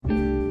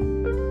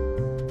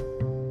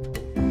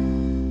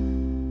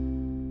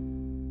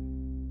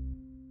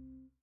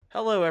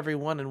Hello,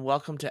 everyone, and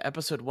welcome to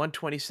episode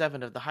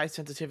 127 of the High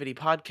Sensitivity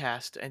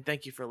Podcast, and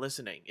thank you for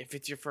listening. If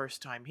it's your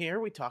first time here,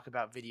 we talk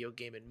about video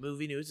game and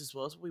movie news as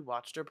well as what we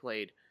watched or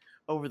played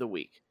over the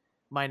week.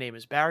 My name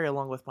is Barry,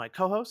 along with my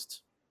co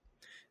hosts.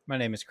 My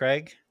name is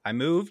Craig. I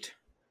moved.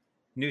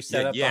 New Yeah,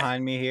 setup yeah.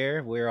 behind me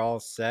here. We're all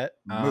set.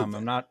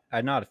 Moving.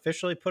 I'm not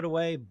officially put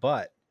away,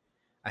 but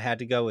I had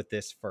to go with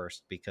this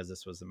first because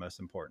this was the most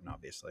important,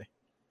 obviously.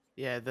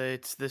 Yeah,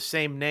 it's the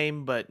same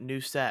name, but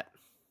new set.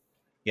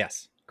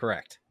 Yes,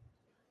 correct.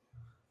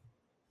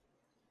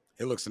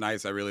 It looks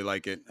nice. I really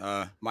like it.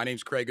 My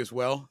name's Craig as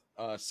well.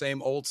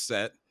 Same old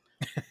set,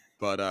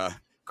 but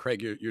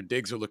Craig, your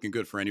digs are looking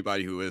good for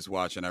anybody who is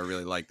watching. I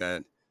really like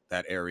that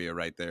area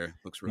right there.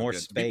 Looks real More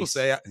good. space.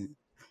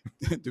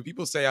 Do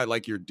people say I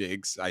like your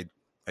digs? I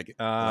like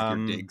your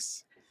Um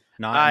digs.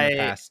 Not in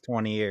the I past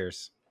 20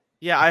 years.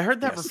 Yeah, I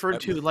heard that Yes.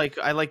 referred to like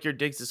I like your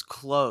digs as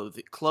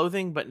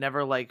clothing, but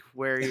never like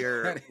where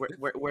your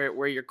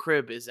where your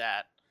crib is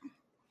at.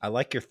 I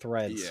like your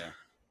threads. Yeah.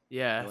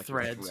 Yeah, I like your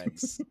threads.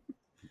 threads.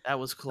 That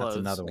was That's clothes.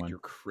 another Like one. your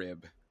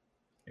crib.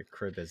 Your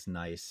crib is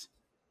nice.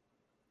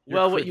 Your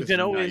Well, crib is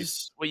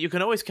nice. what you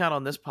can always count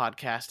on this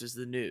podcast is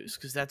the news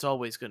because that's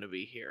always going to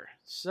be here.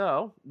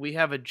 So we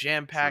have a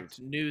jam-packed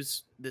Truth.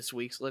 news this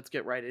week, so let's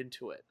get right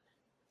into it.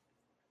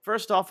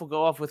 First off, we'll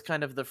go off with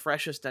kind of the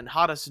freshest and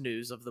hottest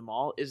news of them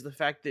all is the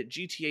fact that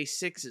GTA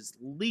 6 is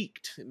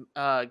leaked.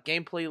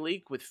 Gameplay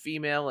leak with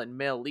female and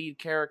male lead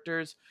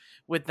characters,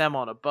 with them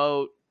on a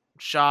boat,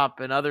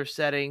 shop, and other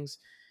settings.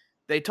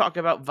 They talk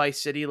about Vice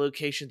City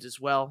locations as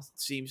well.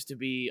 Seems to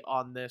be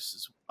on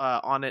this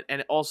on it, and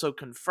it also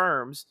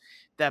confirms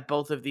that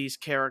both of these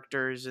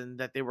characters and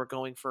that they were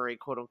going for a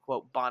quote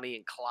unquote Bonnie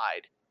and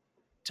Clyde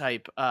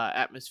type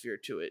atmosphere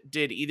to it.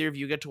 Did either of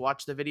you get to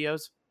watch the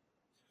videos?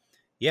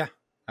 Yeah,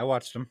 I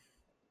watched them.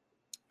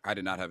 I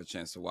did not have a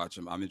chance to watch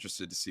them. I'm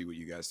interested to see what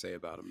you guys say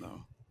about them,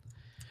 though.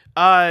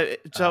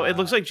 So it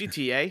looks Uh, like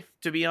GTA.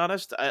 To be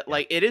honest, yeah,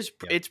 like it is.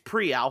 yeah. It's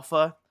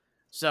pre-alpha,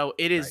 so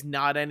it is Right.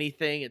 not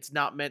anything. It's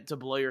not meant to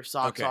blow your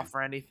socks Okay. off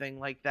or anything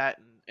like that.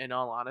 In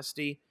all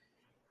honesty,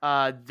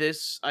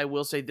 this I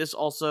will say this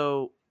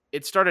also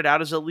it started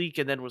out as a leak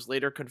and then was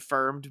later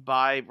confirmed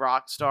by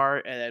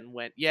Rockstar and then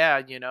went, yeah,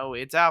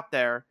 it's out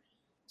there.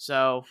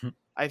 So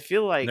I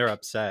feel They're like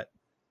upset.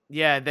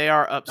 yeah, they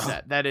are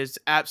upset. That is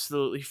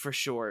absolutely for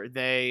sure.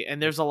 And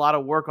there's a lot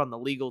of work on the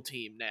legal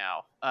team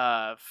now.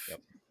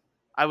 Yep.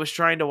 I was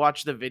trying to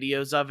watch the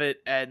videos of it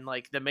and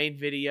like the main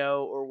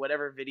video or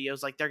whatever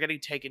videos, like they're getting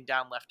taken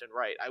down left and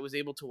right. I was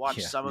able to watch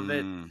Yeah. some of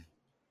it. Mm.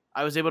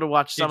 I was able to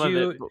watch some of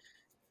it.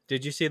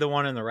 Did you see the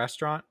one in the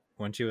restaurant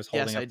when she was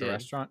holding Yes, I up the did.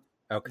 restaurant?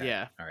 Okay.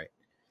 Yeah. All right.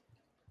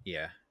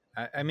 Yeah.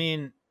 I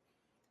mean,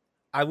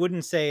 I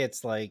wouldn't say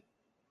it's like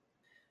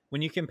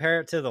when you compare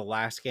it to the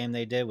last game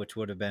they did, which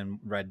would have been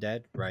Red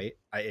Dead, right?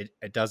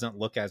 It doesn't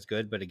look as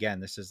good, but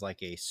again, this is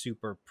like a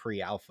super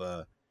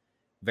pre-alpha,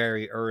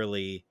 very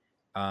early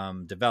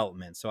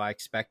development, so I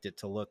expect it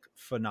to look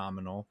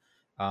phenomenal.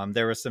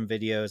 There were some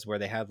videos where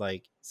they had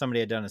like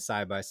somebody had done a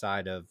side by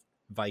side of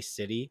Vice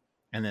City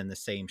and then the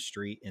same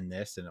street in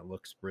this, and it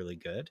looks really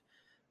good.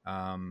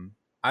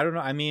 I don't know.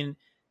 I mean,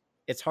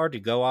 it's hard to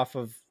go off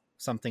of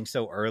something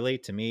so early.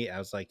 To me, I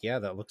was like, yeah,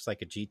 that looks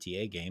like a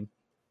GTA game.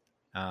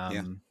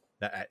 Yeah.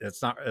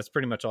 That's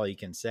pretty much all you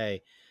can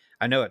say.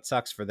 I know it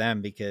sucks for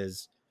them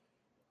because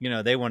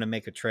they want to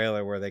make a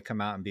trailer where they come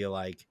out and be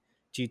like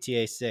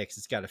GTA 6,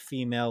 it's got a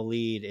female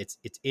lead, it's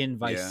in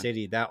Vice Yeah.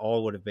 City. That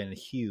all would have been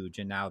huge,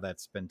 and now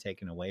that's been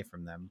taken away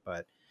from them,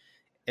 but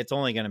it's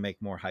only going to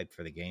make more hype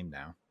for the game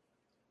now.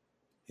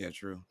 Yeah,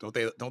 true.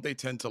 Don't they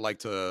tend to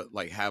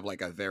have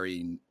like a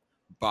very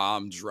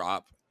bomb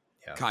drop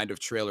Yeah. kind of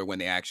trailer when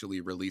they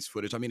actually release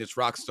footage? I mean, it's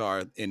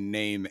Rockstar in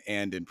name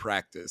and in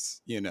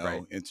practice,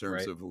 Right. in terms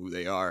Right. of who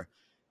they are.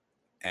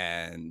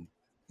 And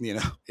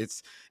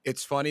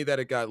it's funny that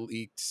it got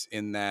leaked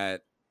in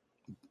that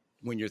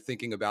when you're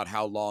thinking about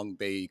how long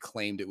they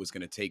claimed it was going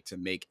to take to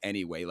make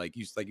anyway, like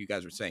you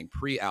guys were saying,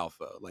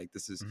 pre-alpha, like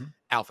this is Mhm.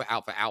 alpha,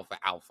 alpha, alpha,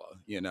 alpha,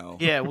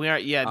 Yeah, we are.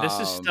 Yeah, this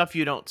is Um, stuff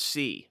you don't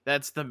see.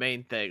 That's the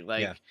main thing. Yeah.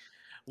 Like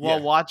while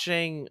yeah,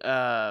 watching,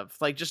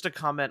 like just to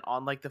comment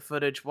on like the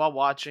footage while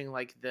watching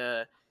like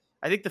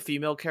I think the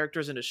female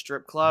characters in a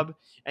strip Mhm. club,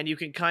 and you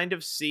can kind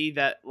of see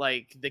that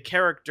like the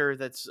character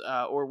that's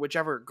or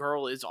whichever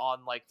girl is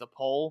on like the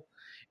pole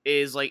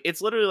is like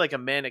it's literally like a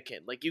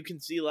mannequin. Like you can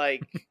see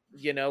like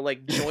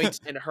like joints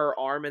in her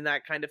arm and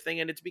that kind of thing,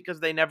 and it's because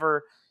they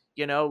never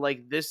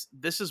like this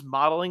is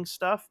modeling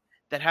stuff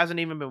that hasn't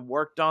even been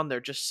worked on. They're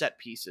just set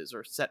pieces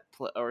or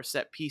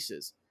set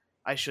pieces,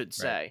 I should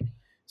Right. say.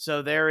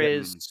 So there Yep.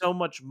 is so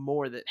much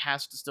more that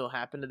has to still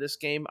happen to this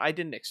game. I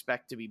didn't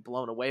expect to be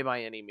blown away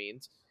by any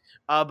means,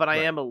 but I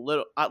Right. am a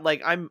little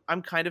like I'm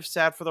kind of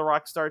sad for the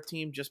Rockstar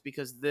team just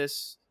because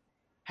this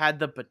had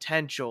the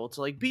potential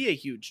to like be a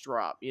huge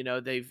drop.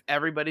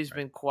 Everybody's Right.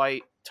 been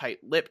quite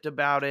tight-lipped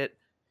about it.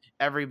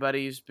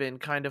 Everybody's been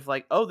kind of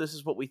like, oh, this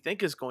is what we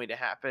think is going to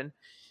happen.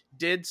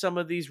 Did some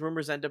of these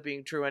rumors end up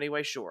being true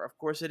anyway? Sure, of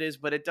course it is,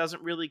 but it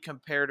doesn't really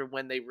compare to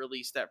when they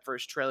released that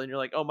first trailer and you're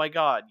like, oh my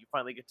god, you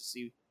finally get to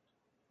see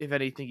if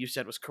anything you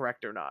said was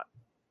correct or not.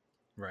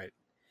 Right.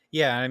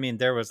 Yeah, I mean,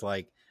 there was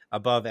like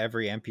above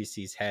every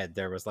NPC's head,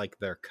 there was like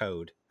their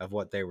code of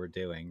what they were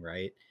doing,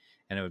 right?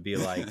 And it would be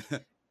like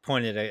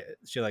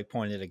she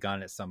pointed a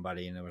gun at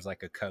somebody, and there was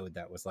like a code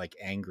that was like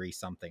angry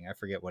something. I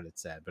forget what it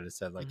said, but it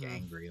said like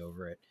angry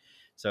over it.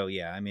 So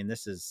yeah, I mean,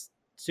 this is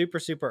super,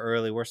 super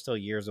early. We're still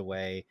years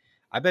away.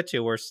 I bet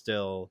you we're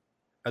still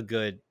a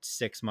good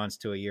 6 months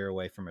to a year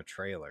away from a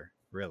trailer,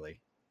 really.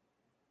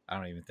 I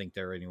don't even think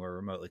they're anywhere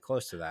remotely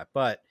close to that,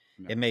 but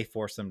it may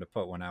force them to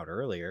put one out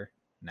earlier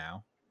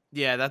now.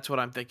 Yeah, that's what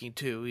I'm thinking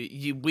too.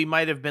 We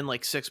might have been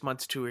like 6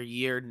 months to a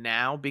year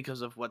now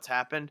because of what's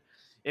happened.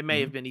 It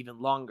may have been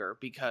even longer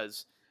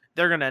because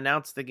they're going to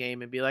announce the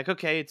game and be like,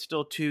 okay, it's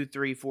still 2,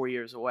 3, 4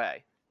 years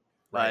away.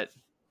 Right.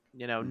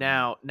 But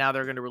now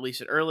they're going to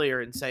release it earlier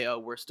and say, oh,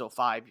 we're still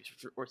 5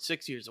 or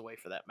 6 years away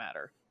for that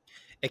matter.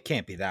 It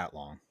can't be that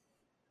long.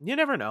 You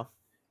never know.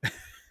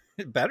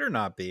 It better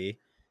not be.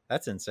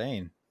 That's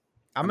insane.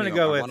 I'm going to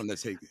go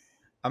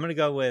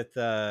with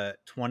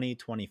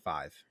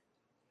 2025.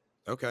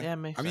 Okay. Yeah, I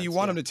mean, you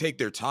want them to take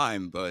their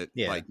time, but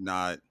like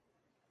not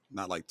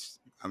like,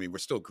 I mean, we're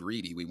still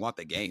greedy. We want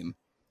the game.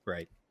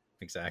 Right.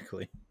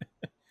 Exactly.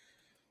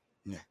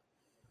 Yeah.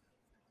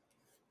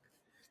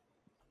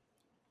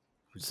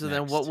 So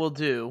then what we'll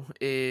do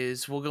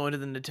is we'll go into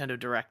the Nintendo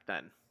Direct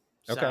then.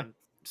 Okay.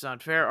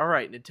 Sound fair? All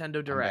right,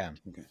 Nintendo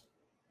Direct. Okay.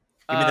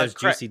 Give me those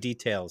juicy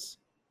details.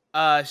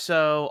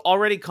 So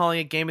already calling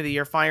it Game of the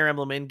Year, Fire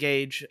Emblem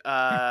Engage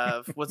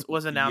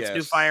was announced. Yes.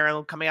 New Fire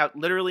Emblem coming out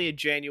literally in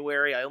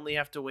January. I only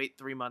have to wait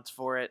 3 months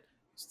for it.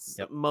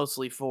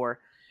 Mostly 4.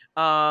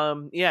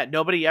 Yeah,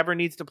 nobody ever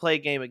needs to play a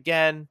game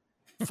again.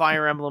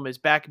 Fire Emblem is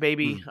back,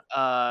 baby,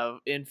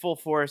 in full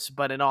force.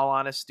 But in all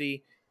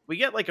honesty, we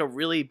get like a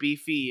really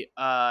beefy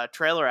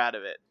trailer out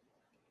of it.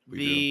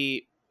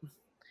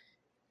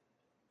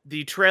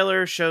 The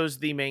trailer shows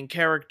the main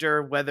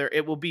character, whether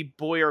it will be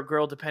boy or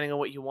girl, depending on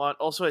what you want.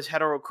 Also has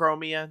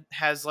heterochromia,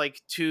 has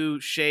like two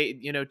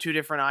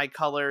different eye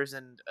colors,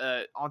 and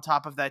on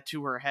top of that,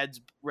 her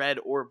head's red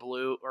or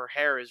blue, or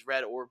hair is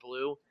red or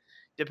blue,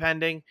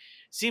 depending.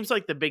 Seems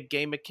like the big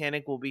game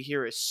mechanic will be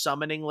here is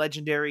summoning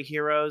legendary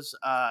heroes.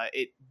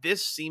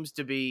 This seems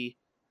to be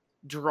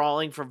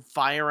drawing from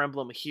Fire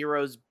Emblem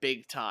Heroes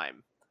big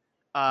time.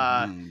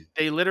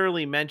 They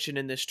literally mention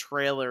in this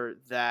trailer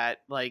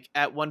that like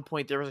at one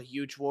point there was a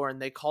huge war and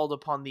they called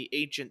upon the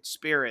ancient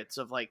spirits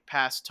of like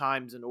past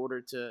times in order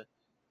to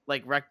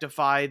like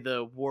rectify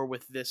the war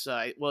with this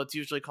it's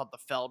usually called the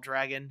Fell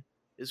Dragon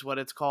is what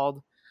it's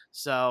called.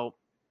 So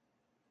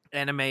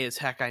anime as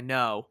heck, I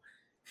know.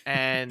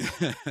 And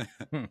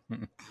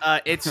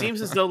it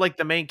seems as though like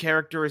the main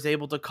character is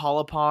able to call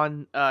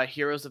upon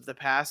heroes of the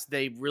past.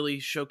 They really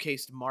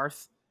showcased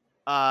Marth.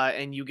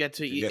 And you get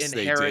to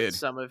inherit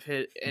some of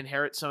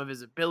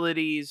his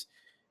abilities.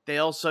 They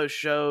also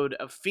showed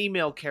a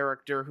female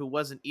character who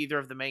wasn't either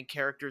of the main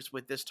characters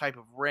with this type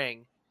of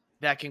ring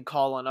that can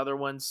call on other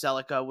ones.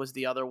 Celica was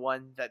the other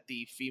one that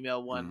the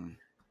female one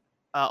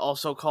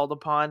also called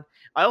upon.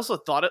 I also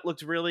thought it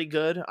looked really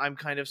good. I'm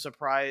kind of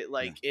surprised.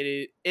 Like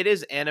it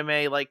is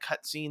anime like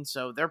cutscenes,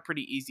 so they're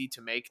pretty easy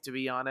to make, to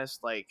be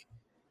honest. Like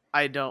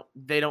they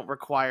don't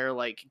require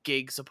like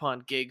gigs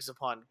upon gigs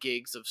upon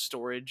gigs of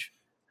storage.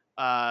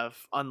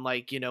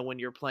 Unlike, when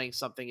you're playing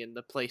something in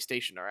the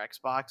PlayStation or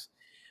Xbox.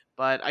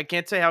 But I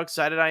can't say how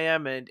excited I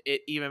am, and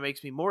it even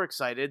makes me more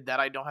excited that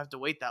I don't have to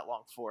wait that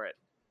long for it.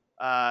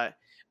 I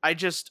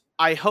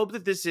hope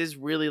that this is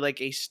really like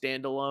a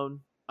standalone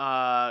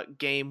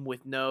game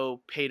with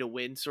no pay to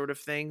win sort of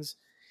things.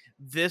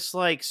 This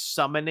like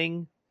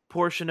summoning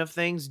portion of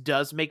things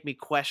does make me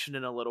question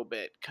it a little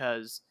bit,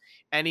 because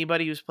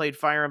anybody who's played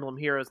Fire Emblem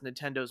Heroes,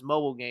 Nintendo's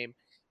mobile game,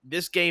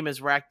 this game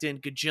has racked in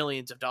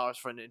gajillions of dollars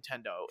for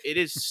Nintendo. It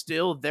is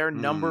still their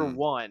number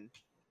one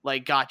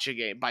like gacha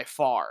game by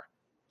far.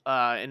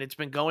 And it's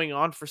been going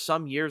on for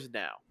some years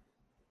now.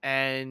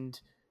 And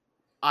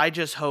I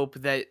just hope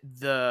that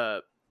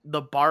the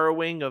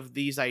borrowing of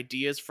these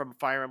ideas from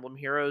Fire Emblem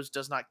Heroes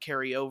does not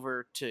carry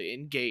over to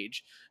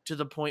Engage to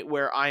the point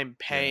where I'm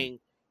paying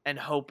and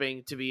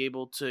hoping to be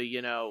able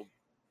to,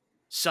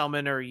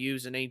 summon or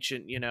use an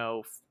ancient,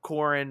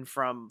 Corrin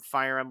from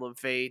Fire Emblem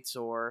Fates,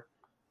 or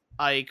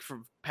Ike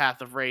from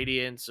Path of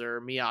Radiance, or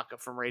Miyaka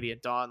from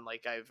Radiant Dawn.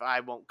 Like I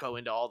won't go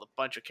into all the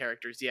bunch of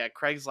characters. Yeah,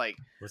 Craig's like,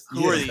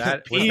 who are these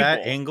people? Was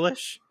that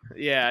English?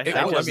 Yeah,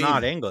 that was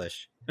not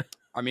English.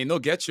 I mean, they'll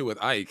get you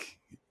with Ike.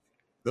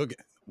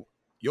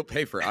 You'll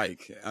pay for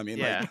Ike. I mean,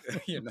 like,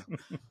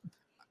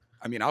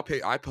 I mean, I'll pay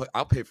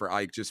for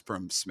Ike just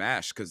from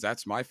Smash, because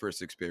that's my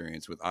first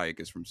experience with Ike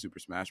is from Super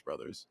Smash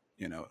Brothers.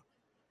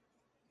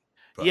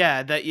 But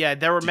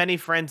there were many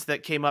friends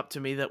that came up to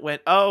me that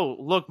went, "Oh,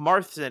 look,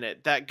 Marth's in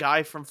it. That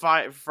guy from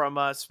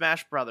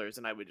Smash Brothers,"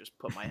 and I would just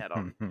put my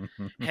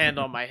hand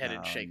on my head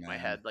and shake my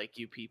head like,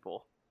 you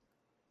people.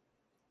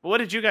 But what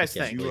did you guys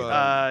can't think?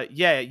 believe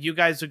Yeah, you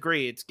guys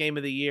agree it's game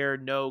of the year,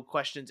 no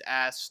questions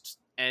asked,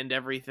 and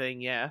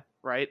everything. Yeah,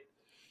 right.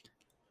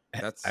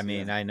 I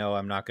mean, I know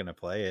I'm not going to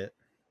play it.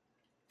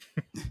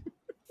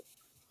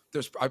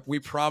 We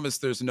promise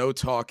there's no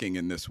talking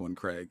in this one,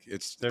 Craig.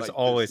 There's like,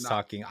 always not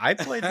talking. I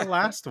played the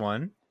last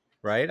one,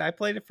 right? I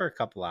played it for a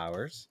couple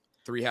hours.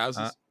 Three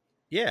Houses.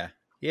 Yeah.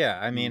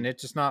 I mean,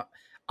 it's just not.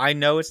 I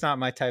know it's not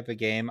my type of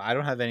game. I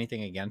don't have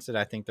anything against it.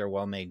 I think they're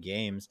well-made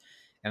games,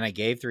 and I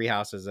gave Three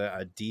Houses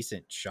a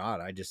decent shot.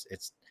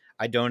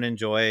 I don't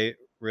enjoy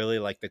really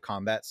like the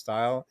combat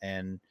style,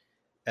 and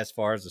as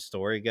far as the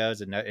story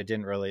goes, it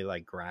didn't really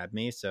like grab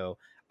me. So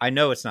I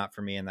know it's not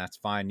for me, and that's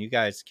fine. You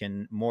guys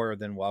can more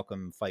than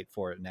welcome fight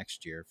for it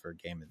next year for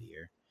Game of the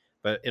Year,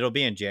 but it'll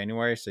be in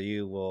January, so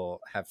you will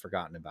have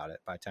forgotten about it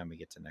by the time we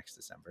get to next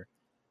December.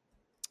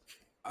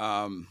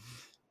 I'm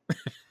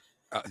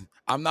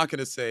not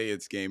gonna say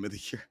it's Game of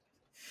the Year,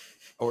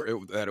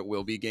 or that it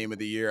will be Game of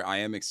the Year. I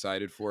am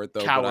excited for it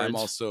though,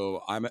 Cowards.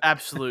 but I'm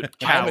Absolute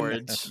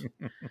cowards.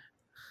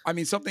 I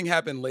mean, something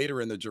happened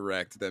later in the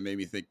direct that made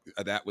me think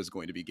that was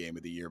going to be Game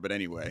of the Year. But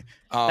anyway,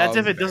 That's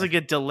if it doesn't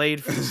get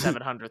delayed for the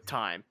 700th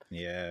time.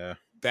 Yeah,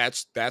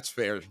 that's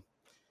fair.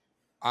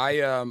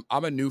 I'm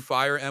a new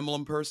Fire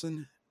Emblem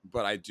person,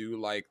 but I do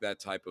like that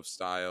type of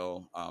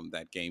style,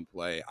 that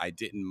gameplay. I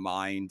didn't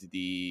mind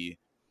the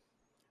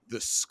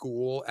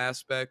school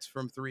aspect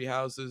from Three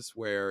Houses,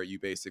 where you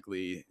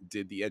basically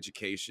did the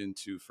education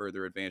to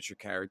further advance your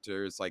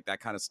characters, like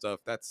that kind of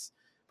stuff. That's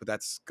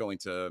going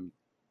to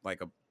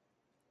like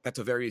that's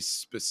a very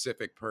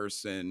specific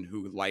person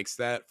who likes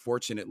that.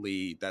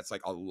 Fortunately, that's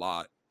like a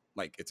lot.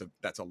 Like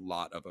that's a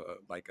lot of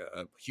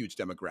a huge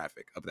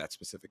demographic of that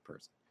specific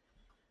person.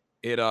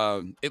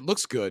 It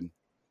looks good,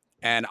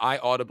 and I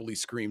audibly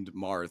screamed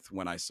Marth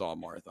when I saw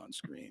Marth on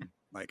screen.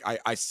 Like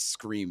I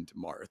screamed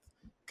Marth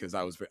because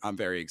I'm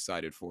very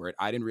excited for it.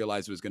 I didn't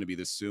realize it was going to be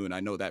this soon. I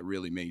know that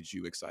really made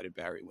you excited,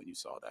 Barry, when you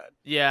saw that.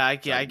 Yeah, I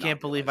did can't not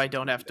believe realize I it was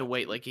don't gonna have be to that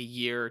wait soon. like a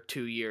year,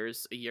 2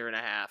 years, a year and a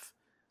half.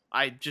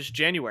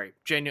 January.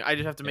 I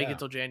just have to make it Yeah.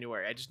 till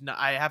January.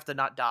 I have to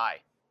not die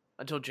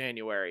until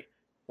January.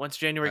 Once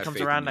January have comes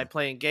faith in around and you. I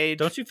play Engage,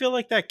 don't you feel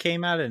like that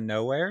came out of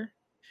nowhere?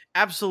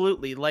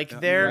 absolutely. Like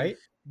Yeah. Right?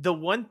 the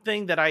one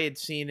thing that I had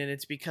seen, and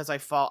it's because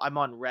I'm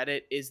on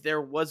Reddit, is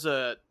there was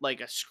a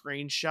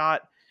screenshot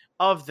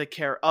of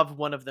of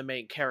one of the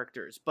main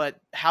characters, but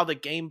how the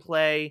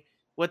gameplay,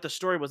 what the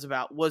story was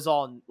about, was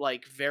all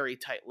like very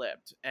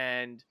tight-lipped.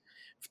 And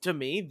to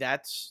me,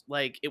 that's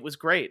like, it was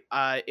great.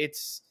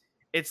 It's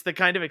the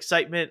kind of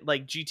excitement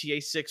like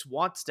GTA 6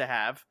 wants to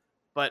have,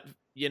 but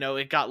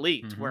it got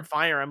leaked, where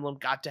Fire Emblem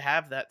got to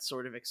have that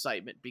sort of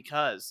excitement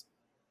because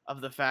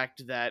of the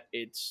fact that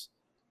it's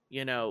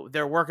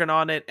they're working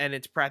on it and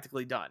it's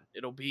practically done.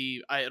 It'll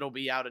be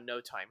out in no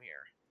time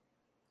here.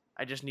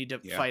 I just need to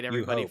fight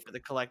everybody hope. for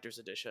the collector's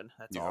edition.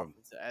 That's You all, hope.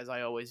 as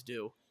I always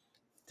do.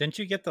 Didn't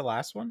you get the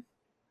last one?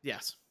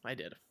 Yes, I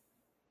did.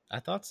 I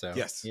thought so.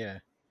 Yes. Yeah.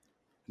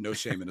 No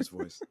shame in his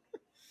voice.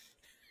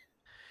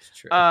 It's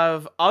true.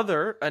 Of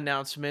other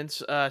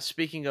announcements,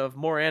 speaking of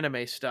more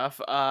anime stuff,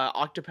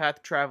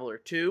 Octopath Traveler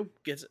 2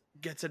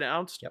 gets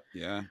announced. Yep.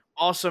 Yeah.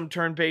 Awesome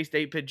turn-based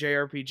 8-bit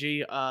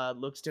JRPG.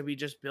 Looks to be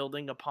just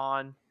building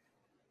upon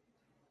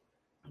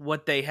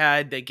what they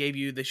had. They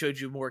showed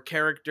you more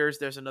characters.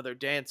 There's another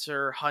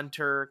dancer,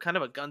 hunter, kind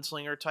of a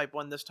gunslinger type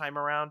one this time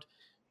around.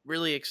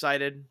 Really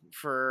excited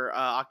for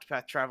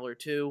Octopath Traveler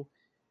 2.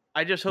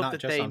 I just hope Not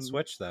that just they on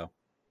Switch though.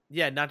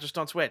 Yeah, not just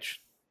on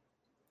Switch.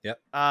 Yep.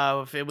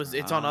 If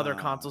it's on other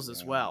consoles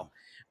as yeah. well.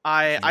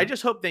 I Mhm.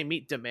 just hope they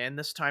meet demand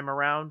this time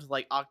around.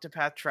 Like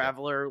Octopath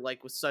Traveler,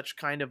 like was such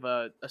kind of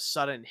a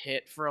sudden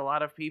hit for a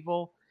lot of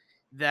people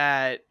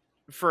that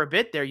for a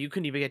bit there you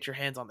couldn't even get your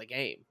hands on the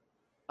game,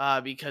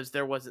 because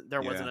there wasn't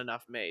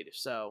enough made.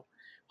 So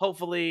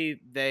hopefully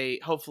they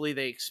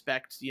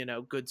expect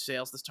good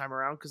sales this time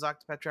around, because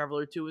Octopath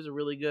Traveler 2 is a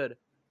really good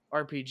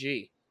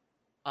RPG.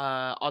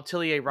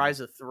 Atelier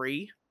Ryza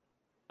 3.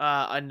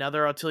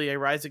 Another Atelier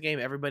Ryza game.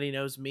 Everybody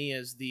knows me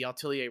as the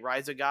Atelier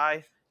Ryza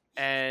guy,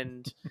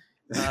 and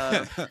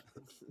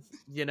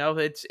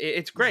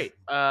it's great.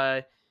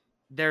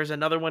 There's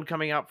another one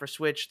coming out for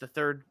Switch, the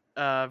third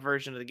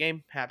version of the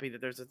game. Happy that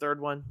there's a third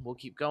one. We'll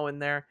keep going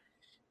there,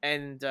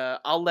 and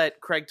I'll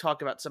let Craig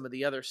talk about some of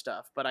the other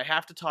stuff. But I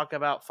have to talk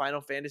about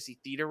Final Fantasy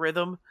Theater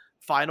Rhythm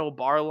Final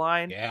Bar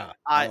Line. Yeah.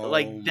 Oh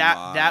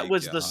That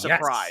was my the God.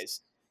 surprise.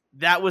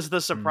 That was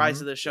the surprise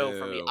Mhm. of the show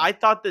for me. Ew. I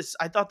thought this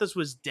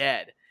was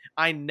dead.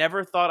 I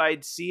never thought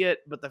I'd see it,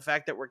 but the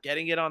fact that we're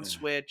getting it on Yeah.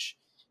 Switch,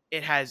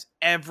 it has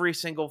every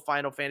single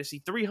Final Fantasy,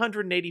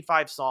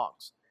 385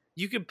 songs.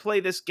 You could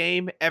play this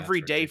game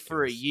every day for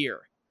a ridiculous.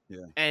 year,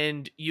 Yeah.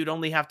 and you'd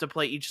only have to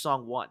play each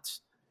song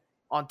once.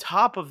 On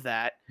top of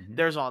that, Mhm.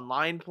 there's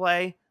online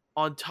play.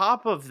 On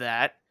top of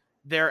that,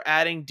 they're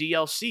adding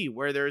DLC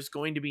where there's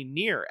going to be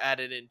Nier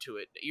added into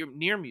it,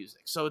 Nier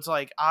music. So it's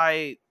like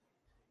I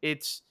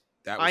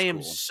am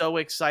cool. so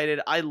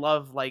excited. I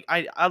love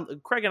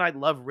Craig and I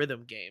love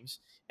rhythm games,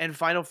 and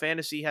Final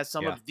Fantasy has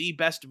some Yeah. of the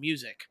best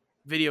music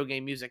video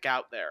game music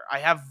out there. I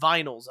have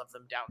vinyls of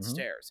them Mm-hmm.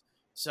 downstairs.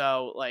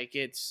 So like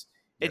it's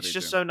Yeah, it's they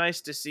just do. so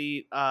nice to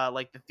see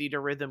like the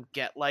Theater Rhythm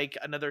get like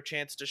another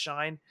chance to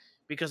shine,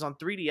 because on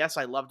 3DS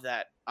I loved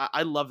that.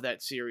 I love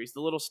that series.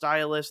 The little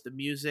stylus, the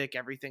music,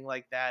 everything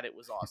like that. It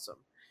was awesome.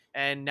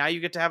 And now you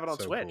get to have it on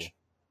So Switch. cool.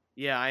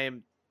 Yeah, I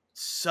am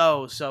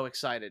so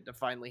excited to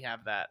finally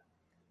have that.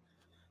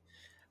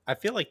 I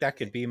feel like that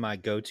could be my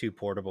go-to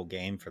portable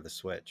game for the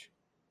Switch.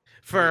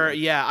 For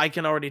Yeah. I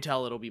can already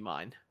tell it'll be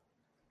mine.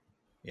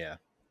 Yeah.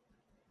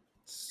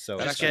 So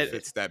That Just actually get-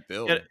 fits that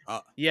build. get-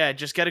 Yeah,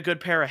 just get a good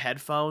pair of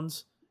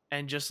headphones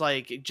and just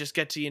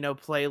get to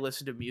play,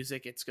 listen to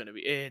music.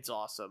 It's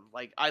awesome.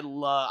 Like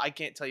I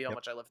can't tell you how Yep.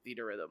 much I love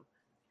Theater Rhythm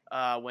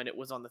when it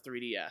was on the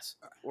 3DS,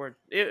 or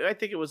I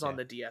think it was on Yeah.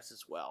 the DS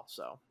as well.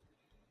 So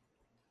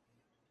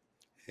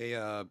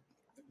Hey,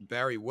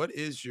 Barry, what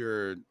is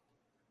your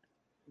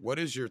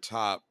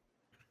top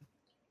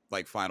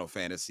like Final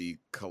Fantasy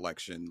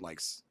collection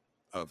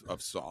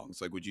of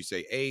songs? Like, would you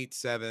say 8,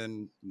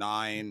 7,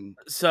 9?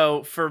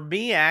 so for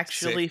me,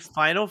 actually,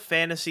 Final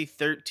Fantasy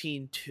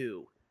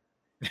 13-2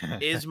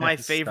 is my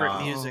favorite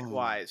Stop. music Oh.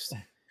 wise.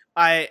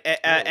 Really?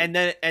 And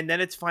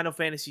then it's Final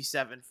Fantasy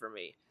 7 for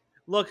me.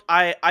 Look,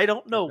 I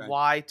don't know Okay.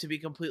 why, to be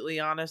completely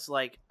honest.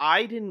 Like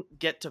I didn't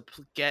get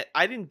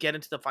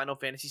into the Final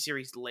Fantasy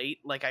series late.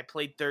 Like I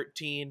played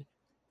 13,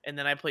 and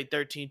then I played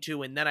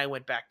 13-2, and then I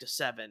went back to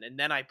 7, and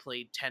then I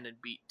played 10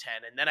 and beat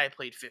 10, and then I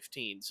played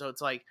 15. So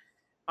it's like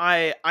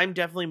I'm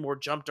definitely more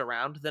jumped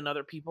around than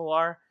other people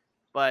are,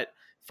 but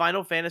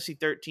Final Fantasy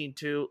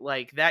 13-2,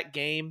 like that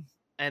game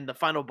and the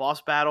final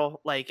boss battle,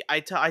 like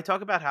I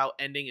talk about how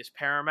ending is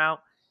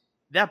paramount.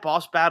 That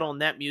boss battle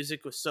and that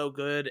music was so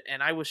good,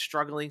 and I was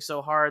struggling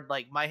so hard,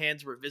 like my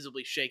hands were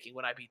visibly shaking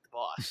when I beat the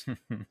boss.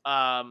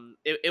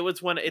 It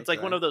was it's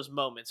like one Okay. of those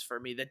moments for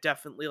me that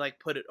definitely like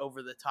put it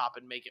over the top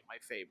and make it my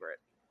favorite.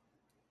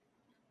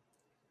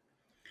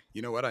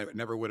 You know what? I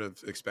never would have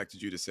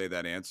expected you to say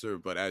that answer,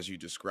 but as you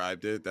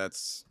described it,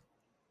 that's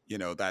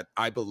that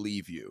I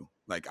believe you.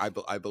 Like I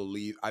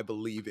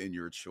believe in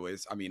your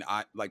choice. I mean,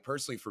 I like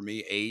personally for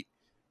me 8,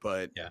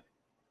 but Yeah.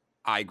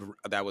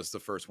 that was the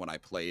first one I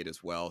played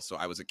as well. So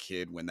I was a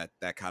kid when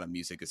that kind of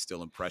music is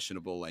still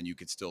impressionable, and you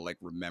could still like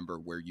remember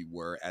where you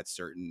were at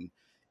certain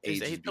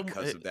Is ages 8 the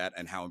because of that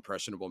and how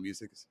impressionable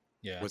music is.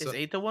 Yeah. What's is up?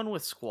 8 the one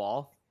with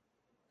Squall?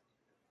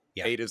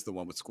 Yeah. 8 is the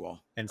one with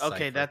Squall And Okay,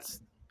 Cypher. that's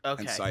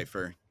okay. and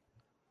Cypher.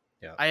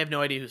 Yeah. I have no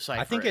idea who Cypher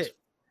I think is.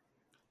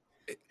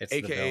 it's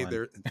AKA the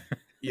their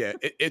villain.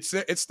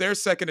 it's their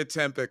second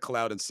attempt at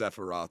Cloud and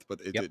Sephiroth, but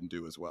it Yep. didn't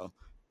do as well.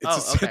 Oh,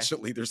 It's okay.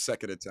 essentially their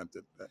second attempt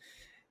at that.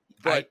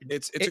 But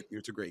it's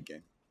a great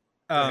game.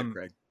 Go ahead,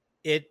 Craig.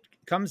 It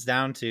comes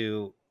down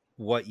to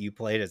what you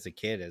played as a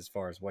kid as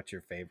far as what's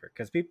your favorite,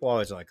 because people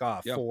always are like,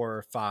 oh, Yeah. 4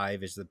 or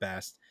 5 is the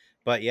best.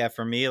 But yeah,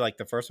 for me, like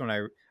the first one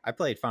I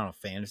played Final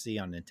Fantasy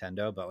on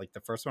Nintendo, but like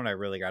the first one I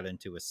really got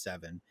into was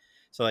 7.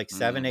 So like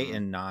 7, 8, Mhm.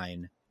 and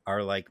 9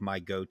 are like my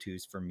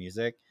go-tos for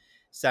music.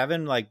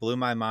 7 like blew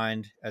my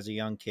mind as a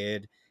young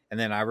kid, and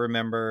then I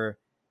remember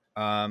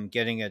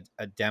getting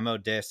a demo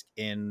disc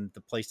in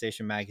the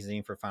PlayStation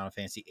magazine for Final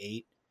Fantasy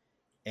 8,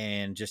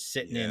 and just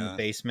sitting in the Yeah.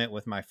 basement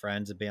with my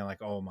friends and being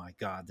like, oh my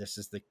god, this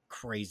is the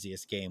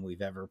craziest game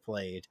we've ever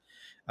played,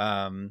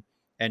 and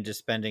just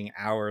spending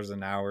hours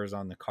and hours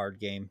on the card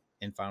game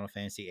in Final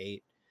Fantasy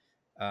 8.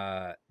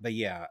 But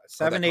yeah,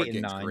 7, that 8, card and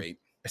game's 9 great.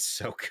 is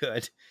so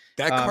good.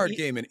 That card e-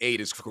 game in 8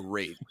 is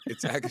great.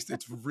 It's actually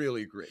it's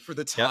really great for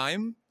the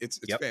time. It's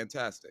Yep.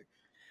 fantastic.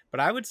 But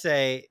I would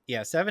say,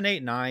 yeah, 7,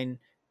 8, 9,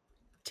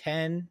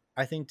 10,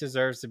 I think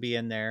deserves to be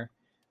in there.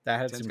 That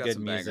had 10's some got good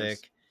some bangers.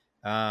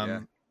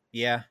 music.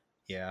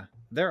 Yeah,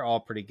 they're all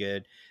pretty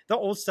good. The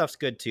old stuff's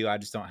good too. I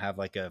just don't have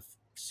like a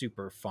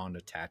super fond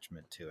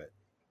attachment to it.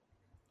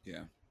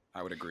 Yeah,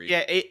 I would agree.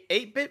 Yeah,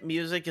 8-bit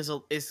music is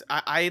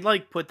I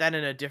like put that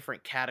in a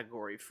different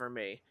category for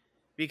me,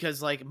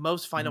 because like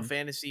most Final Mhm.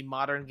 Fantasy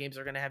modern games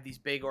are going to have these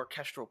big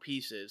orchestral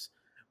pieces,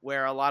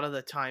 where a lot of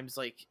the times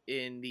like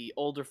in the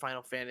older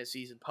Final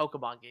Fantasies and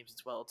Pokemon games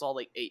as well, it's all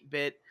like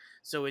 8-bit,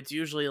 so it's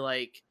usually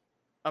like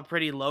a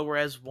pretty low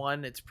res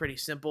one. It's pretty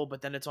simple,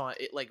 but then it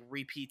like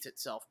repeats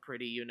itself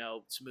pretty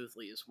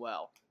smoothly as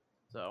well.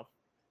 So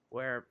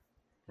where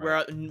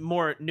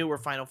more newer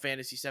Final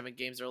Fantasy 7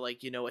 games are like,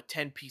 a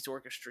 10-piece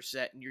orchestra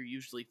set, and you're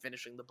usually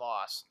finishing the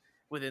boss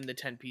within the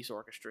 10-piece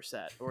orchestra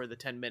set or the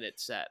 10-minute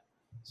set.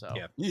 So,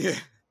 Yep. Yeah.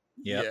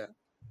 Yep.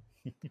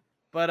 Yeah.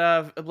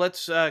 but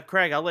let's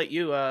Craig, I'll let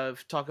you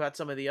talk about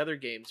some of the other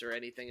games or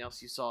anything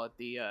else you saw at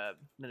the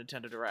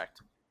Nintendo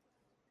Direct.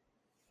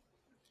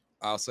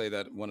 I'll say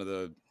that one of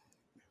the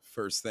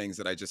first things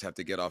that I just have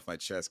to get off my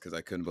chest because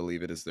I couldn't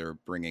believe it is they're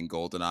bringing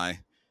GoldenEye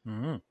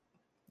Mm-hmm.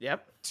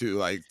 Yep.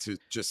 to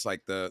just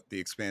like the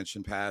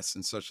expansion pass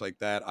and such like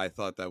that. I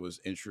thought that was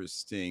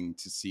interesting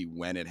to see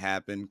when it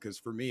happened, because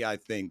for me, I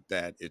think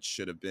that it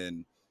should have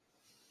been.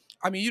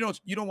 I mean, you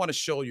don't want to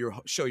show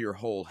your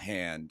whole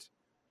hand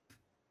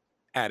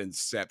at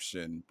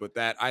inception, but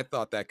that I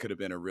thought that could have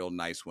been a real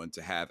nice one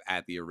to have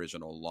at the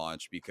original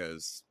launch,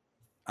 because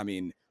I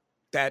mean,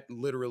 that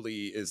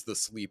literally is the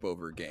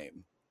sleepover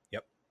game.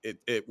 Yep.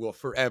 It will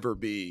forever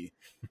be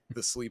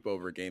the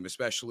sleepover game,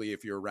 especially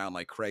if you're around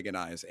like Craig and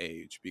I's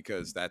age,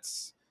 because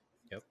that's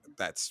Yep.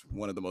 that's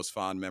one of the most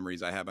fond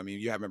memories I have. I mean,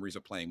 you have memories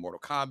of playing Mortal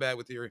Kombat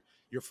with your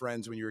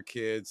friends when you were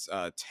kids.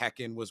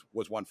 Tekken was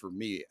one for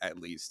me at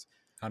least.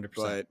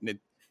 100%.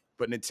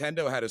 But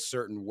Nintendo had a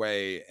certain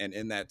way, and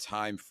in that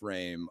time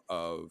frame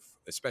of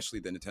especially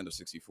the Nintendo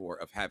 64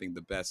 of having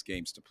the best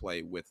games to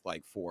play with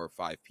like 4 or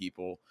 5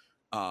 people,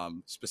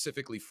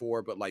 specifically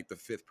 4, but like the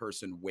 5th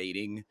person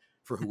waiting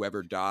for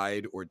whoever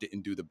died or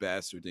didn't do the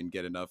best or didn't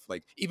get enough.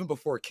 Like even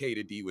before K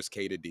to D was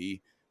K to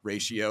D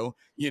ratio,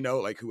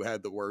 like who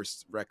had the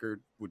worst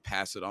record would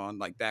pass it on,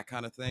 like that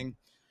kind of thing.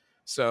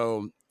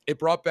 So it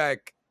brought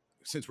back,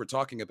 since we're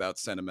talking about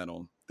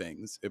sentimental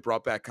things, it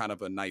brought back kind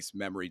of a nice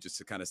memory just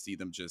to kind of see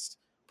them just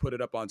put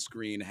it up on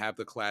screen, have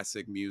the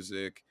classic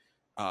music,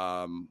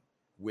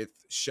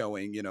 with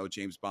showing,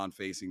 James Bond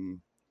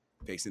facing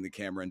the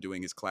camera and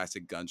doing his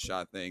classic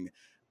gunshot thing.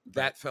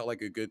 That felt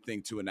like a good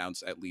thing to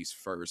announce at least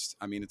first.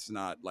 I mean, it's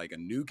not like a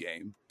new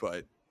game,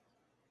 but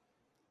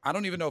I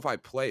don't even know if I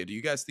play it. Do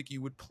you guys think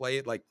you would play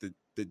it like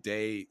the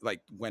day, like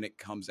when it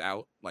comes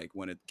out, like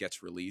when it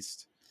gets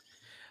released?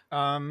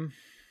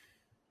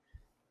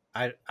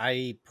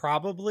 I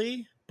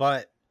probably,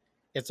 but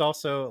it's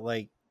also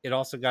like it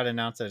also got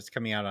announced that it's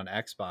coming out on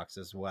Xbox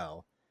as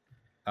well.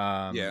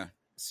 Yeah.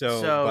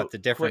 So, but the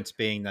quick, difference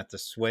being that the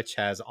Switch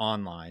has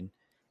online,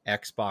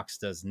 Xbox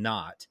does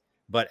not,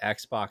 but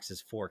Xbox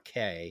is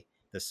 4K,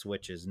 the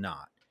Switch is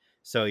not.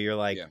 So you're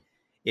like, Yeah.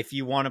 if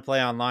you want to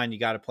play online, you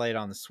got to play it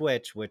on the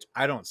Switch, which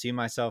I don't see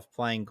myself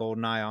playing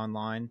GoldenEye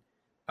online.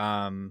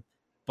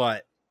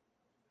 But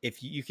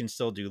if you can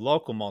still do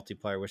local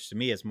multiplayer, which to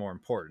me is more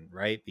important,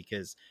 right?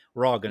 Because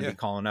we're all going to be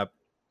calling up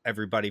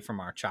everybody from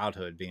our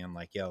childhood being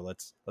like, yo,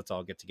 let's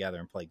all get together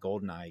and play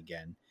GoldenEye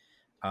again.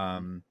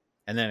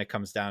 And then it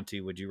comes down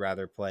to, would you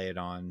rather play it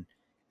on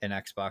an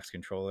Xbox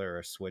controller or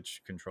a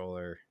Switch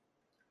controller?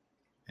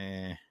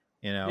 But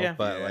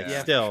like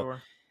still,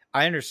 sure.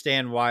 I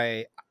understand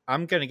why.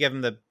 I'm going to give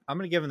them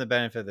the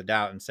benefit of the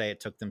doubt and say it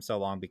took them so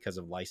long because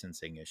of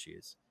licensing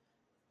issues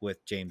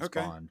with James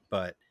Bond.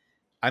 But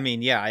I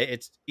mean, yeah,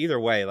 it's either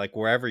way, like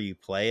wherever you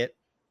play it,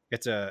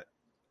 it's a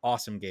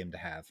awesome game to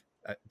have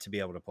to be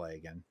able to play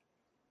again.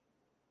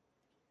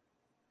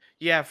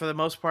 Yeah, for the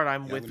most part,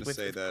 I'm going to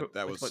say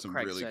that was what some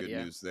Craig really said,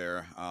 good news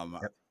there.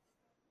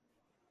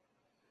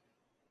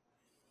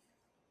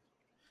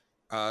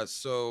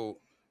 So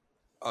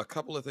a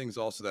couple of things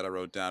also that I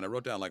wrote down. I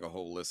wrote down like a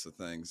whole list of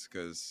things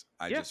because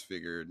I just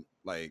figured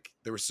like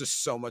there was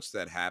just so much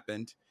that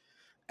happened.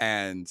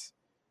 And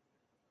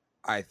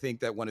I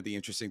think that one of the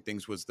interesting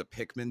things was the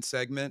Pikmin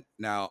segment.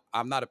 Now,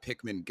 I'm not a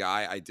Pikmin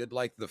guy. I did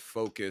like the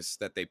focus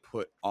that they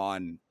put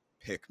on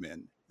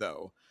Pikmin,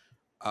 though.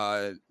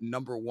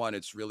 Number one,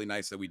 it's really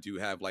nice that we do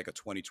have like a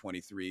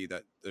 2023,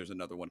 that there's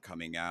another one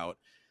coming out.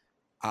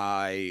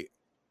 I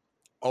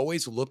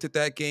always looked at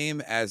that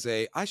game as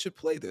I should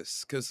play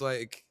this because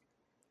like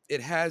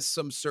it has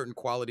some certain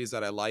qualities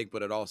that I like,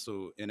 but it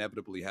also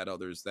inevitably had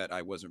others that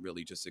I wasn't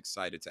really just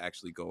excited to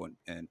actually go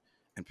and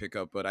pick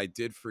up. But I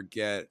did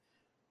forget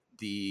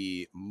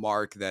the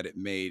mark that it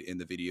made in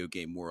the video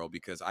game world,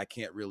 because I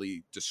can't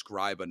really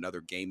describe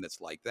another game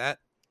that's like that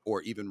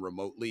or even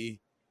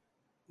remotely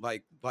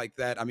like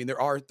that. I mean,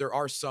 there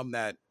are some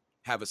that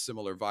have a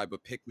similar vibe,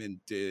 but Pikmin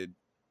did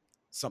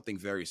something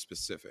very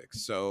specific.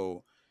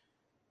 So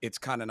it's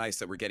kind of nice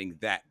that we're getting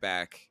that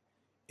back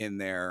in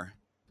there.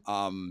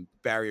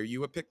 Barry, are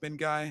you a Pikmin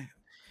guy?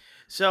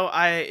 So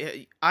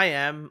I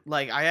am,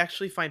 like, I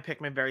actually find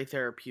Pikmin very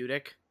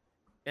therapeutic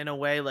in a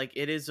way. Like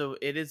it is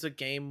a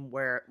game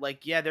where,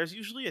 like, yeah, there's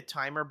usually a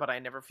timer, but I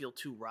never feel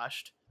too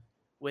rushed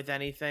with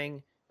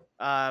anything.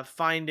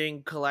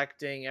 Finding,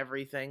 collecting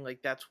everything,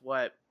 like that's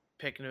what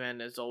Pikmin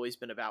has always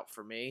been about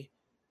for me.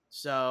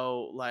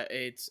 So like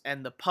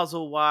and the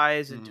puzzle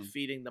wise and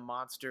defeating the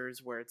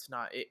monsters, where it's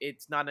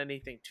not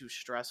anything too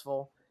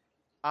stressful.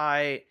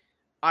 I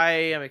I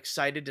am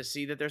excited to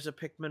see that there's a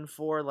Pikmin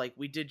 4. Like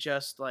we did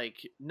just like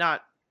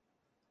not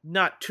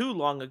too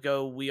long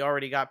ago, we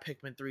already got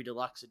Pikmin 3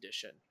 Deluxe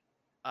Edition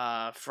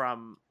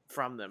from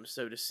them.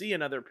 So to see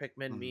another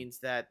Pikmin means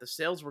that the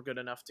sales were good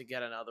enough to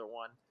get another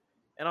one.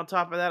 And on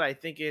top of that, I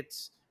think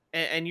it's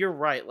and you're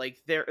right, like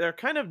they're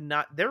kind of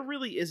not, there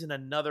really isn't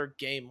another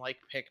game like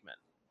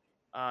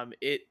Pikmin.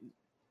 It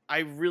I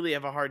really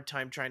have a hard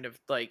time trying to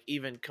like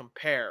even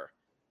compare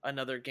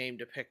another game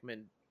to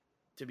Pikmin,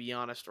 to be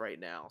honest, right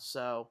now.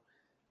 So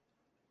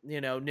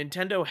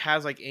Nintendo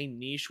has like a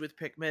niche with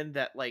Pikmin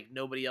that like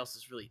nobody else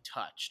has really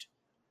touched.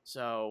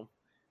 So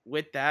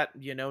with that,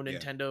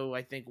 Nintendo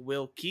I think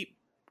will keep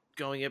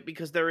going it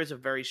because there is a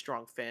very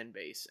strong fan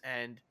base,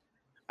 and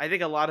I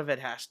think a lot of it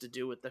has to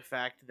do with the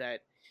fact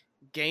that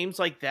games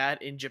like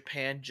that in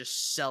Japan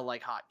just sell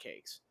like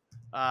hotcakes.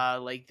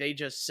 Like they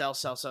just sell.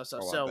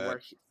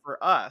 Where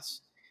for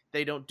us,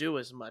 they don't do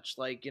as much.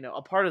 Like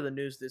a part of the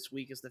news this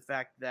week is the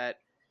fact that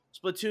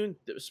Splatoon,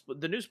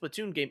 the new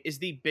Splatoon game, is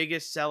the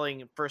biggest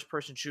selling first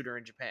person shooter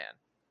in Japan.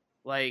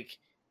 Like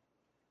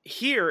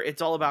here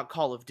it's all about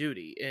Call of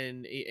Duty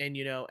and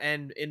you know,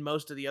 and in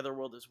most of the other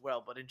world as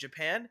well. But in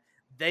Japan,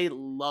 they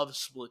love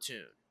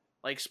Splatoon.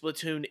 Like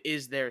Splatoon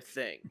is their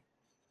thing.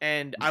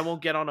 And I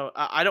won't get on a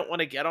I don't want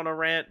to get on a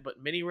rant,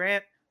 but mini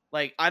rant.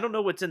 Like I don't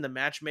know what's in the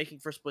matchmaking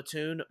for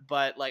Splatoon,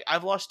 but like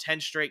I've lost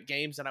 10 straight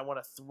games and I want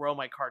to throw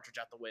my cartridge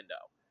out the window.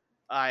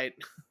 I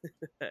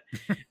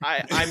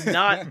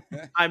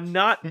I'm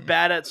not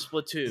bad at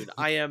Splatoon.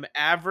 I am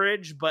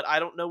average, but I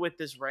don't know what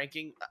this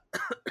ranking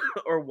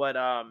or what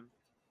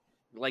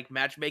like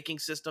matchmaking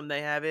system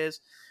they have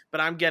is,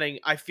 but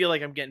I feel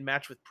like I'm getting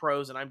matched with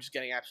pros and I'm just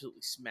getting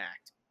absolutely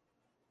smacked.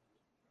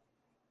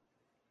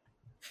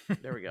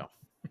 There we go.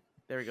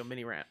 There we go,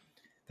 mini rant.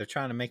 They're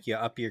trying to make you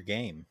up your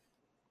game.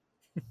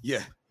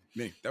 Yeah,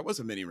 that was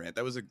a mini rant.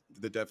 That was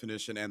the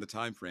definition and the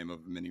time frame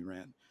of a mini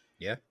rant.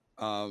 Yeah.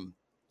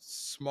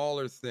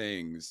 Smaller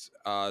things.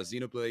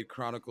 Xenoblade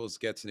Chronicles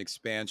gets an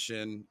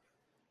expansion.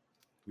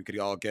 We could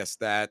all guess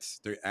that.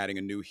 They're adding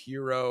a new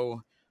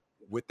hero.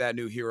 With that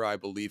new hero, I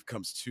believe,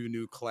 comes 2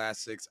 new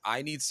classics.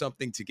 I need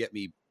something to get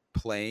me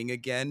playing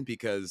again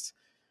because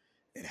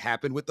it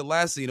happened with the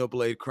last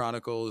Xenoblade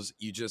Chronicles.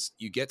 You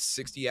get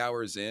 60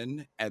 hours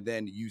in, and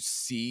then you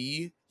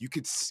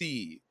could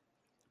see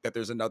that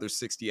there's another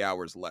 60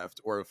 hours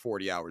left or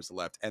 40 hours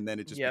left, and then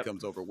it just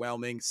becomes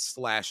overwhelming. /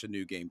 a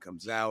new game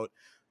comes out.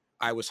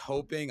 I was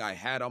hoping I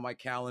had on my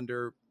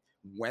calendar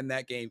when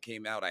that game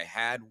came out. I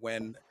had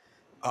when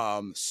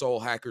Soul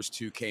Hackers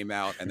 2 came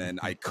out, and then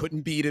I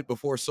couldn't beat it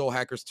before Soul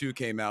Hackers 2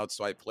 came out,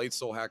 so I played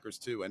Soul Hackers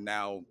 2, and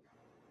now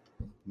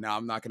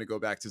I'm not going to go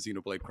back to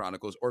Xenoblade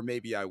Chronicles, or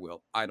maybe I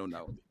will. I don't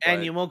know.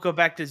 And you won't go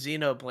back to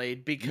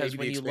Xenoblade because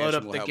when you load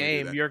up the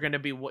game, you're going to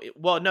be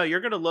you're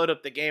going to load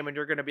up the game and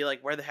you're going to be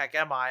like, where the heck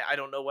am I? I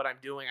don't know what I'm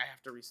doing. I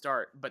have to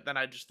restart. But then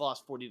I just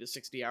lost 40 to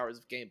 60 hours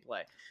of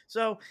gameplay.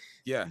 So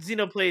yeah,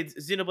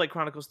 Xenoblade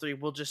Chronicles 3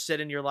 will just sit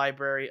in your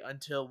library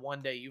until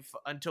one day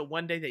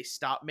they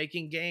stop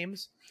making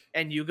games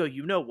and you go,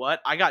 you know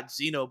what? I got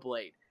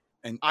Xenoblade.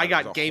 And I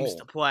got games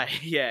to play.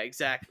 Yeah,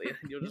 exactly. And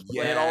you'll just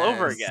play it all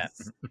over again.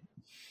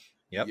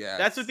 Yep. Yes.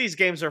 That's what these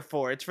games are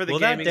for. It's for the Will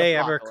gaming that day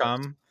apocalypse. ever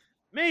come?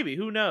 Maybe.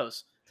 Who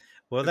knows?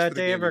 Will that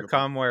day ever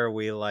come where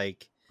we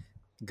like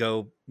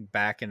go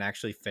back and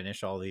actually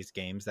finish all these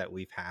games that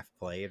we've half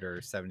played or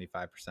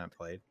 75%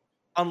 played?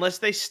 Unless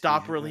they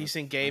stop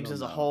releasing games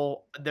as a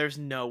whole, there's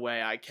no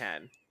way I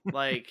can.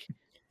 Like,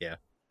 yeah.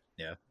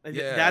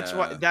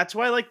 That's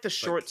why like the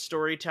short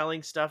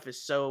storytelling stuff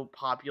is so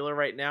popular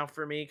right now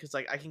for me, because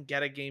like I can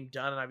get a game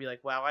done and I'd be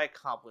like, wow, I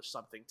accomplished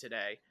something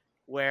today.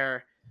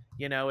 Where,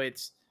 you know,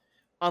 it's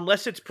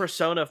unless it's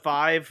Persona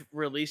 5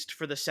 released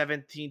for the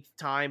 17th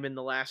time in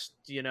the last,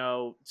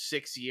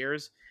 6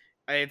 years,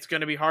 it's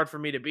going to be hard for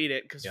me to beat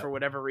it because for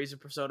whatever reason,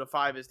 Persona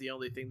 5 is the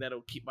only thing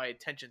that'll keep my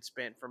attention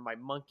span from my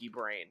monkey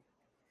brain,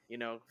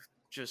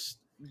 just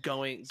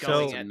going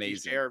at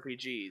these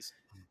JRPGs.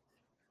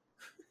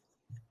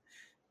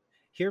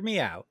 Hear me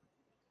out.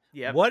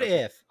 Yeah. What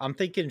if I'm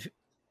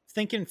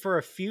thinking for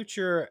a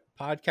future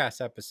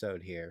podcast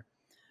episode here?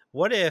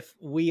 What if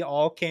we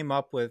all came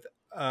up with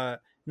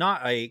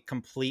not a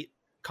complete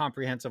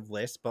comprehensive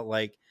list, but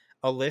like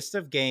a list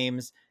of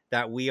games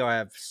that we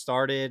have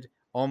started,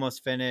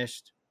 almost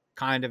finished,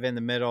 kind of in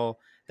the middle,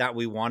 that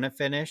we want to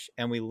finish,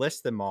 and we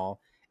list them all,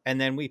 and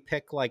then we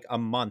pick like a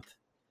month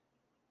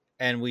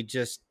and we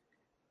just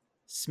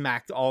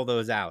smacked all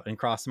those out and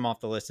cross them off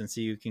the list and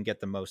see who can get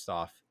the most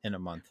off in a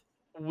month.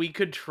 We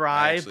could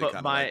try,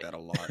 but like that a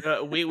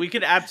lot. we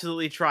could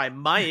absolutely try.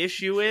 My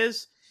issue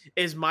is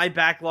my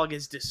backlog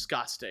is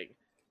disgusting.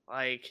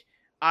 Like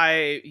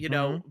I've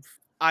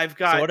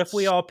got. So what if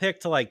we all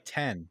picked like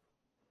 10?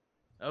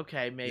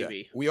 Okay, maybe.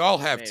 Yeah, we all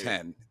have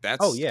 10.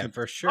 That's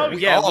for sure. Oh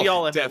yeah, we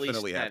all have at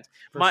least 10.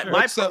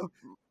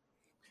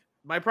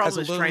 My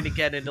problem is trying to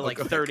get into like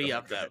 30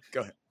 of them.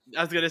 Go ahead.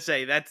 I was gonna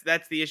say that's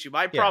the issue.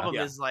 My problem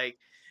is like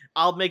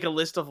I'll make a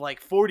list of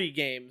like 40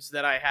 games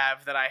that I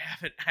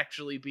haven't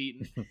actually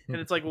beaten, and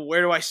it's like, well,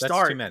 where do I start?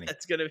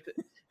 That's too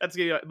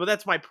many. But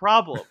that's my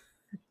problem,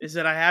 is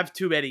that I have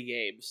too many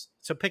games.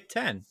 So pick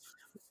 10.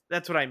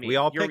 That's what I mean. We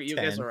all pick 10. You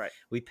guys are right.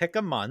 We pick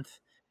a month.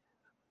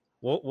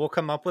 We'll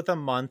come up with a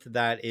month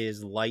that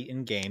is light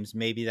in games.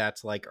 Maybe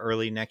that's like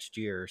early next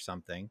year or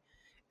something,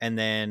 and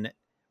then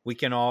we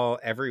can all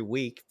every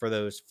week for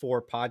those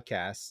 4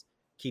 podcasts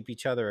keep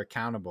each other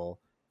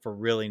accountable for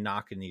really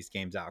knocking these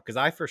games out, because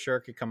I for sure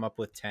could come up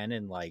with 10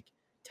 in like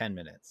 10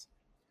 minutes.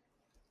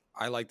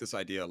 I like this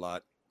idea a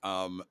lot.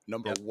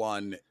 Number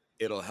one,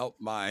 it'll help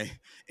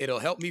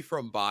me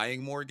from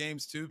buying more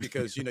games too,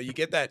 because you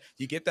get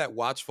that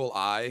watchful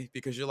eye,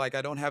 because you're like,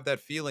 I don't have that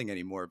feeling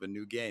anymore of a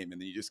new game,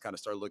 and then you just kind of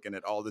start looking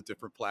at all the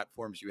different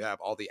platforms you have,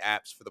 all the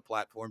apps for the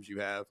platforms you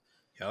have.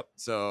 Yep.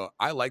 So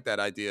I like that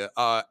idea.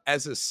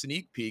 As a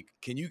sneak peek,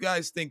 can you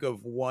guys think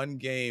of one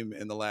game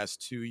in the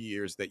last 2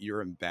 years that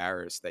you're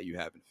embarrassed that you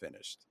haven't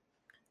finished?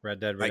 Red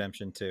Dead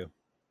Redemption 2.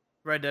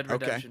 Red Dead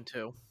Redemption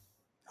 2.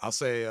 I'll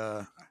say,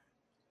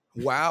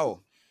 wow.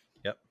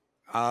 Yep.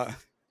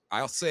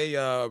 I'll say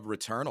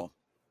Returnal.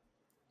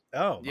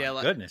 Oh,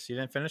 my goodness. You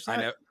didn't finish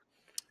that?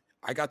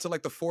 I got to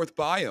like the 4th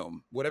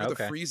biome, whatever the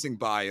Okay. freezing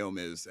biome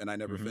is, and I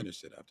never Mhm.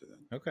 finished it after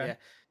that. Okay. Yeah.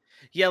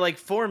 Yeah, like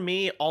for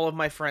me, all of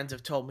my friends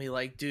have told me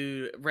like,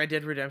 dude, Red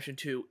Dead Redemption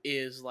 2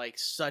 is like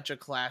such a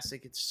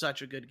classic. It's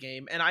such a good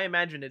game, and I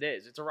imagine it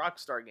is. It's a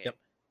Rockstar game. Yep.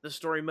 The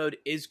story mode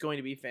is going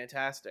to be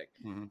fantastic.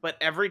 Mhm. But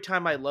every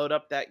time I load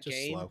up that Just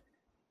game, slow.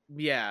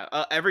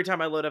 yeah, every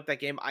time I load up that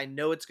game, I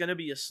know it's going to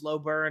be a slow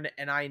burn,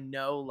 and I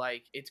know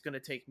like it's going to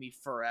take me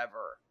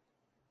forever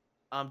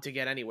to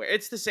get anywhere.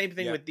 It's the same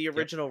thing Yeah. with the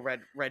original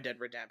Red Dead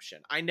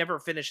Redemption. I never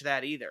finished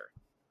that either.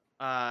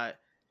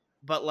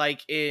 But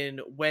like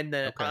when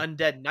the Okay.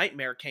 Undead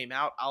Nightmare came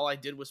out, all I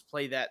did was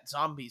play that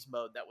zombies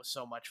mode that was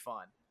so much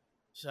fun.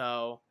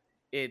 So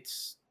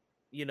it's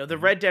the Mhm.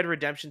 Red Dead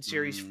Redemption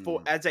series for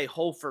Mm. as a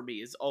whole for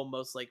me is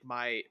almost like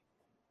my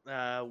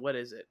what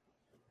is it?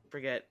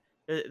 Forget.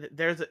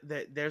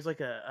 There's like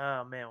a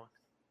oh man,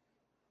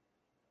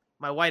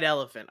 my white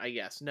elephant. I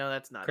guess no,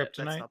 that's not it. That's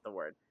Kryptonite? not the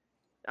word.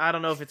 I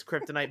don't know if it's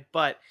kryptonite,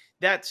 but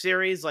that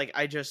series, like,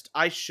 I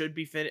should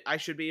be I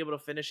should be able to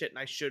finish it, and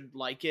I should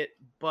like it,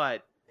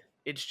 but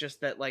it's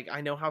just that, like,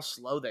 I know how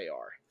slow they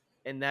are,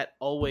 and that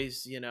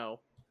always, I'm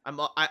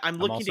I'm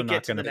looking also to not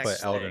get to going the to next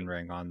put Elden thing.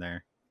 Ring on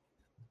there.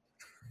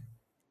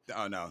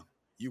 Oh no,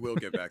 you will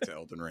get back to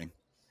Elden Ring.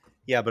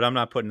 Yeah, but I'm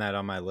not putting that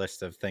on my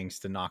list of things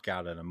to knock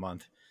out in a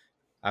month.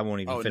 I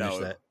won't even finish no.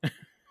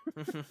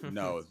 that.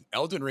 No,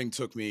 Elden Ring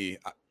took me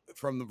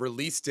from the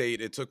release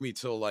date. It took me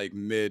till like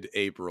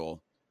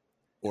mid-April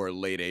or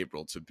late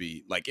April to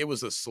beat. Like it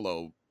was a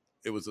slow.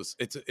 It was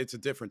it's a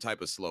different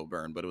type of slow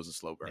burn, but it was a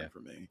slow burn Yeah. for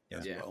me Yeah.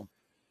 as Yeah. well.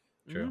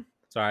 True. Mhm.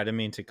 Sorry, I didn't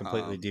mean to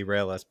completely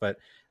derail us, but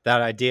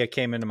that idea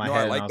came into my No, I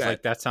head, and like I was that.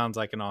 like, "That sounds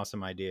like an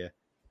awesome idea."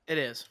 It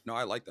is. No,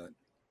 I like that.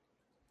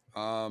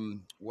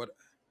 What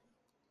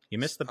You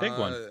missed the big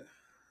one.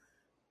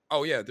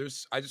 Oh yeah,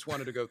 I just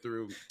wanted to go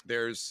through.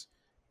 There's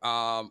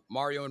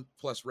Mario and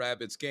plus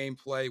Rabbids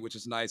gameplay, which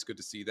is nice. Good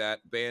to see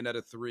that.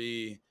 Bayonetta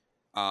 3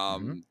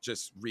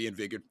 just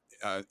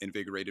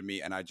invigorated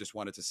me, and I just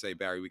wanted to say,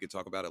 Barry, we could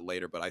talk about it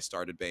later, but I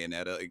started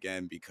Bayonetta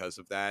again because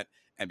of that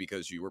and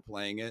because you were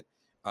playing it.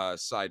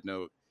 Side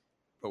note,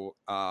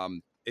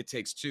 It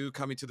Takes Two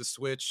coming to the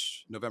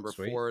Switch November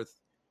Sweet. 4th,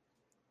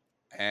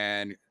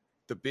 and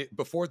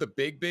before the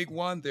big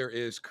one, there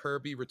is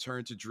Kirby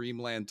Return to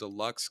Dreamland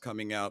Deluxe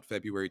coming out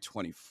February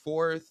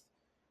 24th.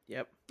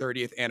 Yep.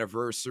 30th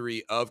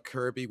anniversary of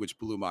Kirby, which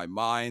blew my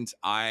mind.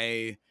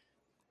 I'm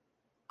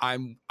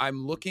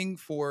looking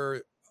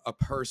for a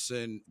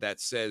person that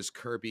says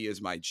Kirby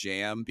is my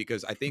jam,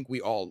 because I think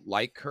we all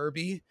like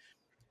Kirby.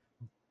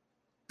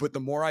 But the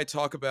more I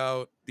talk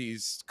about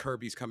these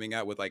Kirby's coming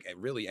out with, like,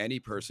 really any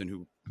person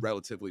who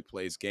relatively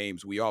plays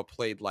games, we all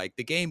played like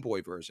the Game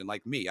Boy version.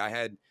 Like me, I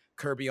had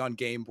Kirby on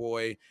Game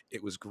Boy.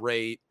 It was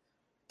great.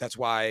 That's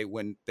why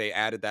when they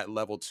added that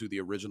level to the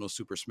original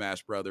Super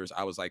Smash Brothers,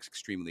 I was like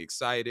extremely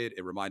excited.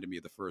 It reminded me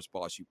of the first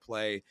boss you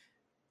play.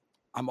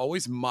 I'm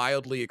always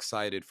mildly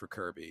excited for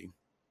Kirby,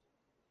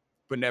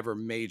 but never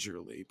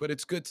majorly. But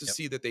it's good to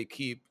see that they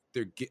keep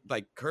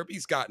like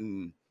Kirby's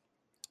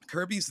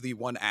the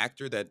one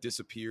actor that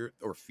disappeared,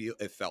 or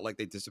it felt like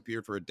they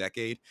disappeared for a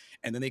decade,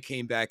 and then they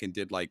came back and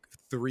did like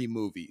 3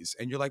 movies,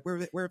 and you're like,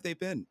 where have they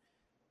been?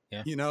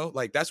 Yeah.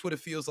 Like that's what it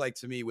feels like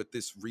to me with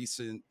these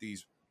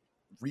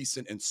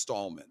recent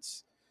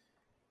installments,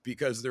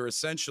 because they're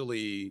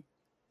essentially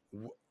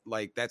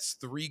like, that's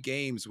 3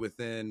 games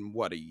within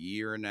what, a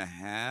year and a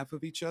half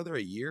of each other,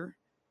 a year.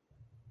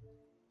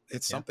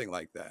 It's something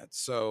like that.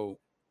 So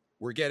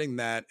we're getting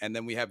that, and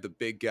then we have the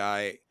big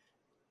guy.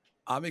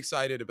 I'm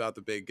excited about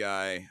the big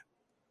guy,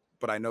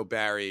 but I know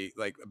Barry,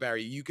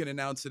 you can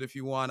announce it if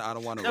you want. I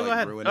don't want to No, go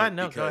ahead. ruin Go it. ahead.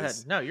 No, go ahead.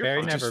 No, you're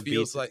Barry fine.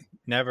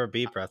 never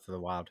beat Breath of the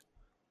Wild.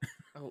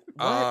 Oh,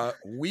 what?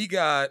 We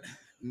got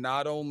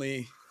not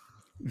only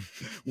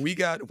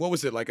what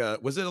was it,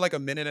 was it like a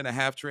minute and a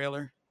half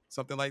trailer,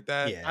 something like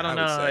that? Yeah. I don't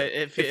would know. say.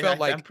 It felt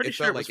like, I'm pretty it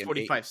sure felt it was like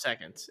 45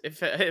 seconds.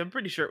 I'm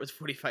pretty sure it was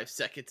 45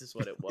 seconds is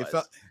what it was.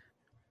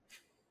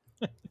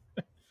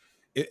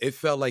 It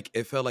felt like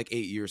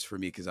 8 years for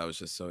me, because I was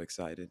just so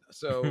excited.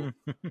 So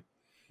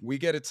we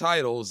get a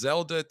title,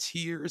 Zelda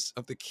Tears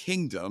of the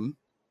Kingdom,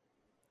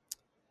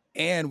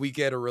 and we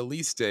get a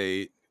release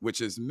date, which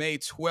is May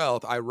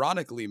 12th.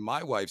 Ironically,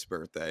 my wife's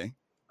birthday.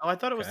 Oh, I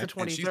thought it was the Okay.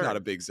 23rd. And she's not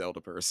a big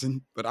Zelda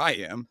person, but I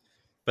am.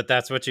 But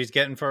that's what she's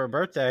getting for her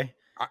birthday.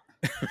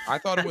 I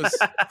thought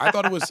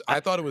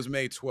it was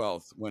May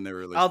 12th when they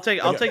released. I'll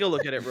take a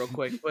look at it real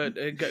quick, but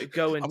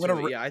go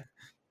into it.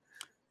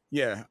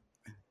 Yeah.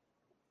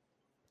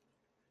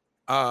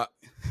 Now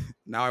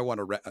I want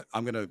to.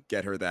 I'm gonna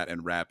get her that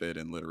and wrap it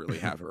and literally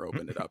have her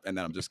open it up, and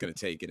then I'm just gonna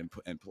take it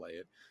and play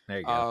it. There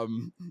you go.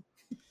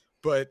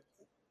 But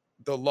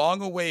the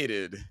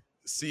long-awaited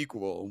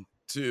sequel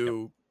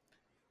to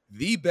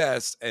the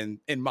best, and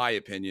in my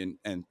opinion,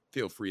 and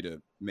feel free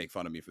to make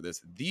fun of me for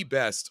this, the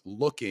best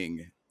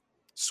looking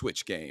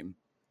Switch game.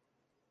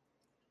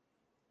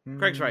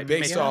 Craig's right.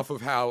 Based off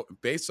of how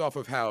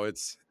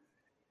it's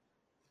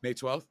May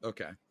 12th.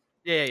 Okay.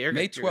 Yeah, you're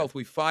May good. 12th,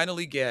 we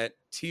finally get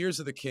Tears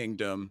of the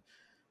Kingdom.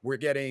 We're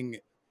getting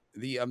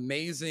the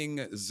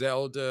amazing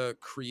Zelda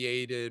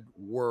created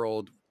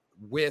world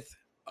with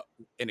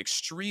an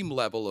extreme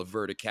level of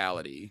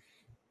verticality,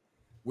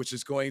 which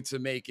is going to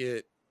make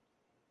it.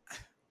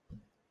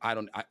 I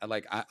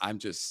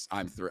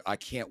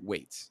can't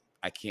wait.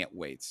 I can't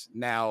wait.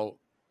 Now,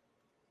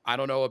 I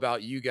don't know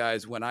about you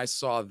guys. When I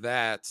saw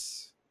that,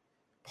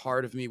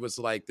 part of me was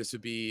like, this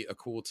would be a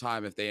cool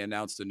time if they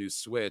announced a new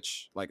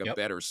Switch, like a Yep.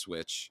 better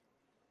Switch.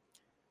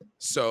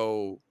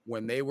 So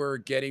when they were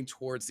getting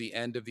towards the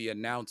end of the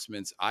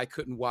announcements, I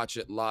couldn't watch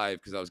it live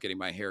because I was getting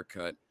my hair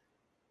cut.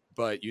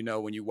 But you know,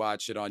 when you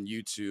watch it on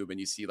YouTube and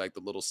you see like the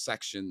little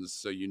sections,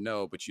 so you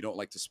know, but you don't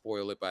like to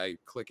spoil it by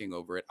clicking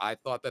over it. I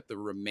thought that the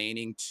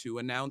remaining two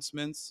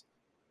announcements,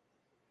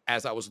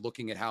 as I was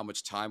looking at how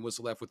much time was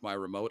left with my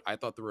remote, I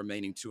thought the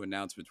remaining two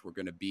announcements were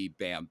going to be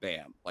bam,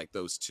 bam, like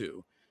those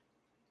two.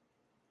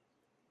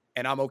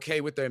 And I'm okay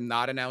with them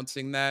not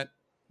announcing that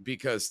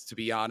because, to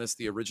be honest,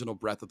 the original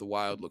Breath of the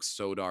Wild looks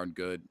so darn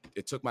good.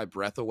 It took my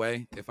breath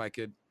away, if I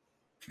could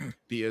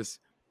be as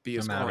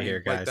I'm out of corny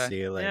here, like guys. that.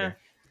 See you later.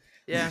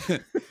 Yeah.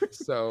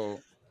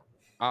 So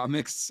I'm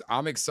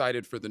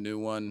excited for the new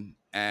one,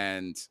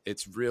 and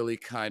it's really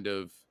kind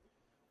of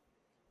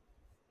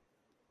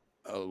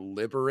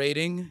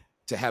liberating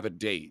to have a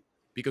date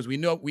because we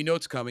know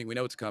it's coming. We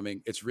know it's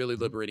coming. It's really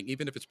liberating,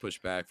 even if it's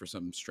pushed back for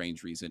some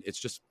strange reason. It's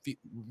just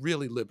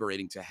really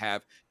liberating to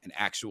have an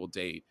actual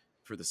date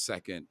for the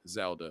second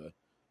Zelda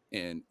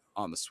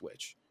on the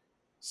Switch.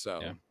 So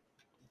Yeah.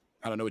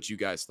 I don't know what you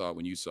guys thought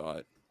when you saw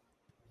it.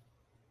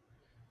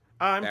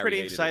 I'm Barry pretty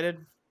hated it.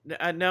 excited.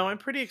 No, I'm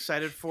pretty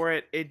excited for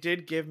it. It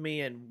did give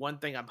me, and one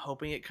thing I'm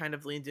hoping it kind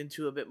of leans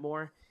into a bit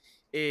more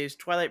is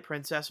Twilight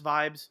Princess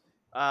vibes.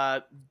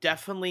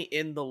 Definitely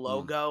in the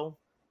logo.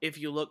 If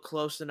you look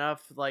close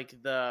enough, like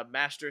the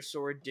Master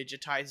Sword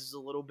digitizes a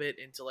little bit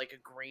into like a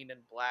green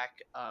and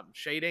black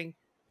shading,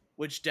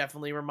 which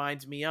definitely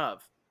reminds me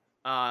of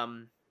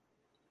the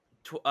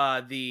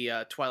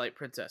Twilight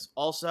Princess.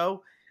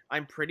 Also,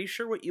 I'm pretty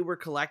sure what you were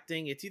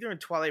collecting, it's either in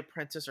Twilight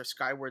Princess or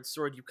Skyward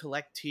Sword, you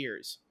collect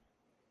tears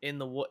in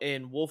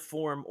wolf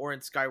form, or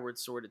in Skyward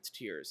Sword it's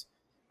tears.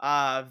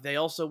 They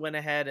also went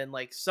ahead and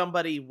like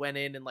somebody went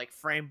in and like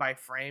frame by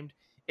framed.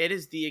 It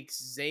is the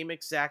same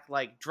exact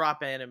like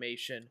drop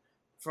animation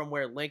from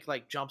where Link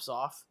like jumps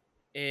off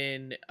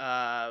in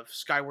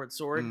Skyward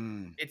Sword.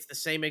 Mm. It's the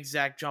same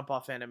exact jump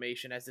off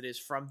animation as it is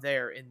from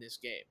there in this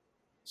game.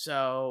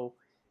 So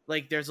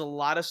like there's a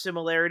lot of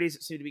similarities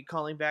that seem to be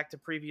calling back to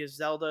previous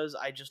Zeldas.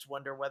 I just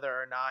wonder whether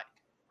or not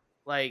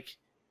like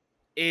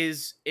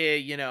is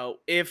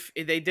if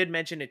they did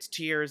mention it's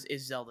tears,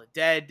 is Zelda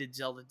dead? Did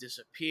Zelda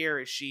disappear?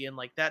 Is she in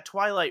like that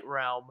Twilight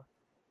realm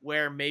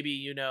where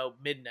maybe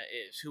Midna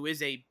is, who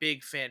is a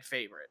big fan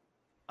favorite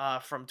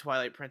from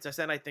Twilight Princess,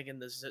 and I think in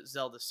the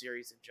Zelda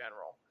series in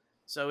general.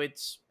 So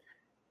it's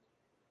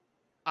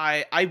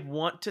I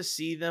want to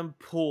see them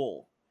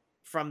pull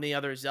from the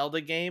other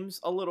Zelda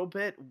games a little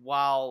bit,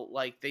 while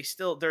like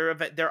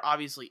they're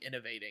obviously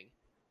innovating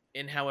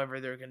in however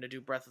they're going to do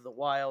Breath of the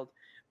Wild.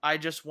 I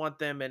just want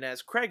them, and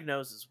as Craig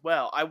knows as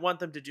well, I want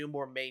them to do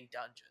more main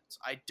dungeons.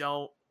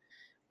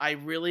 I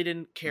really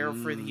didn't care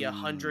for the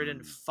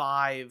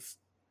 105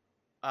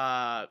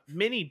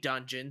 mini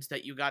dungeons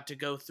that you got to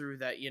go through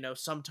that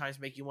sometimes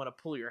make you want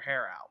to pull your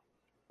hair out.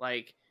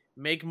 Like,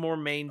 make more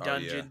main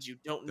dungeons. You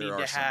don't need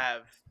to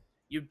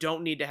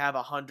have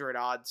 100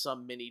 odd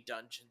some mini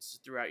dungeons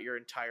throughout your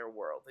entire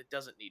world. It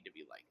doesn't need to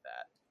be like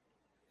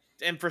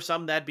that. And for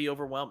some, that'd be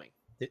overwhelming.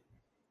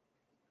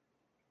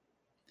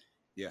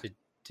 Yeah.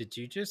 Did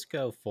you just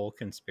go full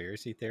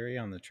conspiracy theory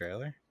on the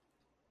trailer?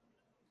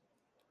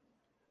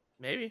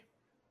 Maybe.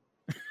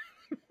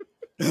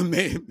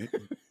 Maybe.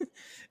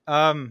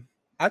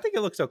 I think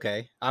it looks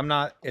okay.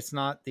 It's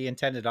not the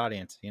intended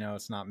audience,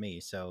 it's not me.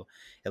 So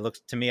it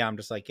looks to me, I'm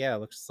just like, yeah, it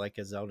looks like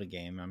a Zelda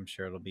game. I'm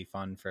sure it'll be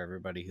fun for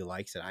everybody who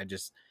likes it. I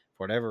just,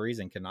 for whatever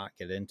reason, cannot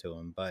get into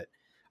them, but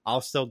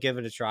I'll still give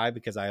it a try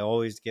because I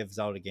always give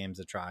Zelda games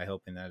a try,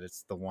 hoping that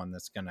it's the one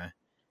that's going to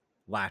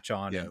latch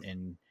on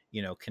and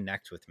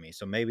connect with me.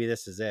 So maybe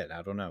this is it.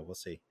 I don't know. We'll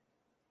see.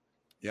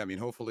 Yeah. I mean,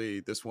 hopefully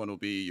this one will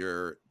be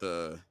your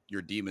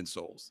Demon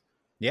Souls.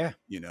 Yeah.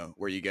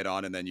 Where you get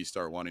on and then you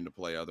start wanting to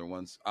play other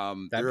ones.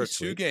 There are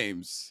two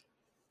games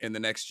in the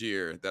next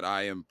year that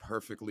I am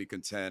perfectly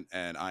content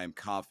and I am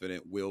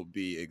confident will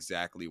be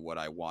exactly what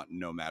I want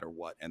no matter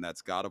what. And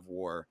that's God of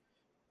War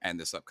and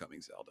this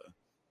upcoming Zelda.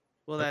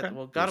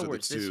 God of War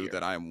is the two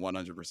that I am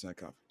 100%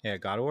 confident. Yeah,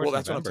 God of War. Well,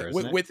 that's November, what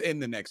I'm saying. Within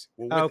the next,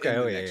 next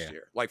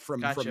year, like from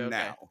now.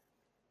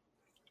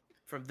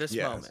 From this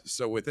moment.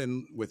 So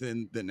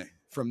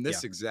from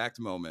this exact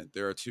moment,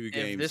 there are two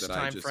games that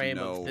I just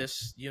know of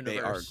this universe. They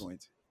are going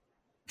to.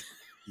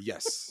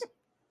 Yes.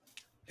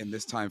 In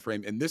this time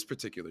frame, in this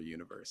particular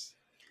universe.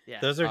 Yeah.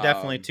 Those are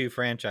definitely two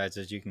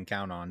franchises you can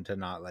count on to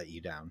not let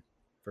you down,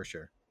 for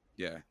sure.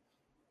 Yeah.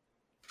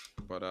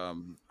 But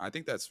I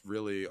think that's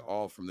really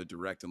all from the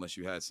Direct, unless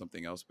you had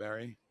something else,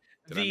 Barry.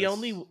 The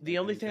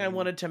only thing I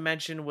wanted to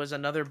mention was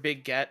another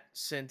big get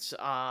since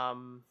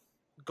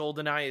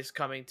GoldenEye is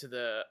coming to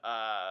the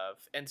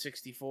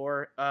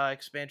N64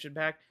 expansion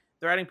pack.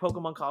 They're adding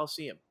Pokemon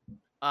Coliseum.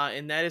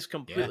 And that is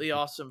completely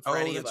awesome for Oh,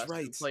 any of that's us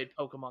who right. played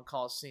Pokemon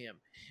Coliseum.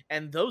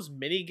 And those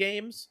mini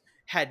games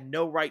had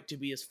no right to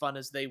be as fun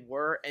as they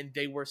were, and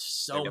they were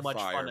so were much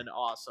fun fire. and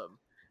awesome.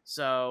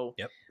 So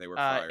Yep. They were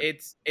fire.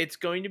 it's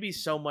going to be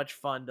so much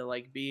fun to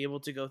like be able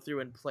to go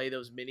through and play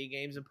those mini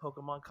games in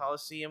Pokemon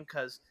Coliseum,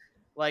 because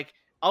like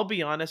I'll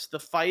be honest, the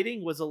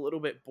fighting was a little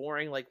bit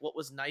boring. Like what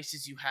was nice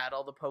is you had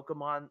all the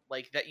Pokemon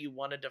like that you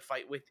wanted to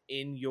fight with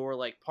in your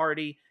like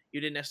party. You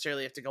didn't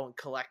necessarily have to go and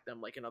collect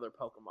them like in other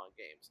Pokemon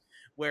games.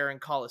 Where in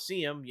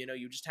Coliseum, you know,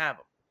 you just have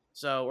them.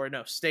 So, or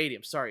no,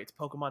 Stadium. Sorry, it's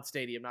Pokemon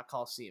Stadium, not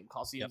Coliseum.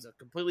 Coliseum's a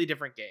completely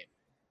different game.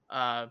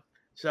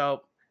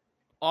 So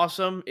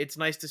awesome. It's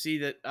nice to see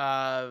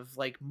that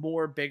like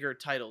more bigger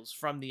titles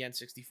from the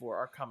N64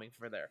 are coming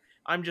for there.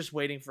 I'm just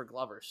waiting for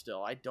Glover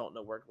still. I don't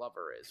know where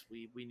Glover is.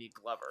 We need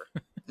Glover.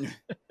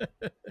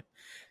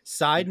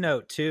 Side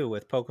note too,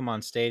 with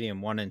Pokemon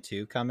Stadium 1 and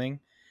 2 coming,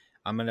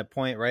 I'm going to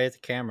point right at the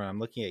camera. I'm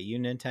looking at you,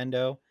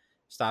 Nintendo.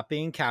 Stop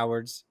being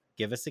cowards.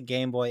 Give us a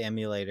Game Boy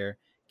emulator.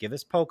 Give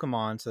us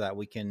Pokemon so that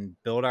we can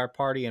build our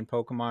party in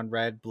Pokemon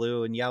Red,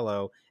 Blue, and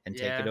Yellow and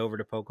take it over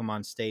to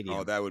Pokemon Stadium.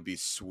 Oh, that would be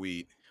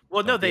sweet.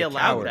 Well, no, Don't be they a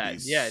allowed coward.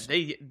 that. Yeah,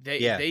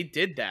 they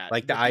did that.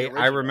 Like with the I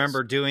originals.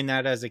 remember doing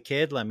that as a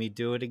kid. Let me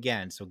do it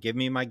again. So give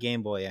me my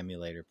Game Boy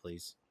emulator,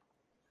 please.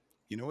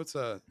 You know what's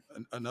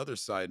another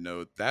side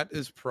note? That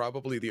is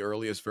probably the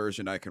earliest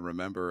version I can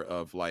remember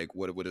of like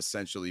what it would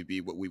essentially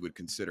be what we would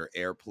consider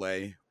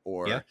AirPlay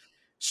or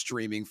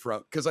streaming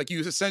from, because like you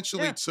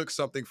essentially took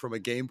something from a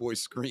Game Boy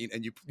screen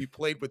and you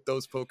played with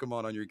those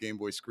Pokemon on your Game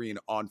Boy screen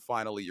on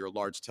finally your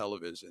large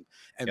television.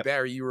 And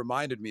Barry, you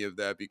reminded me of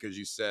that because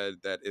you said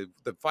that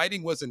the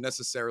fighting wasn't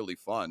necessarily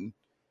fun,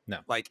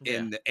 like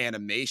in the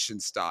animation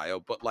style,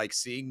 but like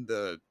seeing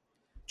the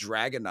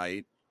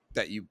Dragonite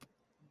that you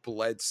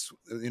blood,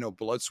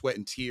 sweat,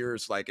 and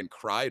tears, like, and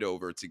cried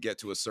over to get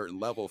to a certain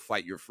level,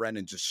 fight your friend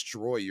and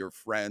destroy your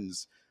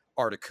friend's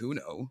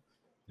Articuno.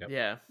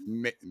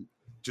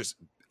 Just,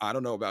 I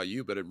don't know about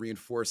you, but it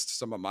reinforced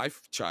some of my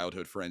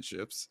childhood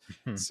friendships.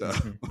 So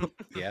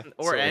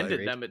or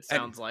ended them. It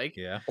sounds like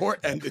or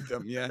ended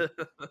them.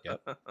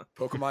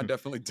 Pokemon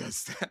definitely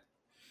does that.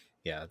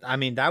 Yeah, I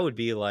mean that would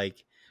be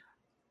like,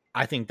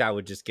 I think that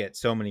would just get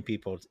so many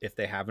people, if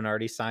they haven't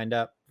already signed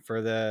up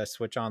for the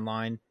Switch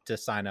Online, to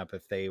sign up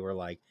if they were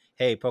like,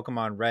 hey,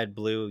 Pokemon Red,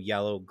 Blue,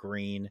 Yellow,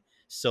 Green,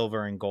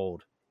 Silver, and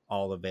Gold,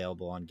 all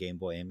available on Game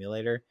Boy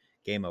emulator.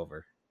 Game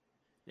over.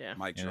 Yeah.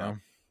 Mic drop.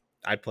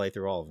 I'd play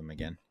through all of them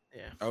again.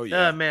 Yeah. Oh,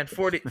 yeah. Man,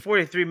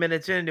 43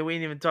 minutes in, we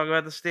didn't even talk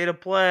about the state of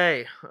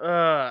play.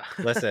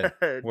 Listen,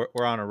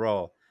 we're on a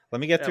roll.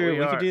 Let me get through.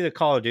 We could do the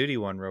Call of Duty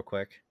one real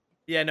quick.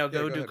 Yeah, no,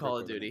 go do Call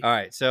of Duty. All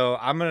right, so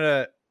I'm going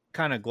to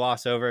kind of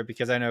gloss over it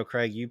because I know,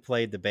 Craig, you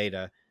played the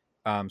beta,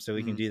 so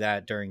we can do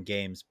that during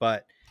games.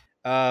 But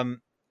I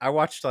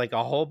watched like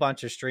a whole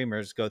bunch of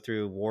streamers go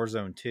through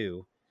Warzone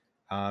 2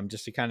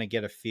 just to kind of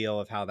get a feel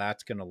of how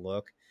that's going to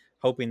look,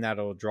 hoping that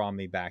it'll draw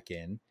me back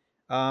in.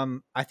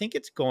 I think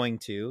it's going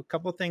to. A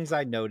couple things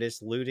I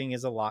noticed. Looting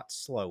is a lot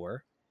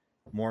slower,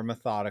 more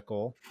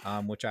methodical,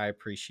 which I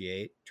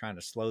appreciate, trying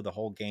to slow the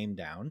whole game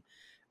down.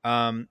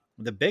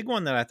 The big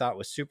one that I thought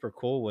was super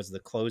cool was the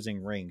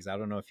closing rings. I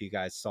don't know if you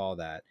guys saw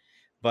that,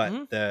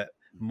 but the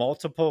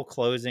multiple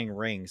closing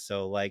rings.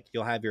 So like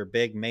you'll have your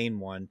big main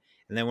one,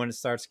 and then when it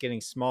starts getting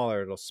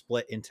smaller, it'll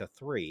split into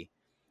 3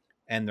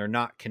 and they're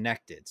not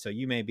connected. So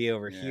you may be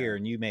over here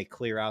and you may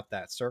clear out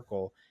that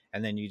circle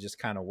and then you just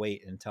kind of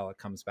wait until it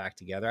comes back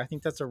together. I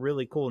think that's a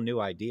really cool new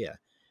idea.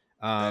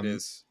 That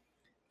is.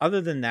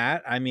 Other than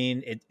that, I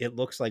mean, it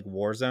looks like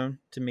Warzone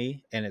to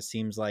me, and it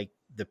seems like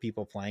the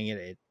people playing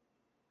it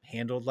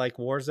handled like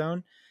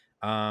Warzone.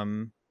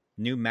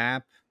 New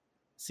map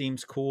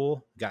seems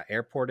cool. Got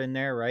airport in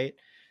there, right?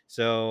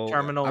 So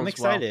Terminal, I'm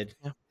excited.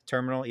 Well.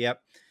 Terminal,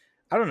 yep.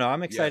 I don't know.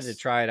 I'm excited to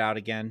try it out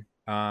again.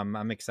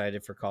 I'm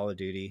excited for Call of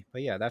Duty,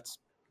 but yeah, that's,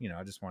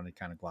 I just wanted to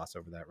kind of gloss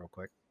over that real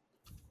quick.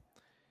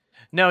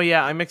 No,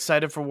 yeah, I'm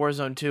excited for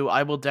Warzone 2.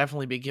 I will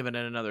definitely be giving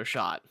it another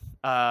shot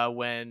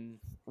when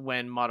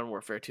Modern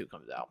Warfare 2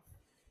 comes out.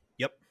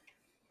 Yep.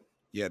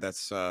 Yeah,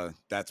 that's an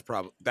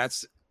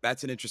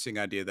interesting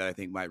idea that I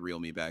think might reel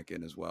me back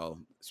in as well.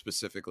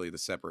 Specifically, the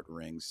separate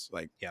rings.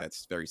 Like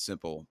that's very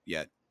simple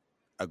yet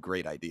a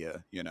great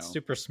idea.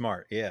 Super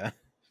smart. Yeah,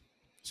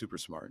 super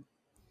smart.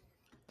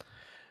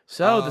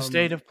 So the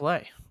state of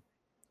play.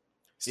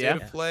 State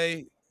of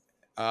play.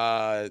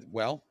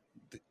 Well,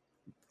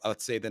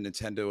 let's say the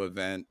Nintendo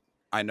event.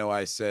 I know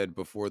I said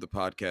before the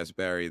podcast,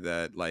 Barry,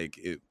 that like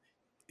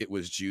it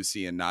was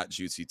juicy and not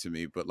juicy to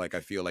me, but like I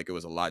feel like it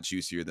was a lot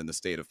juicier than the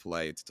state of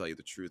play, to tell you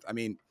the truth. I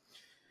mean,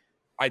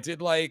 I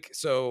did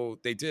so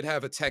they did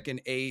have a Tekken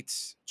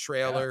 8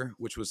 trailer,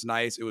 which was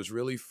nice. It was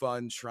really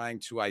fun trying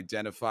to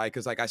identify,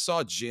 because like I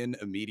saw Jin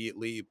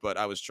immediately, but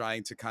I was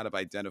trying to kind of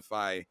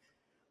identify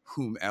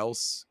whom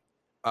else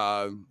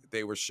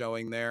they were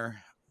showing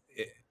there.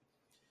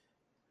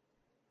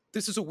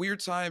 this is a weird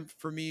time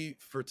for me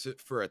for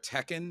a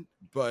Tekken,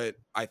 but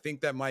I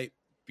think that might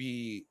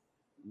be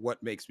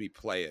what makes me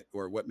play it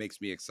or what makes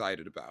me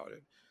excited about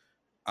it.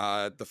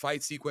 The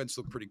fight sequence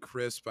looked pretty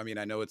crisp. I mean,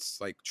 I know it's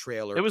like It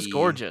trailer was E.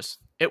 gorgeous.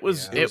 It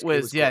was Yeah. it It was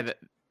was yeah, gorgeous.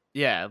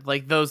 yeah,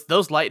 like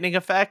those lightning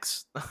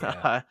effects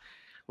Yeah.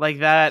 like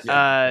that.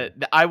 Yeah.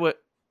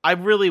 I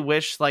really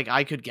wish like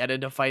I could get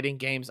into fighting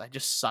games. I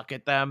just suck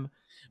at them.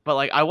 But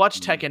like I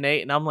watched Mm, Tekken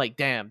 8 and I'm like,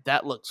 "Damn,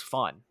 that looks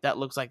fun. That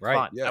looks like Right.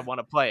 fun. I yeah. want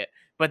to play it."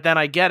 But then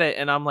I get it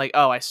and I'm like,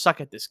 "Oh, I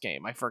suck at this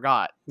game. I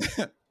forgot."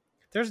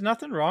 There's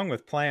nothing wrong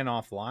with playing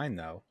offline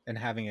though and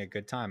having a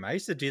good time. I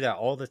used to do that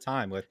all the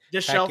time with The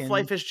shelf Tekken,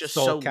 life is just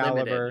Soul so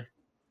limited. Calibur.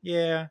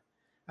 Yeah,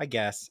 I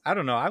guess. I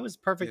don't know. I was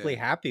perfectly Yeah.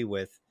 happy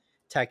with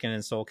Tekken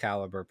and Soul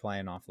Calibur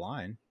playing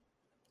offline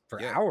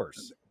for Yeah.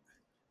 hours.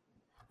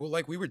 Well,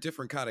 like we were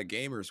different kind of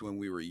gamers when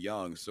we were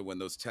young. So when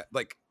those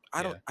like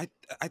I don't Yeah.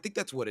 I think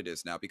that's what it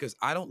is now because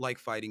I don't like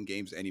fighting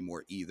games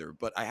anymore either.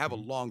 But I have a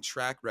Mhm. long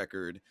track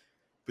record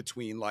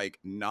between like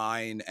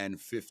 9 and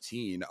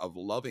 15 of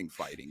loving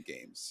fighting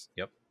games.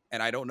 Yep.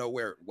 And I don't know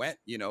where it went,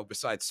 you know,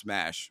 besides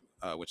Smash,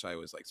 which I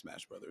always like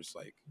Smash Brothers,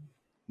 like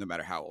no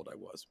matter how old I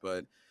was.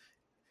 But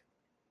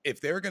if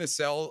they're gonna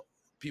sell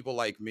people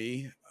like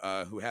me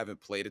who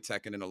haven't played a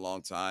Tekken in a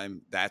long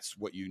time, that's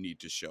what you need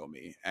to show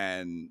me.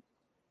 And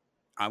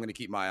I'm gonna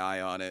keep my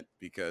eye on it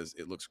because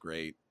it looks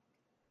great.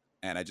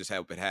 And I just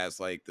hope it has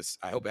like this.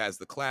 I hope it has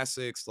the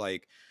classics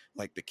like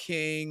the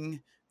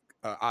King,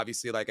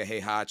 obviously like a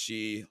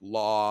Heihachi,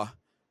 Law,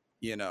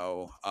 you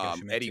know,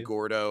 Eddie Yoshimitsu.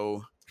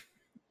 Gordo,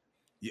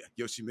 yeah,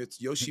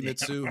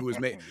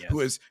 Yoshimitsu,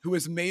 Yes. who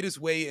has made his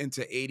way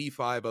into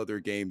 85 other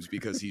games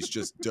because he's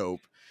just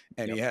dope,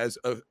 and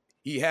Yep.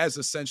 he has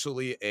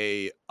essentially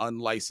a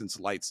unlicensed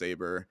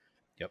lightsaber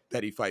Yep.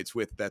 that he fights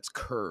with that's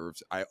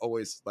curved. I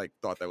always like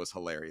thought that was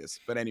hilarious.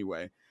 But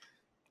anyway,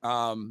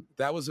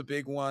 that was a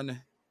big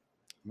one.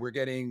 We're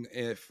getting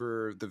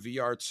for the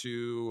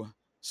VR2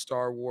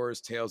 Star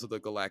Wars Tales of the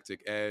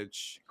Galactic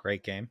Edge.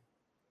 Great game.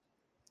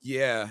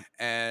 Yeah,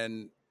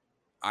 and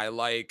I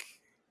like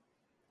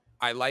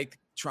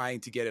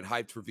trying to get it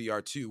hyped for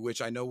VR2,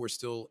 which I know we're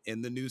still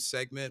in the news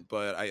segment,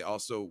 but I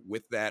also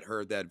with that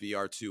heard that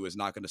VR2 is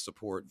not going to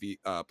support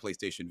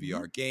PlayStation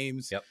VR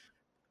games. Yep.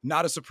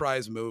 Not a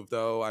surprise move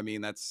though. I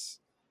mean, that's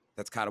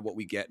kind of what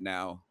we get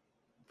now.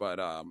 But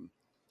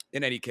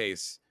in any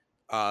case,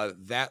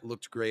 that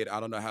looked great. I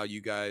don't know how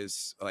you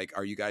guys like.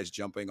 Are you guys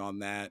jumping on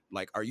that?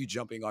 Like, are you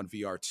jumping on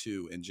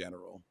VR2 in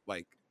general,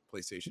 like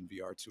PlayStation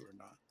VR2 or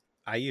not?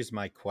 I use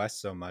my Quest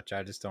so much.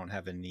 I just don't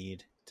have a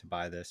need to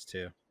buy this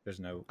too. There's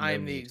no I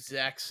am the need.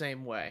 exact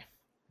same way.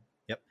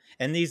 Yep.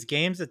 And these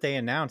games that they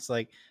announced,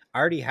 like I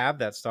already have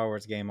that Star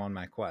Wars game on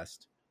my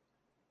Quest.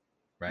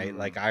 Right?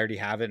 Like I already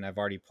have it and I've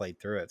already played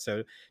through it.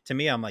 So to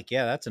me, I'm like,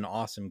 yeah, that's an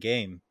awesome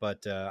game,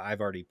 but I've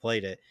already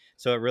played it.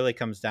 So it really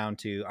comes down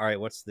to, all right,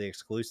 what's the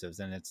exclusives?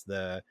 And it's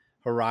the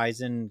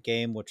Horizon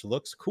game, which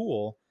looks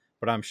cool,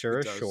 but I'm sure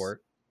It is does.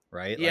 short,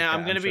 right? Yeah, Like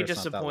I'm gonna sure be it's not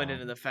that disappointed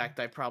long. in the fact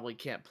I probably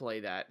can't play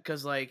that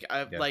because like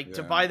I Yeah. like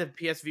to Yeah. buy the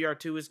PSVR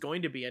 2 is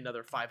going to be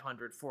another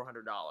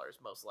 $500-$400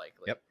 most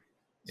likely. Yep.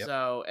 Yep.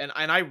 So and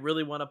I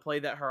really want to play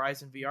that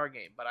Horizon VR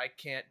game, but I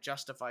can't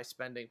justify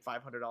spending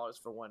 $500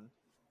 for one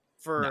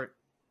for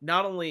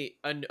not only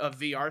a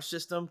VR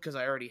system because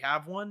I already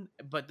have one,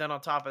 but then on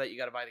top of that you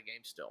got to buy the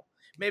game still.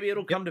 Maybe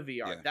it'll come to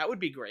VR. Yeah. That would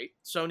be great.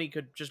 Sony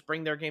could just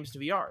bring their games to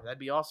VR. That'd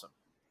be awesome.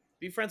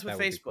 Be friends with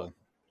That would be Facebook. cool.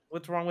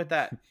 What's wrong with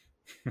that?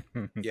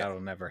 Yeah. That'll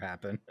never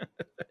happen.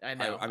 I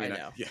know. I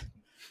know. yeah,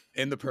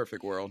 in the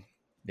perfect world.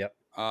 Yep.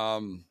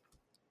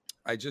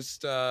 I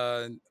just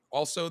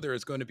also there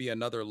is going to be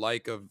another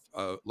like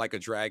a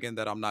dragon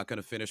that I'm not going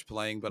to finish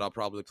playing, but I'll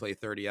probably play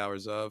 30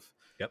 hours of.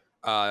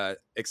 Yep.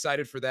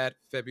 Excited for that.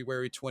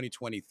 February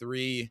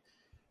 2023.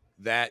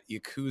 That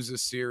Yakuza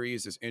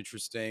series is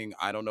interesting.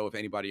 I don't know if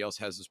anybody else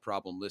has this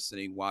problem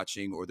listening,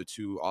 watching, or the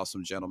two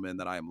awesome gentlemen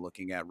that I am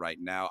looking at right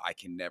now. I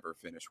can never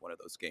finish one of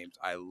those games.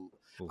 I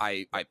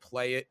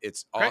play it.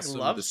 It's Craig awesome.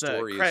 loves the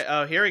story is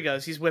Oh, here he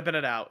goes. He's whipping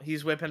it out.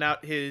 He's whipping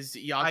out his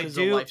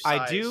Yakuza life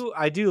size.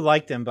 I do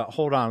like them, but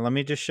hold on. Let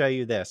me just show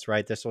you this,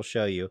 right? This will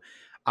show you.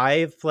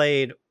 I've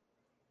played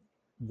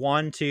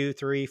 1, 2,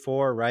 3,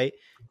 4, right?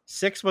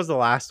 6 was the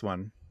last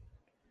one.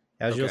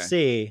 As you'll Okay.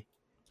 see,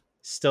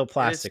 still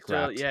plastic still-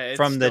 wrapped yeah, it's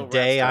from the still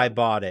day wrapped I up.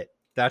 bought it.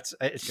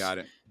 Got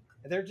it.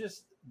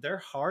 They're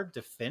hard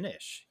to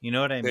finish. You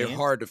know what I They're mean?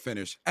 hard to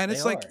finish. And They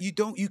it's like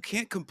are. you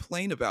can't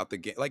complain about the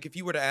game. Like if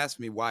you were to ask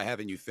me why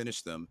haven't you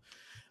finished them,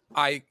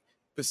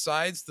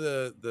 besides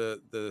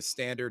the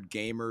standard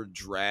gamer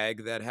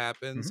drag that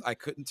happens, I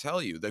couldn't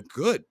tell you. They're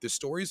good. The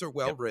stories are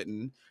well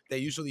written. They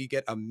usually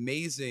get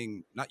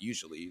amazing, not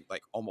usually,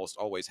 like almost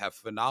always have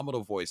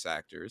phenomenal voice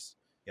actors.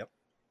 Yep.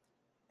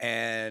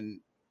 And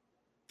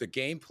the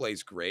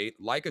gameplay's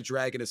great. Like a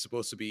Dragon is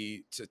supposed to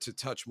be to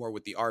touch more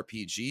with the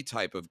RPG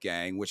type of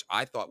gang, which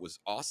I thought was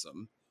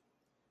awesome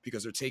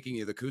because they're taking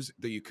the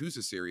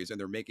Yakuza series and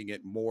they're making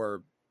it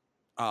more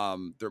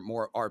they're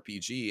more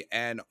RPG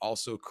and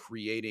also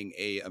creating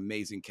a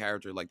amazing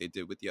character like they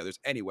did with the others.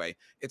 Anyway,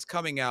 it's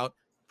coming out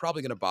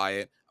probably going to buy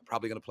it. I'm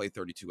probably going to play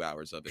 32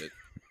 hours of it.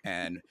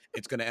 And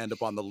it's going to end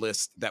up on the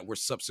list that we're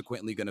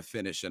subsequently going to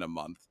finish in a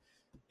month.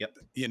 Yep.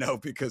 You know,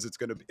 because it's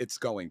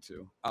going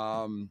to.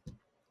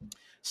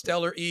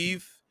 Stellar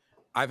Eve.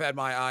 I've had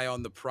my eye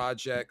on the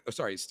project. Oh,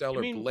 sorry,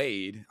 Stellar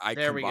Blade. I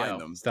combine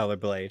them. Stellar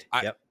Blade.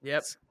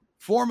 Yep.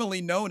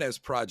 Formerly known as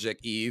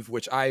Project Eve,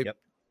 which I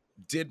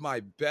did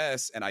my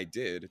best, and I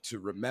did, to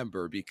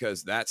remember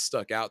because that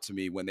stuck out to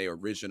me when they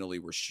originally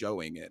were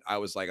showing it. I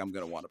was like, I'm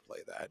going to want to play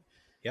that.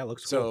 Yeah,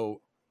 looks cool.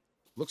 So,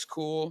 looks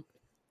cool.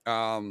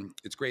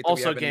 It's great. That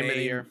Also, we have a game name. of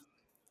the year.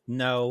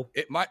 No,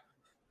 it might.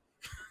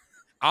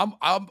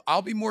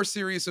 I'll be more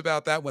serious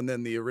about that one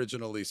than the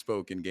originally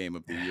spoken game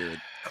of the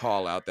year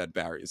call out that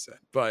Barry said.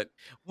 But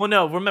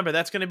no, remember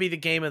that's going to be the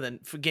game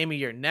of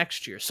year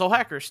next year. Soul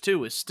Hackers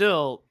 2 is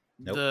still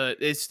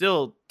it's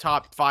still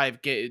top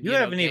 5 game. You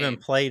haven't even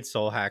played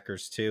Soul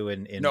Hackers 2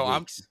 in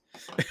weeks.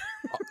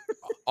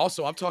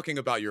 Also, I'm talking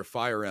about your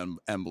Fire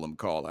Emblem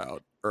call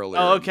out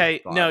earlier. Oh,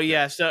 okay. No,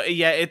 yeah. So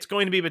yeah, it's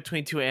going to be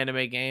between 2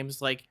 anime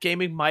games. Like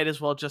gaming might as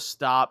well just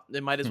stop.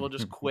 They might as well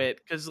just quit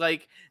because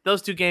like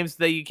those 2 games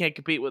you can't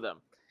compete with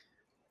them.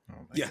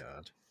 Oh my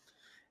god.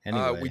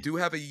 Anyway. We do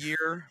have a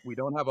year. We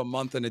don't have a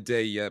month and a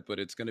day yet, but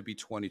it's going to be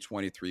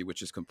 2023,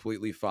 which is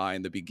completely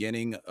fine. The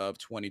beginning of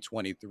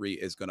 2023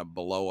 is going to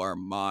blow our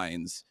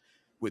minds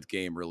with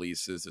game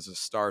releases. It's a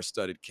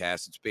star-studded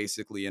cast. It's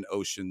basically an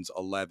Ocean's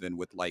 11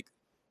 with like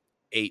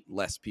 8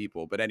 less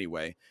people. But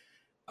anyway,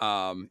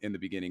 in the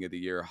beginning of the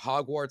year,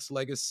 Hogwarts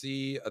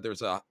Legacy.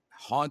 There's a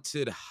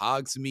Haunted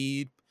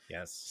Hogsmeade.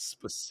 Yes.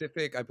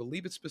 Specific. I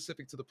believe it's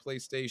specific to the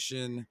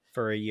PlayStation.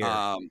 For a year.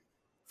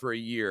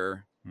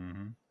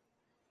 Mm-hmm.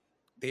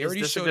 They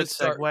already showed a good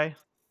segue.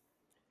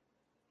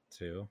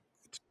 Two.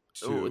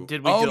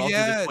 Did we all do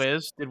the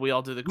quiz? Did we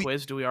all do the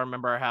quiz? Do we all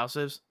remember our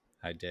houses?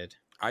 I did.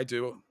 I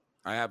do.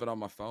 I have it on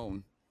my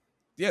phone.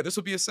 Yeah, this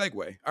will be a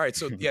segue. All right,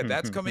 so yeah,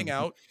 that's coming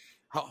out.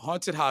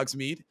 Haunted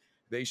Hogsmeade.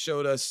 They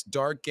showed us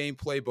dark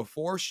gameplay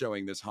before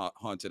showing this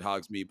Haunted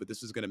Hogsmeade, but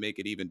this is going to make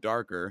it even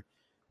darker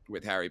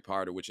with Harry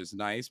Potter, which is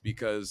nice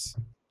because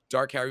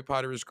dark Harry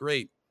Potter is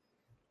great.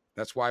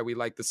 That's why we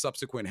like the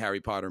subsequent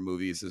Harry Potter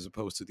movies as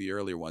opposed to the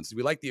earlier ones.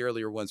 We like the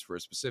earlier ones for a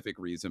specific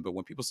reason, but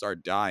when people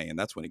start dying,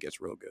 that's when it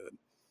gets real good.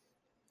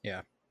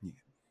 Yeah.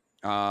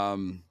 I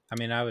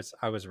mean, I was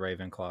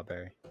Ravenclaw,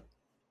 Barry.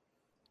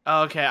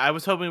 Okay, I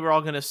was hoping we were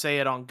all going to say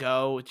it on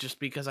go just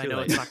because I know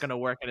late. it's not going to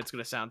work and it's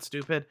going to sound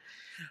stupid.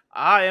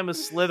 I am a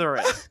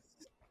Slytherin.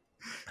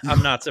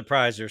 I'm not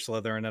surprised you're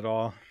Slytherin at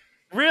all.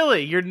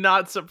 Really? You're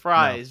not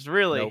surprised? No.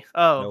 Really? Nope.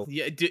 Oh, Nope.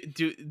 yeah.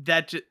 Do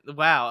that.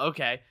 Wow.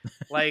 Okay.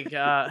 Like,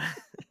 I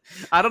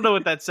don't know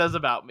what that says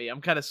about me.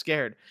 I'm kind of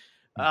scared.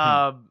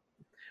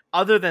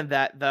 Other than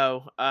that,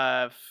 though,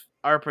 my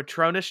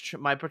Patronus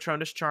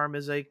charm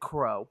is a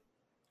crow.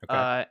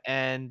 Okay.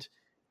 And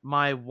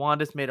my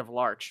wand is made of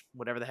larch,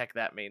 whatever the heck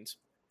that means.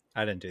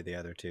 I didn't do the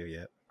other 2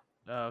 yet.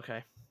 Oh,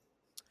 okay.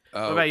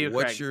 What about you,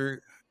 Craig?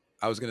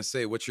 I was going to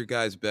say, what's your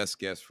guys' best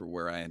guess for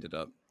where I ended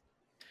up?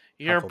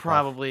 You're Hufflepuff.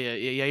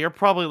 probably you're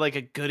probably like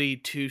a goody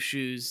 2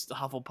 shoes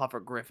Hufflepuff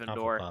or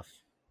Gryffindor. Hufflepuff.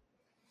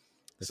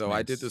 So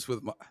I did this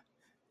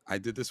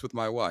with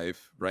my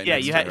wife, right? Yeah,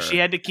 next to her. she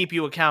had to keep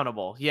you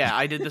accountable. Yeah,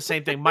 I did the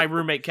same thing. My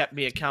roommate kept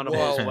me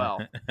accountable as well.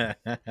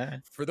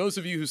 For those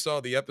of you who saw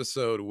the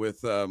episode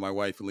with my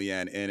wife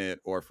Leanne in it,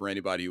 or for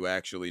anybody who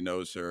actually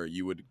knows her,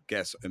 you would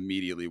guess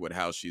immediately what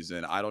house she's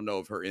in. I don't know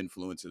if her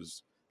influence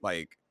is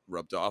like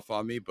rubbed off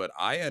on me, but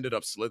I ended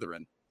up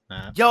Slytherin.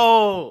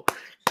 Yo,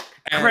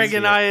 Craig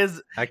and I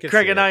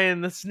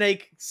in the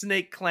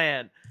Snake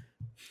Clan.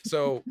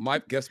 So my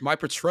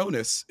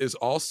Patronus is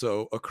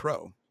also a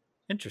crow.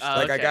 Interesting.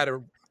 Like okay.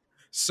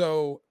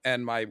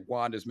 And my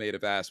wand is made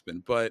of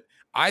aspen, but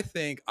I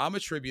think I'm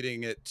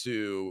attributing it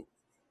to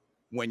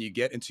when you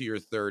get into your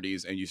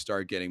 30s and you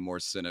start getting more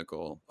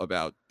cynical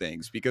about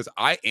things, because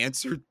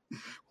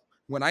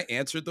when I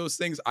answered those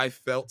things, I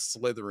felt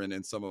Slytherin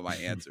in some of my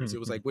answers. It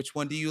was like, which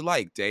one do you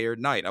like, day or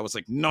night? I was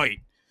like,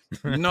 night,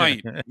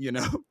 you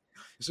know?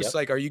 It's just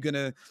like, are you going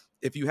to,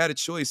 if you had a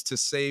choice to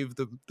save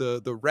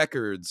the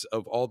records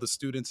of all the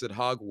students at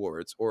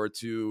Hogwarts, or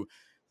to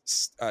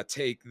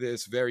take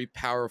this very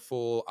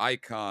powerful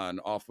icon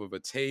off of a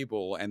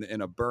table and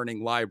in a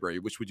burning library,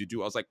 which would you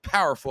do? I was like,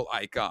 powerful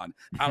icon.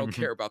 I don't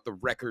care about the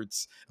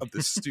records of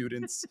the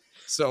students.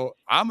 So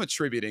I'm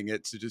attributing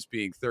it to just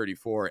being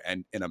 34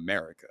 and in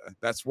America.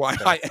 That's why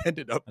I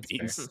ended up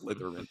being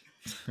Slytherin.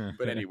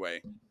 But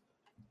anyway,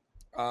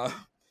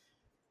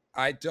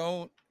 I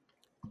don't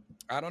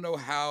know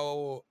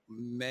how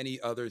many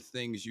other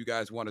things you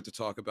guys wanted to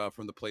talk about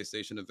from the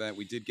PlayStation event.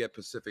 We did get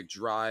Pacific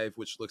Drive,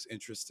 which looks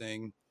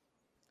interesting.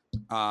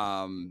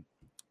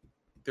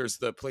 There's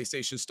the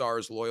PlayStation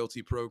Stars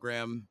loyalty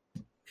program,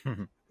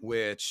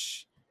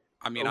 which,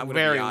 I mean, I'm going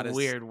to be honest,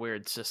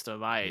 weird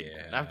system.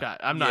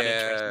 I'm not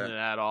interested in it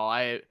at all.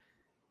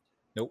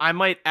 I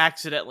might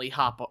accidentally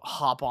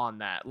hop on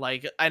that.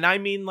 Like, and I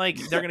mean, like,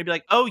 they're going to be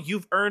like, oh,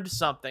 you've earned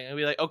something. And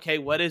be like, okay,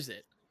 what is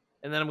it?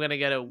 And then I'm going to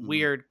get a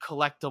weird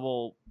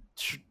collectible,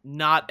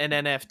 not an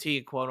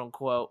NFT, quote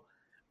unquote,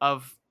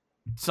 of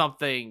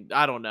something.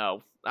 I don't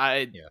know.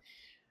 Yeah.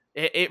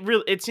 It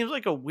really it seems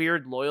like a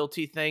weird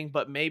loyalty thing,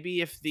 but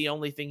maybe if the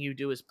only thing you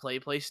do is play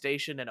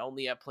PlayStation and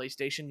only have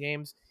PlayStation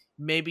games,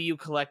 maybe you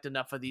collect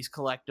enough of these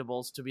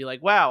collectibles to be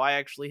like, wow, I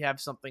actually have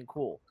something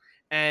cool.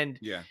 And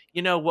Yeah.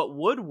 you know what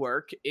would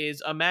work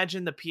is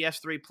imagine the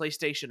PS3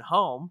 PlayStation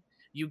Home.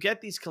 You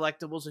get these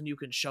collectibles and you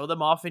can show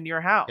them off in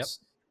your Yep. house.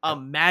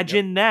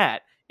 Imagine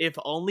that if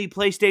only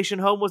PlayStation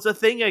Home was a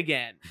thing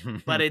again,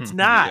 but it's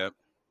not. Yep.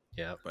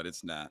 Yep. But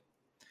it's not.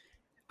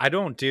 I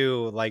don't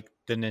do like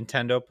the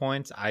Nintendo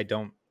points. I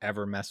don't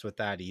ever mess with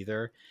that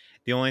either.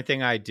 The only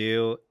thing I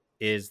do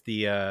is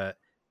the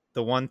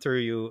one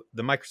through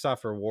the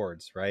Microsoft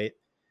rewards, right?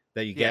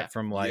 That you Yeah. get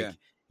from like Yeah.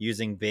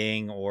 using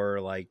Bing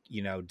or like,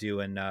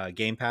 doing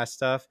Game Pass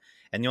stuff.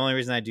 And the only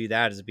reason I do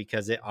that is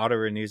because it auto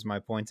renews my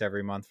points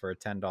every month for a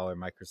 $10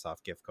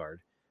 Microsoft gift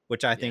card,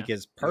 which I think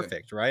is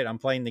perfect, right? I'm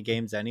playing the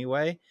games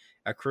anyway,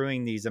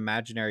 accruing these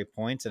imaginary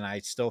points, and I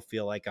still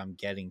feel like I'm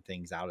getting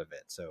things out of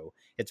it. So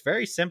it's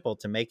very simple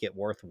to make it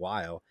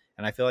worthwhile.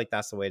 And I feel like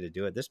that's the way to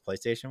do it. This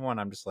PlayStation one,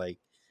 I'm just like,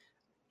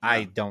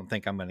 I don't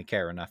think I'm going to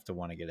care enough to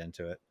want to get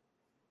into it.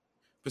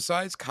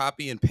 Besides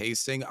copy and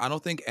pasting, I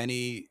don't think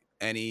any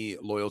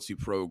loyalty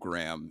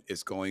program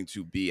is going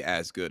to be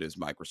as good as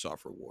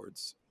Microsoft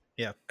Rewards.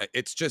 Yeah.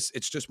 It's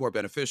just more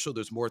beneficial.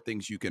 There's more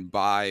things you can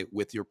buy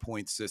with your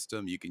point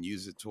system. You can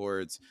use it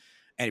towards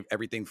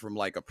everything from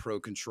like a Pro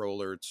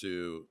controller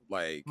to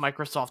like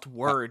Microsoft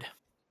Word.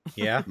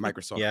 Yeah.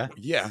 Microsoft.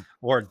 Yeah.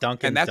 Or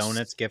Dunkin'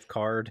 Donuts gift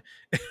card.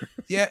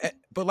 Yeah,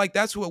 but like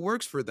that's what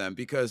works for them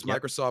because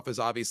Microsoft has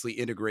obviously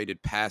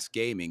integrated past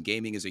gaming.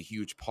 Gaming is a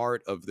huge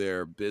part of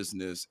their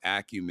business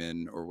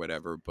acumen or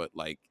whatever, but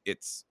like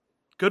it's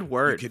good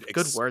word.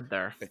 Good word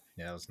there. Yeah,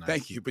 that was nice.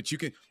 Thank you. But you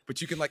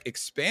can like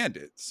expand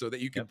it so that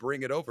you can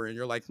bring it over and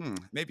you're like,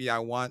 maybe I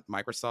want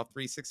Microsoft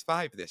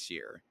 365 this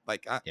year.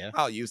 Like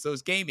I'll use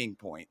those gaming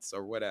points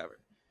or whatever.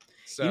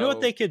 So you know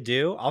what they could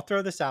do? I'll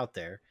throw this out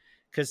there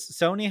because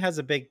Sony has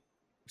a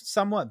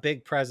somewhat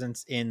big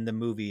presence in the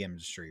movie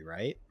industry,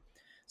 right?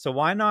 So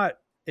why not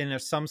in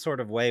some sort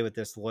of way with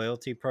this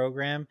loyalty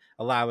program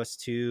allow us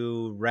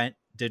to rent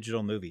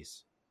digital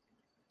movies?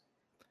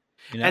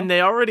 And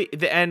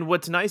and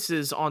what's nice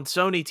is on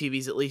Sony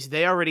TVs, at least,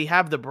 they already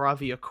have the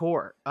Bravia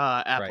Core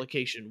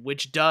application,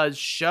 which does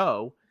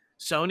show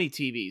Sony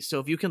TVs. So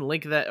if you can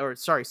link that, or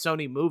sorry,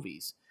 Sony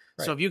movies.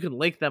 Right. So if you can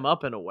link them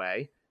up in a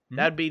way,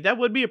 that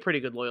would be a pretty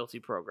good loyalty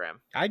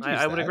program.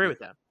 I would agree with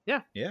that.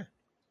 Yeah. Yeah.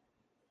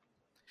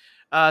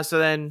 So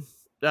then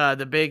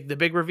the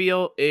big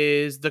reveal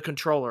is the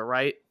controller,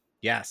 right?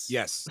 Yes.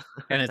 Yes.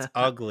 And it's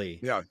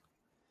ugly. Yeah.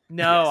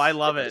 No, I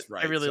love it.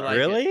 Right. I really like it.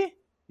 Really?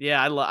 Yeah,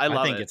 I love it.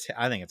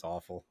 I think it's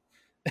awful.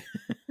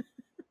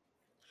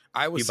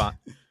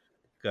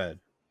 Good.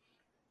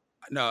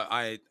 No,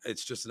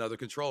 it's just another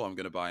controller I'm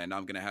going to buy, and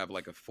I'm going to have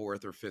like a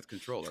 4th or 5th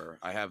controller.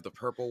 I have the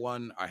purple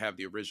one, I have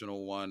the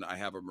original one, I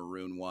have a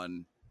maroon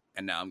one,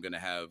 and now I'm going to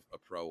have a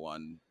pro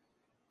one.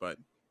 But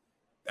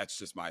that's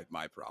just my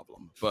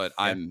problem. But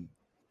I'm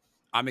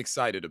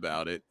excited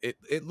about it.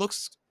 It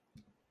looks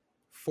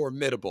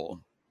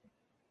formidable.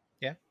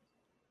 Yeah.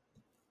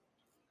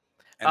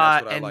 And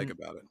that's what I like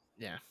about it.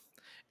 Yeah.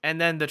 And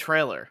then the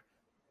trailer.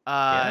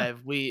 I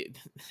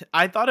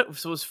thought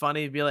it was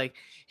funny to be like,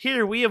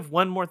 here, we have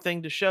one more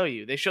thing to show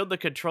you. They showed the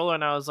controller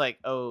and I was like,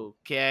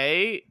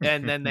 okay.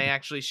 And then they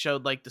actually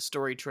showed like the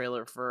story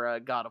trailer for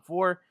God of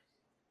War.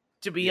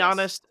 To be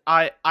honest,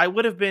 I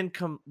would have been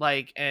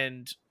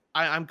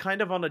I'm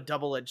kind of on a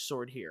double-edged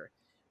sword here.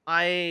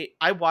 I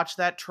watched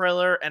that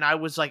trailer and I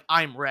was like,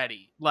 I'm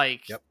ready.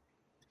 Like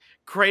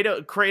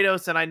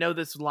Kratos, and I know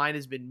this line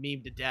has been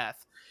memed to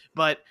death,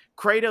 but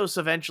Kratos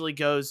eventually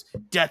goes,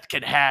 death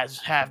can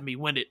have me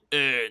when it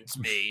earns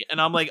me.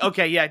 And I'm like,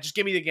 okay, yeah, just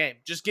give me the game.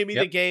 Just give me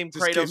the game,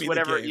 Kratos,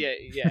 whatever.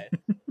 Yeah.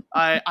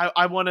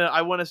 I want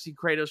to see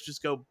Kratos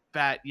just go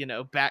bat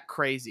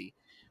crazy.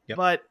 Yep.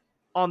 But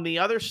on the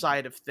other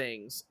side of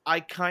things,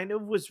 I kind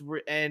of was,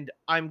 and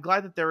I'm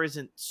glad that there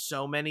isn't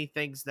so many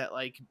things that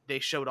like they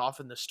showed off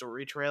in the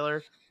story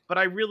trailer, but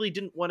I really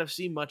didn't want to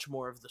see much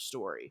more of the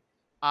story.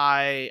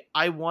 I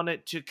want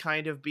it to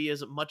kind of be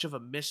as much of a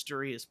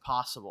mystery as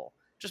possible,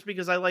 just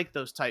because I like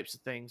those types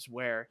of things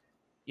where,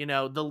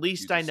 the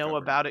least I know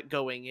about it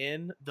going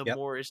in, the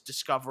more is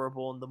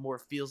discoverable and the more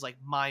feels like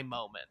my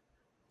moment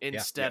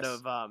instead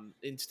of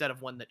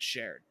one that's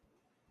shared.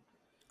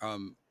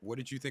 What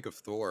did you think of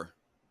Thor?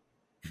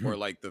 Or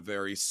like the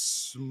very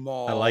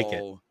small. I like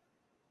it.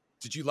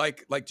 Did you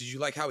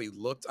like how he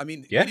looked? I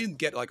mean, we didn't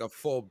get like a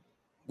full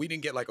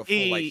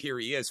like here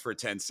he is for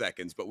 10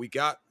 seconds, but we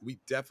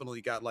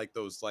definitely got like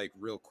those like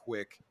real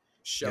quick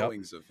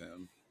showings of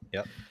him.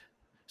 Yep.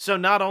 So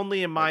not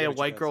only am I a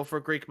white girl for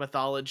Greek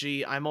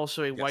mythology, I'm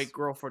also a white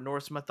girl for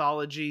Norse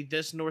mythology.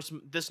 This Norse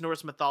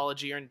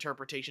mythology or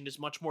interpretation is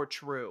much more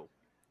true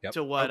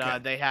to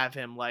what they have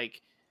him.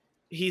 Like,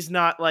 he's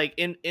not like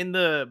in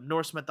the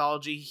Norse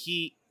mythology,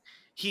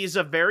 he's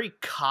a very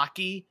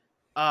cocky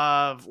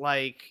of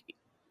like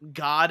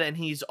god, and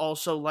he's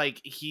also like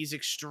he's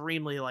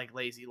extremely like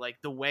lazy.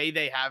 Like the way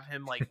they have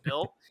him like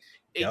built,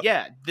 Yep.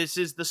 yeah, this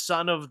is the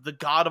son of the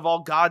god of all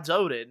gods,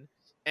 Odin,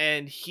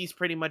 and he's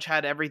pretty much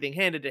had everything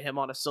handed to him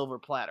on a silver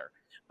platter,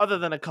 other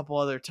than a couple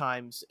other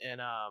times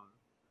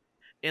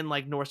in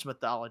like Norse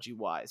mythology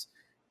wise.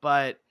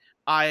 But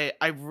I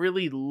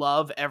really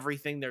love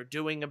everything they're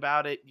doing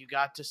about it. You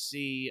got to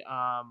see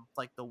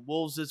like the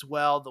wolves as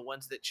well, the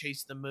ones that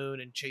chase the moon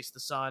and chase the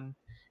sun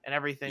and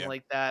everything Yeah.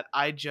 like that.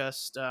 I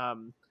just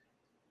I'm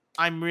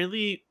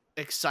really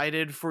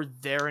excited for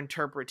their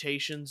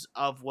interpretations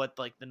of what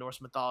like the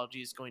Norse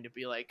mythology is going to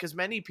be like, because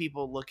many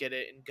people look at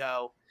it and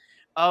go,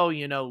 oh,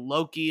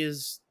 Loki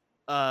is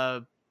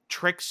a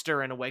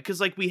trickster in a way,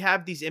 because like we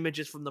have these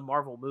images from the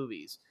Marvel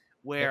movies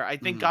where I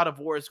think Mhm. God of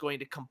War is going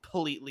to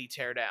completely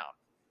tear down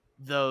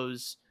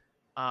those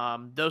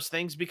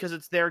things, because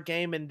it's their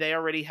game and they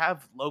already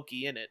have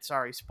Loki in it.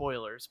 Sorry,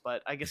 spoilers,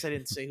 but I guess I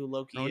didn't say who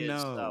Loki Oh, is, no.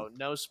 so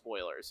no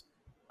spoilers.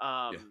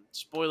 Yeah.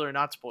 Spoiler,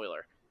 not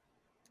spoiler.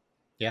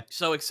 Yeah.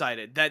 So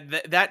excited.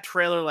 That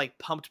trailer like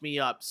pumped me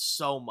up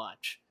so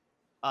much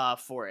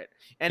for it.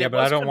 And Yeah, it but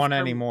I was don't want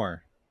any confirmed.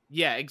 more.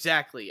 Yeah,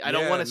 exactly. I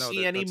don't want to no,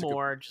 see any that's a good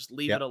more. point. Just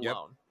leave Yep. it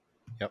alone.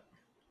 Yep.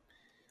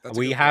 That's a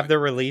We good have point. the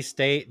release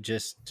date.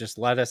 Just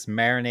let us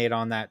marinate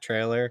on that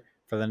trailer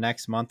for the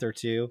next month or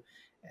two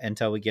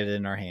until we get it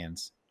in our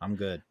hands. I'm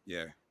good.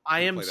 Yeah. I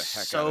Gonna am play the heck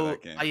out of so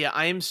that game. yeah,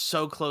 I am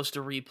so close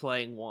to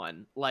replaying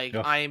one. Like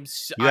Ugh. I am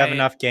so, You have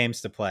enough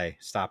games to play.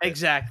 Stop it.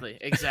 Exactly.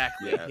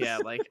 Yes. Yeah,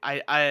 like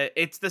I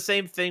it's the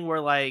same thing where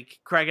like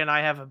Craig and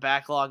I have a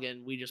backlog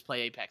and we just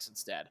play Apex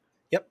instead.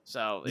 Yep.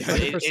 So Yeah.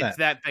 it's 100%.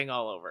 that thing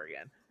all over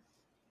again.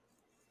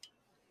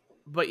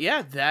 But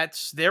yeah,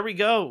 there we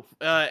go.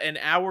 An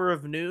hour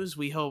of news.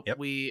 Yep.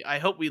 I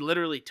hope we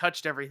literally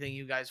touched everything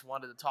you guys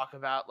wanted to talk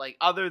about. Like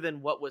other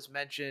than what was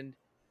mentioned,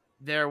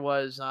 there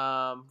was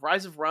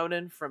Rise of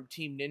Ronin from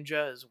Team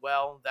Ninja as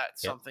well.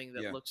 That's Yep. something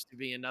that Yeah. looks to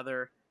be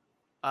another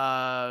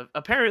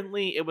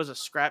apparently it was a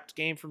scrapped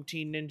game from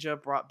Team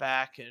Ninja brought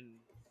back and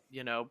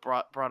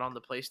brought on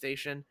the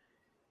PlayStation.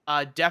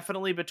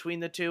 Definitely between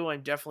the two,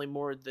 I'm definitely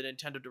more the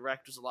Nintendo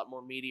Direct was a lot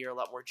more meatier, a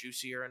lot more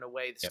juicier in a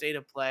way. The Yep. state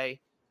of play,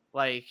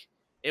 like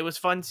it was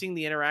fun seeing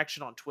the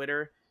interaction on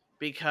Twitter,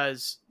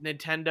 because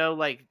Nintendo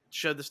like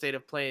showed the state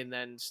of play and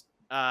then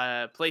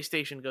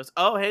PlayStation goes,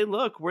 "Oh, hey,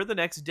 look, we're the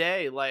next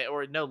day," like,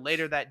 or no,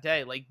 later that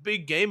day, like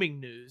big gaming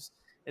news.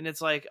 And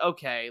it's like,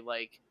 okay,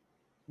 like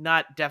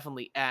not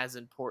definitely as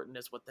important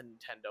as what the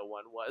Nintendo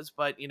one was,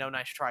 but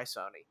nice try,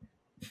 Sony.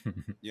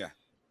 Yeah.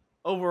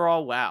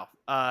 Overall, wow.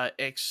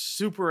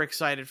 Super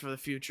excited for the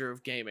future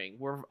of gaming.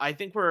 I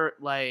think we're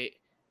like,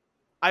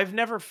 I've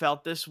never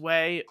felt this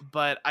way,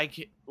 but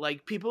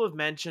like people have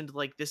mentioned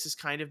like this has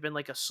kind of been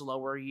like a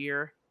slower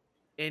year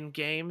in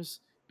games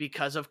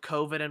because of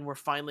COVID, and we're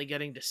finally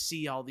getting to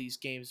see all these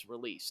games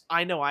released.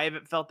 I know I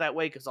haven't felt that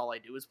way because all I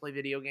do is play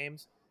video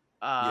games.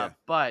 Yeah.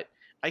 But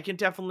I can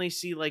definitely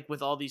see like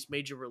with all these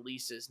major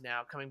releases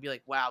now coming, be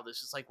like, wow,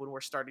 this is like when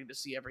we're starting to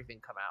see everything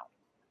come out.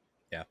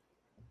 Yeah.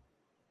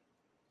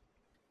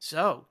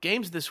 So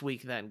games this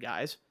week then,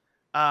 guys.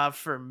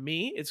 For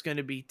me, it's going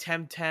to be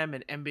Temtem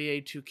and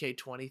NBA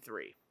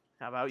 2K23.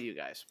 How about you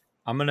guys?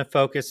 I'm going to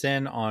focus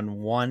in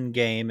on one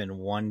game and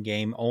one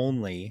game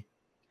only.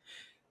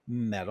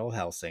 Metal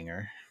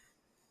Hellsinger.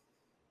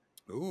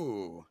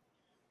 Ooh.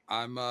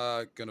 I'm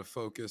gonna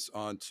focus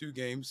on two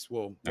games.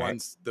 Well, right.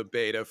 one's the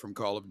beta from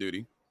Call of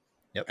Duty.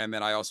 Yep. And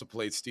then I also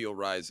played Steel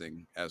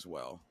Rising as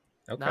well.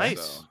 Okay.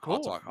 Nice. So Cool.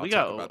 I'll We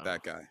talk go- about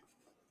that guy.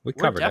 We're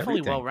We're definitely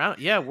everything.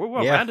 well-rounded. Yeah, we're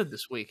well-rounded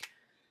this week.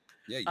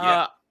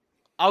 Yeah.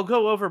 I'll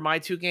go over my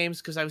two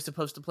games because I was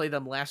supposed to play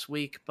them last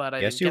week, but I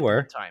Yes, didn't you get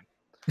were. them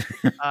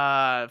in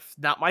time.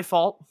 Not my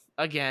fault.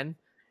 Again,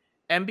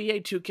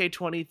 NBA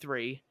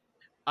 2K23.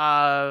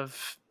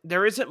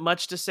 There isn't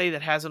much to say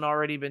that hasn't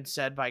already been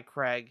said by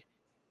Craig.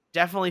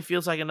 Definitely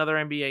feels like another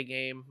NBA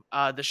game.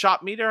 The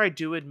shot meter, I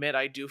do admit,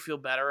 I do feel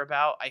better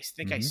about. I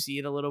think I Mhm. see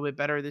it a little bit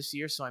better this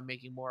year, so I'm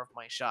making more of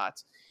my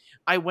shots.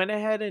 I went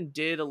ahead and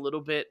did a little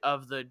bit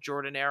of the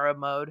Jordan era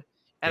mode,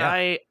 and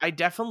Yeah. I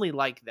definitely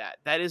like that.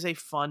 That is a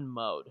fun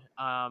mode.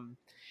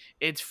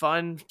 It's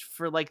fun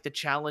for like the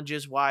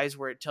challenges wise,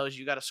 where it tells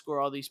you got to score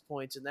all these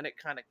points, and then it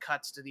kind of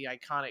cuts to the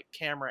iconic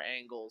camera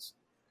angles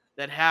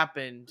that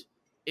happened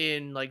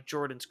in like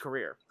Jordan's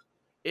career.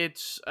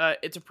 It's a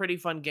pretty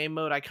fun game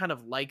mode. I kind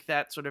of like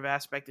that sort of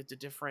aspect. It's a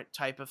different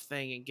type of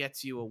thing and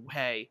gets you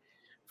away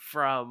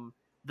from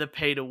the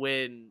pay to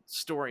win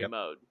story Yep.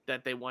 mode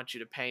that they want you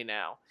to pay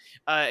now.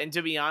 And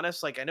to be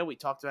honest, like I know we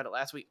talked about it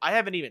last week, I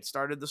haven't even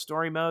started the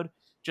story mode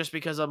just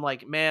because I'm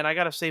like, man, I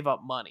gotta save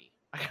up money.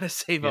 I gotta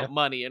save Yeah. up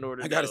money in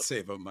order. I gotta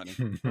save up money.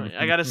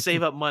 I gotta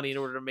save up money in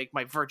order to make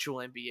my virtual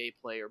NBA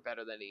player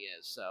better than he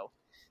is. So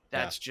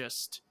that's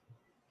just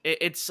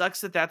it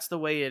sucks that that's the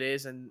way it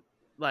is, and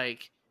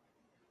like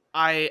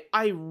I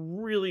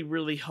really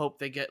really hope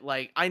they get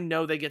like I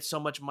know they get so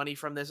much money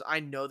from this. I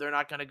know they're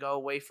not gonna go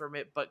away from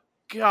it, but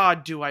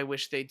God, do I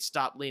wish they'd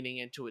stop leaning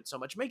into it so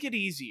much. Make it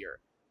easier.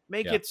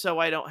 Make Yeah. it so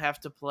I don't have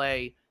to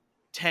play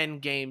 10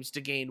 games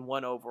to gain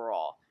 1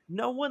 overall.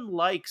 No one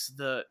likes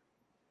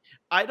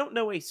I don't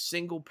know a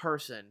single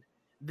person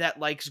that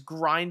likes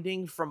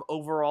grinding from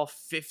overall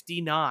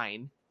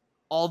 59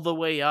 all the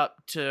way up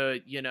to,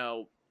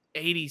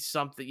 80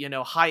 something,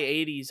 high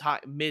 80s, high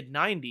mid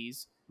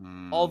 90s,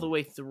 all the Mm.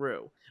 way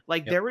through.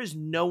 Like Yep. there is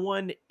no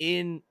one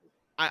in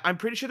I'm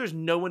pretty sure there's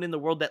no one in the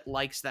world that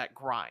likes that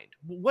grind.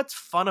 What's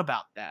fun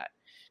about that?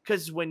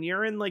 Because when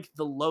you're in like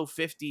the low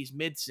 50s,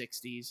 mid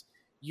 60s,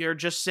 you're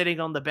just sitting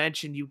on the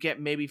bench and you get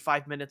maybe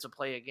 5 minutes to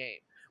play a game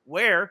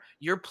where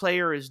your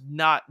player is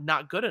not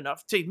good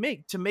enough to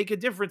make a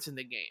difference in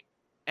the game.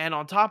 And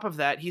on top of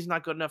that, he's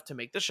not good enough to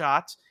make the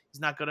shots. He's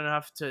not good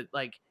enough to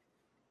like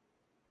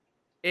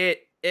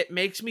it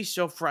makes me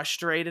so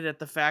frustrated at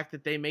the fact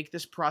that they make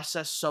this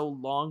process so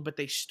long, but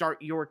they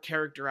start your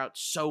character out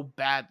so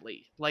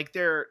badly. Like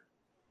they're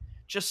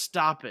just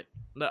stop it.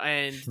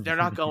 And they're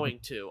not going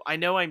to. I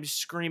know I'm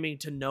screaming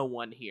to no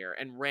one here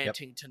and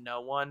ranting to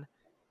no one,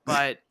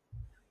 but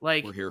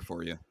like We're here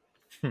for you.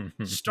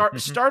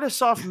 start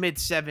us off mid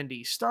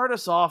 70s, start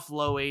us off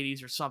low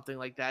 80s or something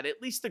like that.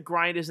 At least the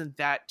grind isn't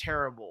that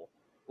terrible.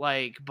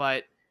 Like,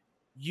 but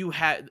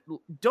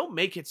don't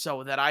make it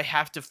so that I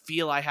have to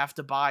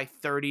buy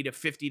 $30 to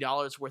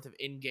 $50 worth of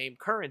in-game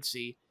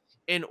currency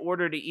in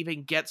order to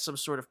even get some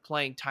sort of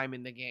playing time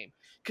in the game.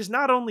 Because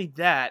not only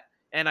that,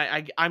 and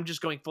I'm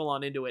just going full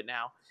on into it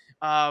now.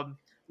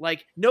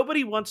 Like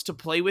nobody wants to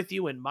play with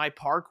you in my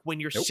park when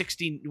you're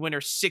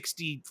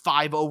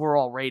 65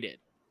 overall rated.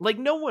 Like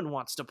no one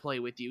wants to play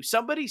with you.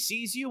 Somebody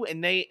sees you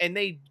and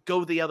they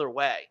go the other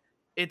way.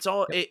 It's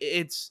all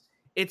it's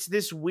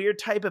this weird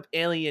type of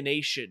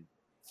alienation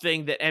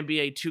thing that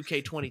NBA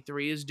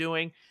 2K23 is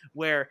doing,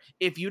 where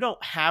if you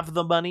don't have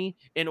the money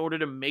in order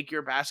to make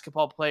your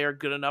basketball player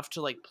good enough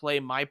to like play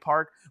my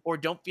park, or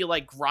don't feel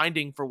like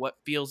grinding for what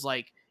feels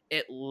like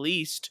at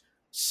least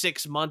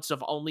 6 months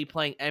of only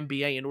playing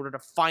NBA in order to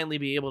finally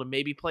be able to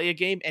maybe play a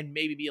game and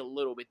maybe be a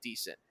little bit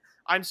decent.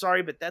 I'm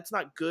sorry, but that's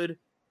not good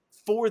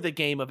for the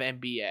game of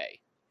NBA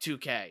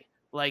 2K.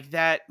 Like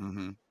that.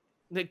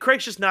 Mm-hmm.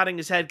 Craig's just nodding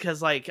his head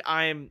because like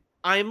I'm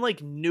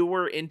like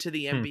newer into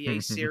the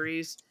NBA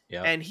series,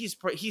 Yep. and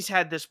he's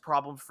had this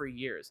problem for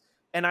years,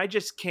 and I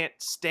just can't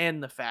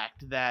stand the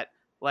fact that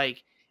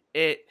like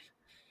it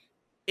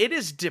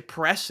is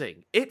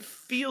depressing. It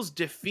feels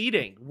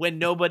defeating when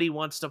nobody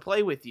wants to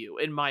play with you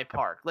in my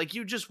park. Like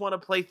you just want to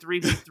play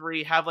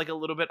 3v3, have like a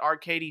little bit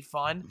arcadey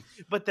fun,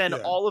 but then Yeah.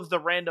 all of the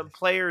random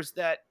players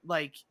that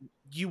like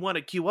you want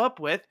to queue up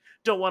with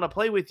don't want to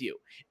play with you.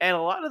 And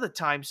a lot of the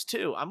times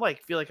too,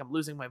 feel like I'm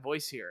losing my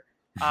voice here.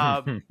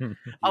 A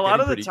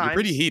lot of the times you're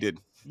pretty heated.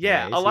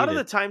 Yeah, Yeah, a lot of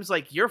heated. the times,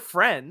 like, your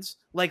friends,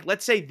 like,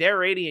 let's say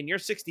they're 80 and you're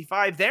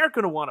 65, they're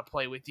going to want to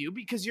play with you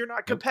because you're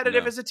not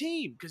competitive no. as a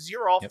team, because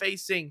you're all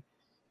facing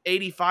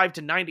 85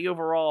 to 90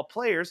 overall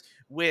players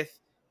with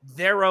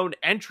their own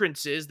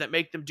entrances that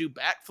make them do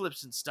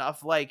backflips and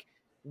stuff. Like,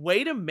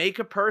 way to make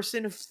a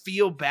person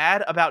feel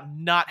bad about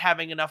not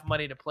having enough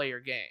money to play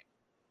your game.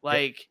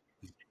 Like,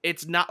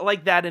 it's not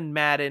like that in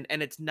Madden,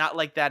 and it's not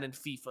like that in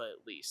FIFA,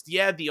 at least.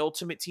 Yeah, the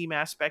Ultimate Team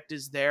aspect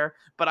is there,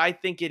 but I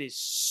think it is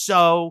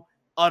so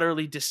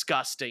utterly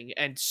disgusting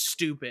and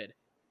stupid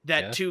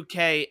that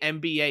 2K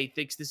NBA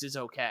thinks this is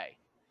okay.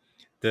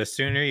 The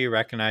sooner you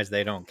recognize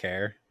they don't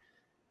care,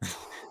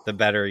 the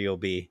better you'll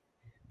be.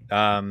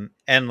 And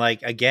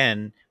like,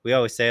 again, we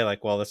always say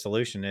like, well, the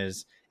solution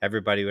is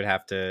everybody would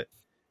have to,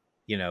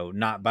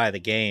 not buy the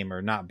game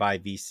or not buy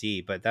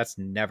VC, but that's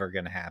never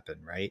going to happen,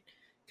 right?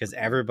 Because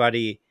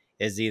everybody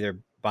is either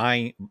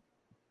buying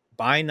the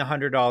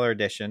 $100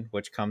 edition,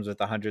 which comes with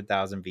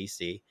 100,000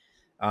 VC,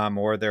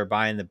 or they're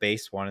buying the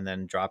base one and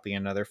then dropping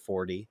another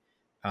 40,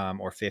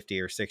 or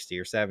 50 or 60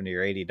 or 70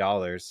 or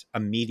 $80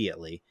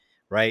 immediately,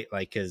 right?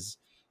 Like, because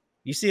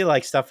you see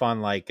like stuff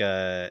on like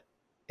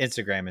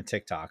Instagram and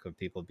TikTok of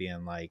people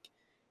being like,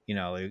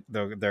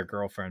 their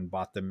girlfriend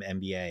bought them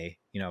NBA,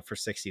 for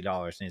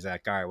 $60, and he's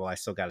like, all right, well, I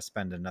still got to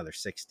spend another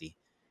 60,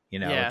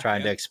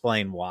 trying to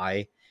explain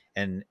why.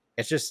 And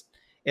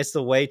it's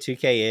the way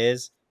 2K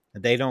is.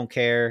 They don't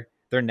care.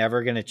 They're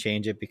never going to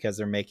change it because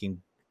they're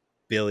making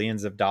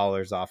billions of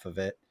dollars off of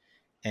it.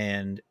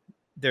 And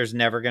there's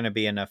never going to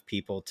be enough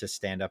people to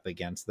stand up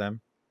against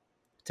them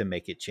to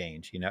make it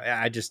change.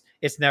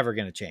 It's never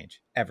going to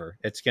change ever.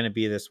 It's going to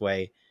be this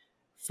way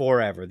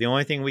forever. The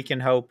only thing we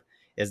can hope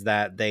is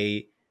that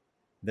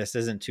this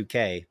isn't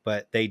 2K,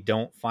 but they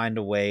don't find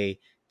a way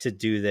to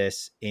do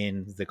this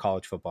in the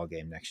college football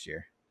game next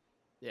year.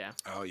 Yeah.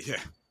 Oh yeah.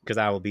 Because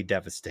I will be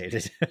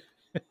devastated.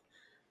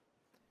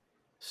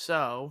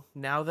 So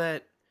now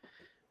that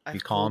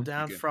I've calm? cooled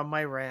down from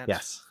my rant,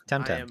 Yes.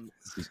 Temtem.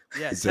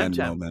 Zen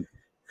Temtem. moment.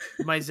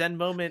 My Zen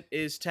moment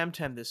is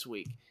Temtem this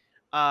week.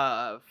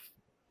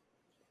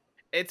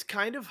 It's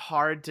kind of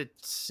hard to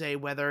say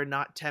whether or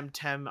not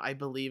Temtem, I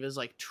believe, is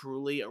like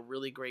truly a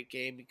really great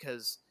game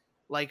because,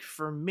 like,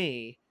 for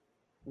me,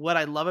 what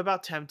I love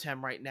about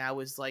Temtem right now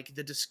is like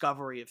the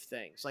discovery of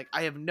things. Like,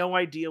 I have no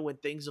idea when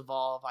things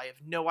evolve. I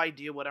have no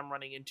idea what I'm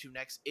running into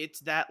next.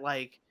 It's that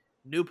like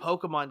new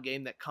Pokemon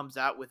game that comes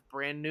out with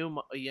brand new,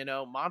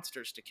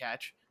 monsters to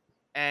catch,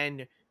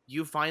 and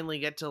you finally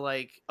get to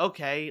like,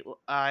 okay,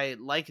 I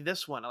like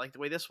this one. I like the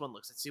way this one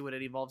looks. Let's see what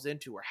it evolves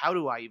into, or how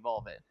do I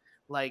evolve it?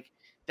 Like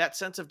that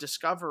sense of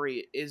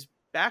discovery is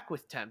back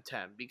with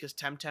Temtem because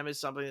Temtem is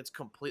something that's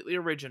completely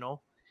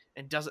original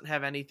and doesn't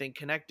have anything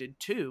connected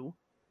to,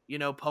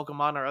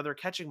 Pokemon or other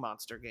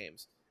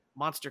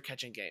monster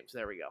catching games.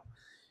 There we go.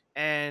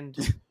 And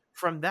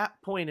from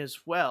that point as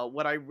well,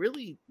 what I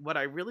really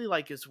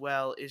like as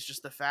well is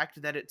just the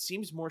fact that it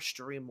seems more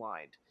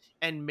streamlined.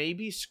 And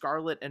maybe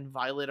Scarlet and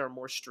Violet are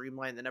more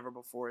streamlined than ever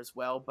before as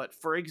well. But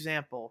for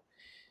example,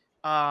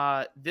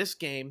 this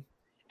game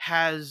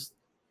has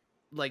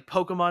like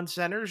Pokemon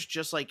centers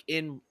just like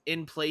in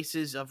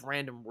places of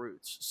random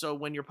routes. So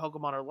when your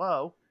Pokemon are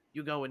low,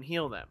 you go and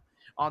heal them.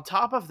 On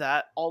top of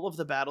that, all of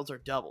the battles are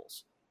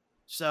doubles.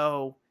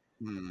 So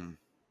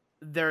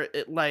they're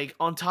like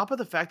on top of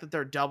the fact that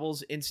they're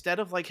doubles, instead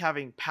of like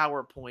having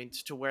power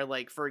points to where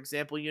like, for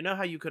example, you know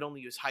how you could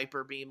only use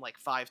Hyper Beam like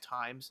 5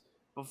 times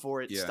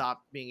before it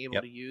stopped being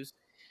able to use.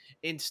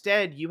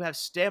 Instead, you have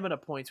stamina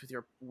points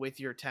with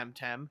your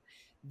Temtem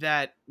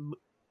that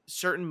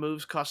certain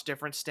moves cost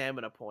different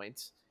stamina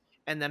points,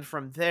 and then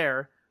from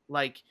there,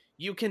 like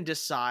you can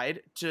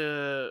decide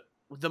to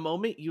the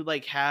moment you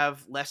like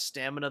have less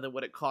stamina than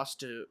what it costs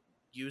to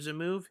use a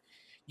move,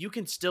 you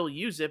can still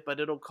use it,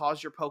 but it'll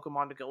cause your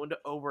Pokemon to go into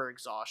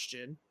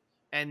overexhaustion,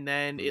 and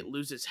then it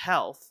loses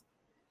health,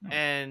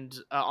 and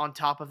on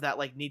top of that,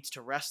 like needs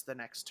to rest the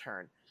next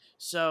turn.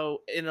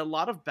 So in a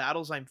lot of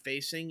battles I'm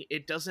facing,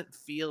 it doesn't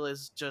feel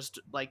as just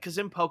like, because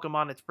in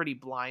Pokemon it's pretty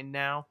blind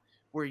now,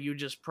 where you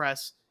just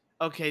press,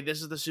 okay,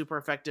 this is the super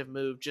effective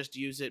move, just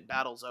use it,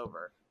 battle's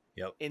over.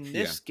 Yep. In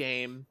this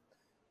game,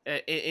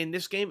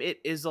 it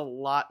is a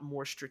lot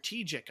more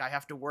strategic. I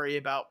have to worry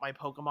about my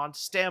Pokemon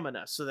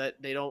stamina so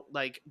that they don't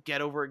like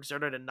get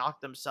overexerted and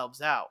knock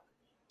themselves out.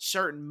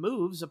 Certain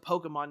moves a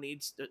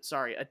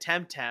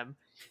Temtem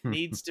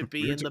needs to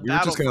be in the battle.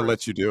 We're just gonna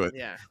let you do it.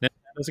 Yeah.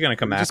 It's going to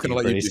come after you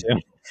pretty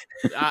soon.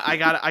 I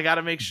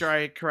gotta make sure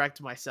I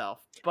correct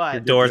myself. But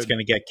your door's going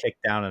to get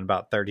kicked down in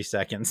about 30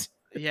 seconds.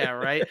 Yeah,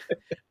 right.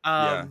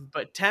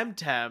 But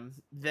Temtem,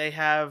 they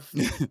have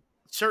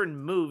certain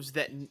moves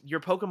that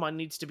your Pokemon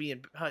needs to be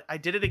in. I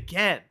did it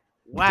again.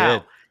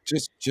 Wow.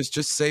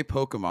 Just say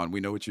Pokemon. We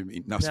know what you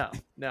mean.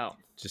 No.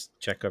 Just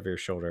check over your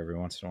shoulder every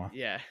once in a while.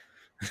 Yeah.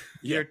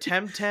 Your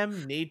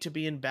Temtem need to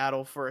be in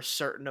battle for a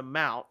certain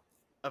amount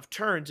of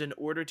turns in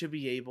order to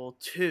be able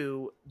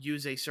to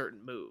use a certain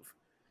move.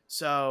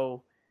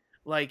 So,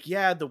 like,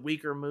 yeah, the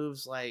weaker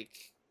moves, like,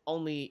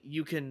 only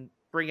you can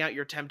bring out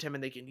your Temtem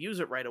and they can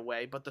use it right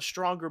away, but the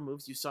stronger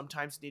moves you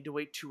sometimes need to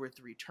wait 2 or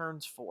 3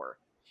 turns for.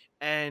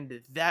 And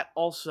that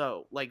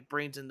also, like,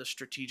 brings in the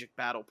strategic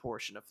battle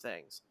portion of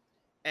things.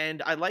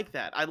 And I like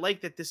that. I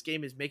like that this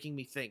game is making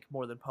me think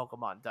more than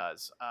Pokemon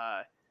does.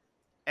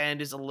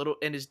 And is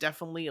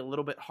definitely a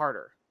little bit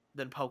harder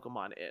than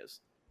Pokemon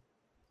is.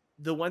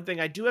 The one thing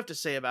I do have to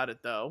say about it,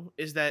 though,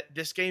 is that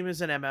this game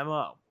is an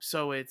MMO,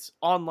 so it's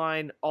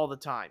online all the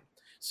time.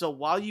 So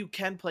while you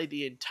can play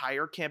the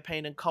entire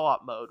campaign in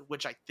co-op mode,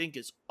 which I think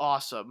is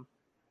awesome,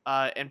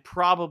 and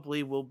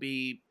probably will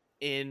be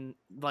in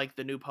like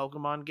the new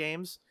Pokemon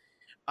games,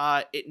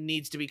 it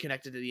needs to be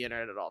connected to the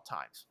internet at all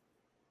times.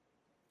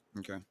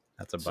 Okay,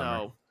 that's a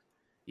bummer.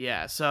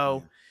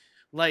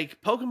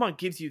 Like Pokemon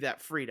gives you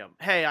that freedom.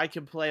 Hey, I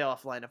can play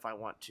offline if I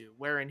want to.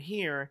 Where in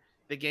here,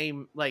 the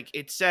game, like,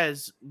 it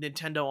says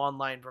Nintendo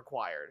Online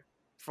required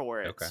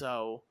for it. Okay.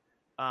 So,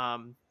 I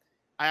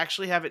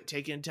actually haven't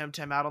taken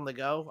Temtem out on the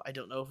go. I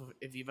don't know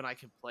if even I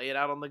can play it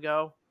out on the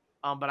go.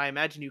 But I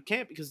imagine you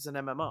can't because it's an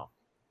MMO.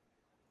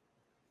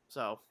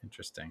 So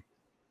interesting.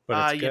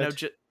 But it's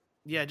good.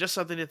 Just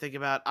something to think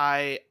about.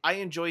 I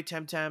enjoy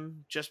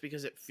Temtem just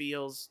because it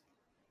feels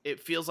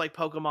like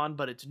Pokemon,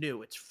 but it's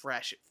new, it's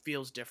fresh, it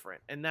feels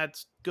different, and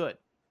that's good.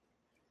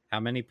 How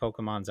many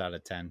Pokemons out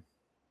of 10?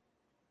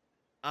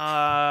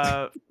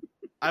 I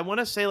want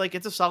to say like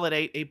it's a solid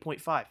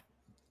 8.5.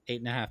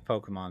 8.5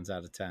 Pokemons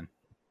out of 10.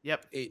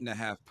 Yep.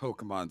 8.5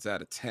 Pokemons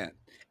out of 10.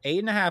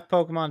 8.5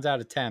 Pokemons out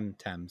of 10.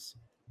 Tems.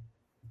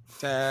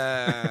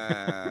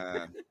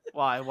 Why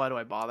do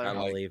I bother?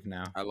 I'll leave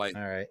now. All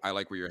right. I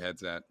like where your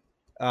head's at.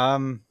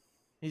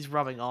 He's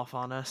rubbing off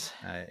on us.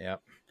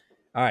 Yep.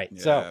 All right.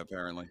 Yeah, so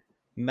apparently.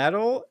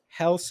 Metal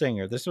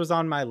Hellsinger. This was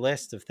on my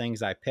list of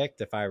things I picked,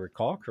 if I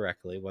recall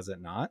correctly. Was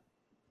it not?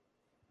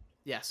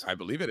 Yes. I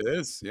believe it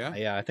is. Yeah.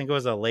 Yeah, I think it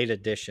was a late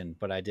edition,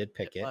 but I did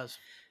pick it. Was.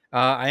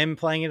 I am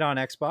playing it on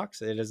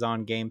Xbox. It is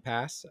on Game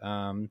Pass.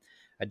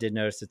 I did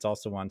notice it's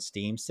also on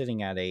Steam,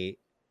 sitting at a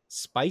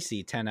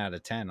spicy 10 out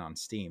of 10 on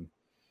Steam.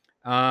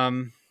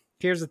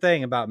 Here's the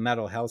thing about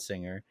Metal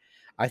Hellsinger.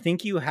 I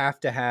think you have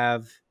to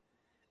have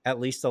at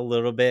least a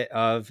little bit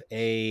of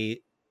a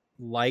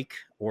like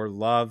or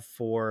love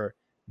for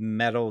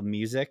metal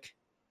music,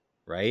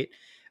 right?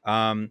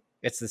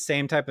 It's the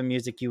same type of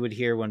music you would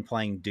hear when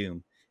playing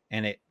Doom,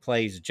 and it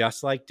plays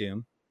just like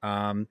Doom.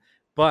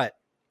 But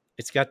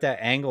it's got that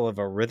angle of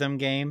a rhythm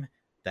game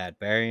that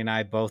Barry and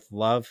I both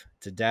love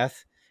to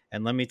death.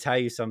 And let me tell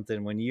you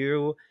something,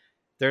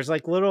 there's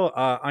like little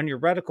on your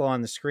reticle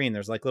on the screen,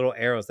 there's like little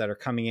arrows that are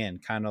coming in,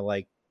 kind of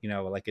like,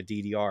 like a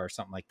DDR or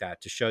something like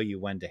that, to show you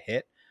when to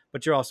hit,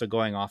 but you're also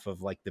going off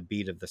of like the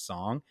beat of the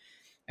song.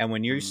 And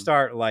when you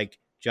start like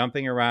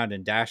jumping around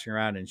and dashing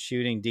around and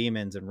shooting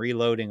demons and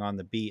reloading on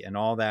the beat and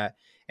all that,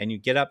 and you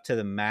get up to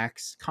the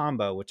max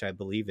combo, which I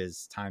believe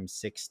is times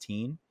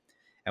 16,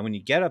 and when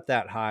you get up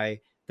that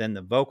high, then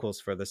the vocals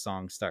for the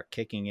song start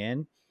kicking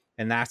in,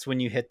 and that's when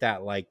you hit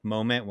that like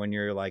moment when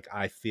you're like,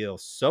 I feel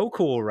so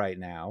cool right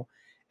now.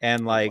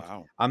 And like,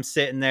 wow. I'm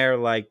sitting there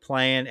like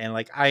playing, and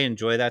like I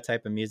enjoy that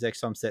type of music,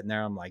 so I'm sitting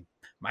there, I'm like,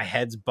 my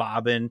head's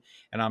bobbing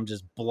and I'm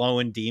just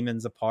blowing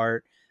demons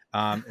apart,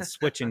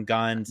 switching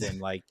guns,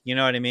 and like, you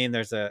know what I mean,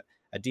 there's a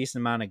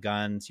decent amount of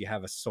guns. You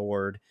have a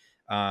sword.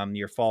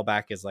 Your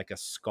fallback is like a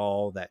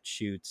skull that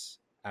shoots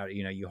out,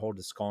 you hold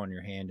the skull in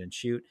your hand and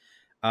shoot.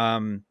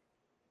 I'm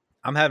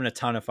having a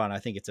ton of fun. I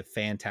think it's a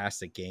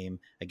fantastic game.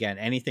 Again,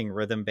 anything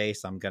rhythm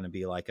based, I'm going to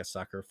be like a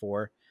sucker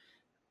for.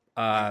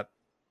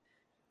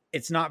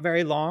 It's not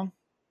very long.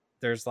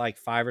 There's like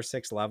 5 or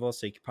 6 levels,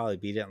 so you could probably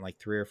beat it in like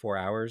 3 or 4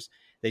 hours.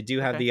 They do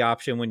have the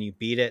option when you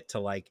beat it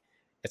to like,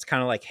 it's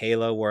kind of like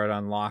Halo, where it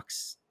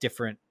unlocks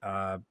different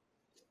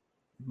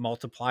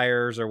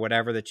multipliers or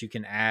whatever that you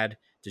can add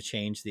to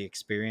change the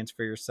experience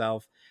for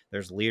yourself.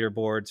 There's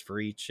leaderboards for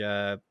each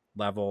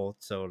level,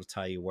 so it'll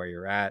tell you where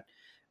you're at.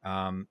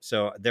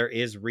 So there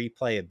is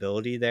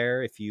replayability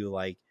there if you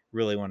like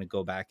really want to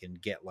go back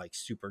and get like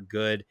super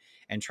good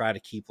and try to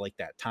keep like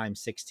that times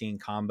 16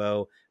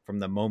 combo from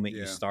the moment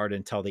you start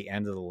until the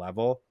end of the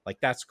level. Like,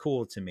 that's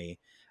cool to me.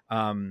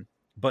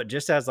 But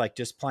just as like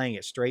just playing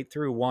it straight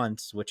through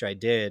once, which I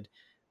did,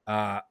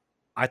 I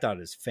thought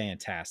it was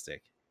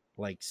fantastic.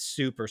 Like,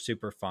 super,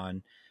 super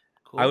fun.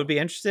 Cool. I would be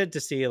interested to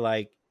see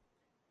like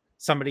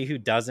somebody who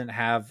doesn't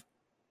have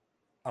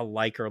a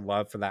like or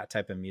love for that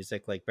type of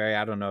music. Like, Barry,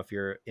 I don't know if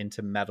you're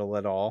into metal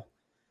at all.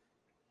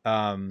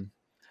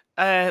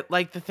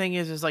 Like, the thing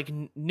is like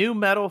new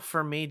metal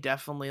for me,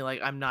 definitely,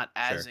 like, I'm not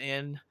as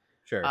in.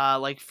 Sure.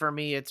 Like, for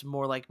me, it's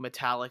more like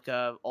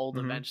Metallica, old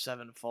Avenged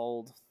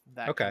Sevenfold,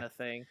 that kind of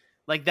thing.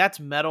 Like, that's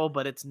metal,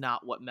 but it's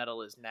not what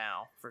metal is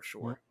now, for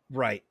sure.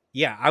 Right.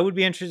 Yeah, I would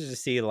be interested to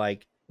see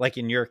like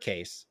in your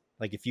case,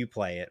 like if you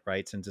play it,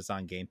 right, since it's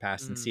on Game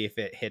Pass, and see if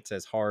it hits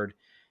as hard,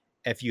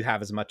 if you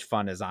have as much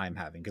fun as I'm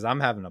having, because I'm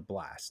having a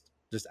blast,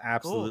 just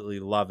absolutely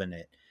loving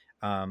it.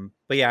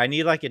 But yeah, I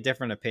need like a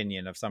different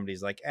opinion of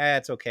somebody's like,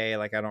 it's okay,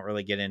 like I don't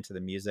really get into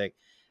the music.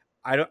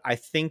 I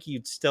think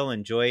you'd still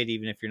enjoy it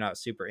even if you're not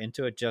super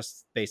into it,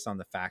 just based on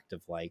the fact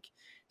of like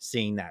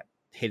seeing that,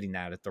 hitting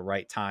that at the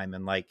right time,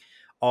 and like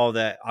all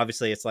that.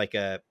 Obviously it's like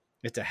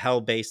it's a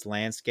hell-based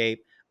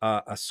landscape,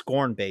 a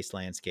Scorn-based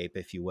landscape,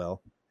 if you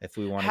will, if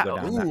we want to go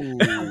down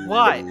that.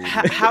 Why?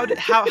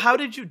 How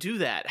did you do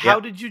that? How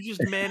did you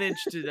just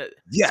manage to that?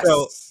 Yes.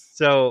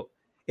 So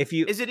if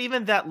you, is it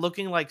even that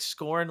looking like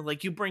Scorn?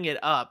 Like, you bring it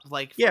up,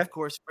 like, of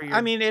course, for your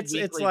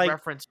it's like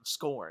reference of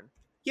Scorn.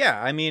 Yeah,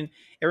 I mean,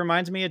 it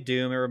reminds me of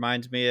Doom. It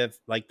reminds me of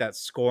like that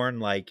Scorn,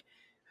 like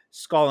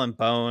Skull and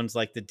Bones,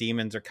 like the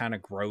demons are kind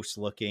of gross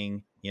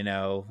looking,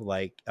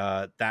 like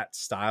that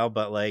style.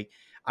 But like,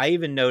 I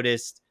even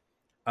noticed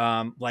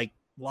like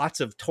lots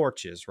of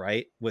torches,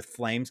 right, with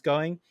flames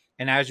going,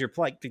 and as you're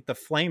playing, the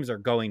flames are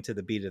going to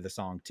the beat of the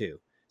song too.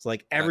 So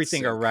like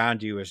everything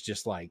around you is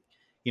just like,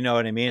 you know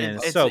what I mean? And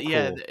it's so cool.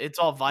 Yeah, it's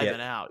all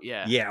vibing out.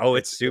 Yeah. Oh,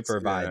 it's super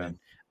vibing.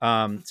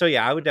 So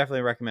yeah, I would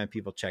definitely recommend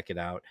people check it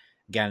out.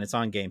 Again, it's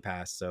on Game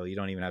Pass, so you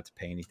don't even have to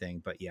pay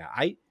anything. But yeah,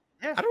 I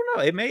don't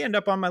know. It may end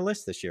up on my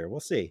list this year. We'll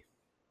see.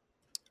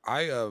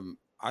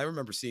 I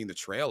remember seeing the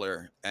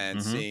trailer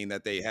and seeing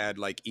that they had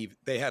like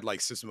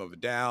System of a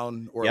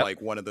Down, or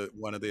like one of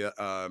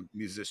the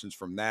musicians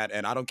from that.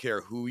 And I don't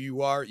care who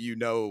you are,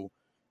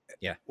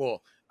 Yeah.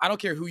 Well, I don't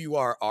care who you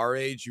are, our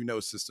age,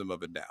 System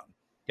of a Down.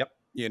 Yep.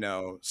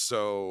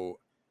 So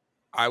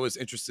I was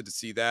interested to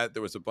see that.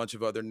 There was a bunch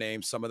of other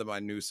names. Some of them I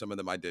knew, some of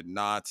them I did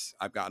not.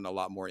 I've gotten a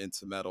lot more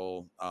into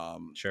metal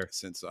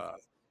since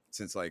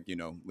like,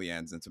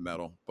 Leanne's into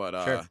metal.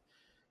 But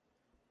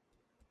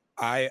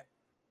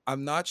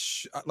I'm not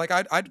like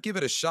I'd give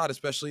it a shot,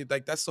 especially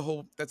like that's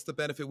the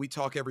benefit we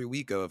talk every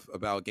week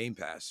about Game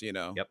Pass,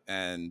 Yep.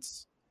 And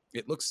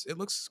it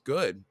looks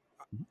good.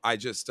 I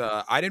just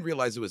I didn't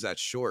realize it was that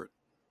short.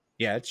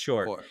 Yeah, it's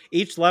short.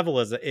 Each level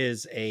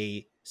is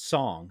a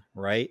song,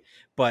 right?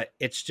 But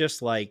it's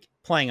just like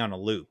playing on a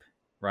loop,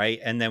 right?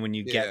 And then when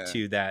you get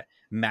to that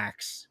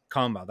max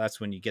combo, that's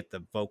when you get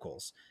the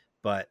vocals.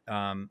 But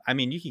I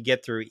mean, you could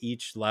get through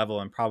each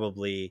level in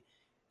probably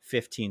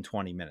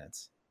 15-20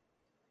 minutes.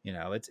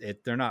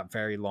 They're not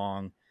very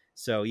long.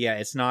 So yeah,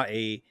 it's not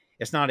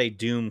a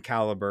Doom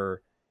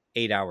caliber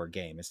 8-hour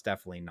game. It's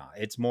definitely not.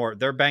 It's more,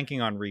 they're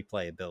banking on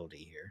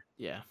replayability here.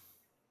 Yeah.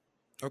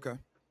 Okay.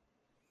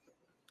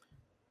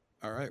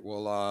 All right.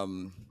 Well,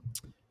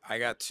 I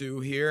got 2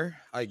 here.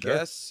 I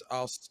guess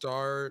I'll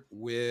start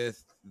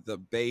with the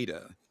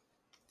beta.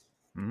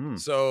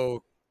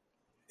 So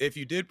if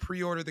you did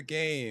pre-order the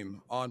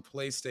game on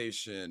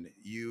PlayStation,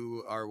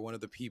 you are one of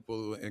the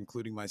people,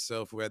 including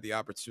myself, who had the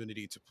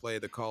opportunity to play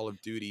the Call of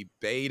Duty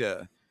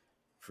beta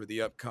for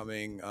the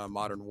upcoming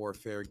Modern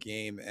Warfare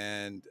game,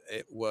 and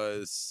it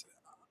was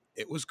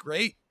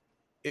great.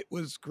 It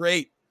was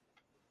great.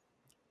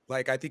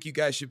 Like, I think you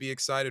guys should be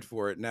excited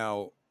for it.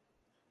 Now,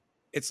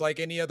 it's like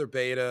any other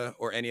beta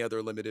or any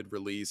other limited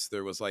release.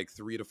 There was like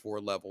 3 to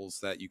 4 levels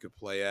that you could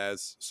play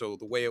as. So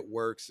the way it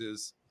works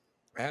is,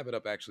 I have it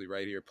up actually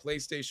right here.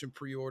 PlayStation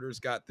pre-orders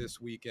got this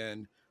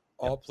weekend.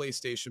 All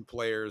PlayStation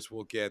players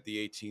will get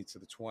the 18th to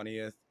the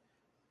 20th.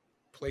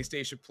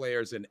 PlayStation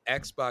players and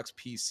Xbox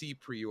PC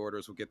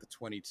pre-orders will get the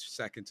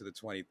 22nd to the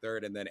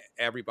 23rd, and then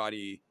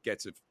everybody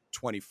gets it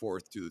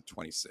 24th to the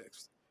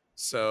 26th.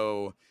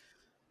 So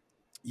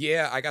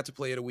yeah, I got to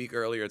play it a week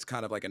earlier. It's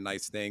kind of like a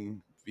nice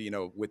thing,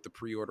 with the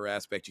pre-order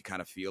aspect. You kind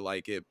of feel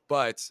like it,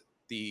 but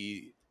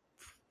the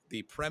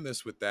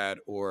premise with that,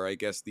 or I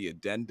guess the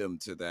addendum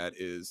to that,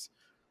 is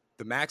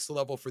the max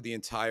level for the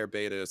entire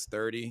beta is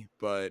 30,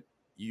 but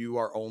you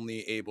are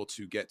only able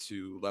to get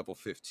to level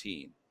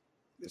 15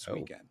 this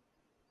weekend.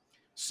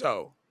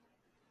 So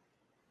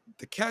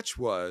the catch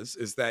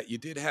is that you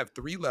did have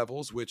 3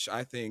 levels, which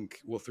I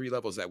think, 3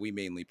 levels that we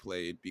mainly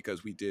played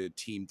because we did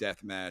team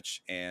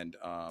deathmatch and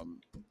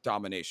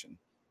domination.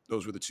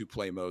 Those were the 2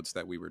 play modes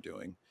that we were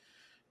doing.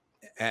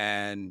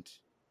 And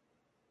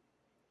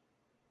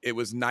it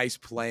was nice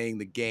playing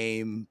the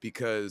game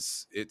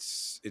because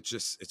it's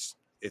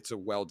a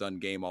well done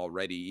game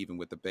already, even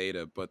with the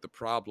beta. But the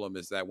problem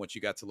is that once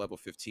you got to level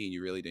 15,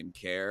 you really didn't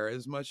care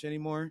as much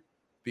anymore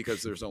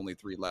because there's only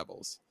 3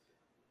 levels.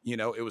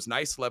 It was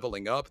nice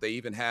leveling up. They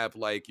even have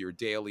like your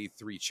daily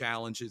 3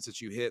 challenges that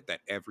you hit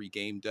that every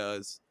game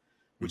does,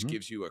 which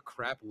gives you a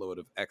crap load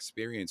of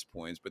experience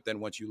points. But then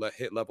once you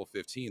hit level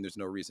 15, there's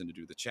no reason to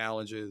do the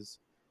challenges.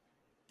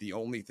 The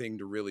only thing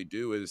to really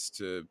do is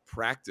to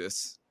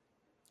practice,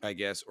 I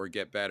guess, or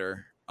get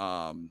better.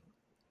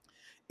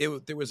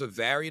 There was a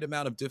varied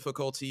amount of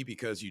difficulty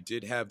because you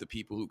did have the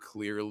people who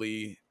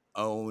clearly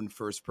own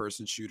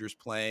first-person shooters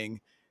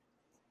playing,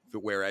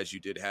 whereas you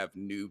did have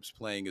noobs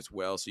playing as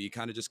well. So you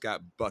kind of just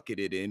got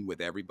bucketed in with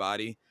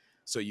everybody.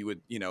 So you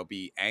would,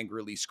 be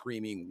angrily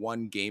screaming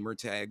one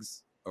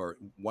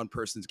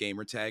person's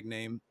gamer tag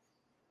name,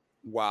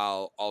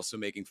 while also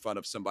making fun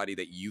of somebody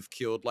that you've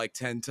killed like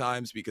 10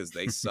 times because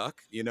they suck.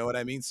 You know what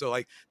I mean? So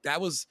like,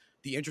 that was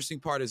the interesting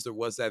part, is there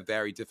was that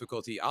varied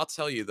difficulty. I'll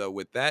tell you though,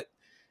 with that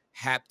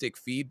haptic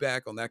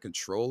feedback on that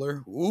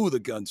controller, ooh, the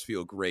guns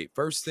feel great.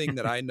 First thing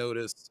that I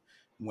noticed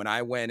when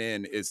I went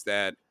in is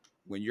that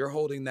when you're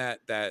holding that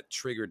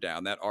trigger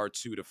down, that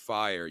R2 to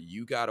fire,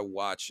 you got to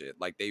watch it.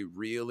 Like, they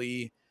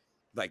really,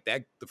 like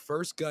that, the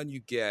first gun you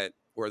get,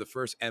 or the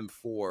first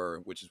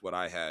M4, which is what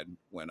I had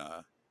when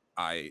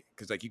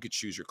because like you could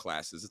choose your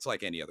classes. It's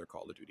like any other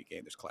Call of Duty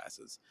game. There's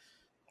classes.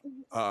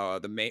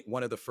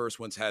 One of the first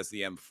ones has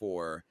the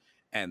M4,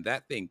 and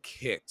that thing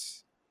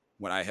kicked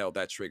when I held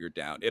that trigger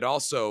down. It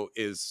also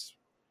is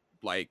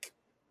like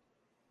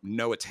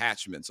no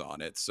attachments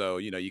on it, so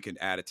you can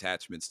add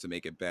attachments to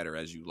make it better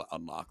as you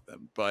unlock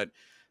them. But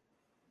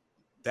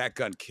that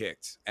gun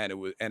kicked, and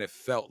it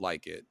felt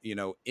like it.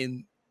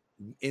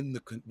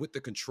 With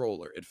the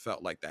controller, it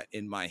felt like that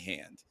in my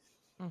hand.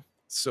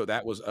 So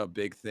that was a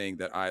big thing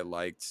that I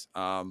liked.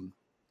 The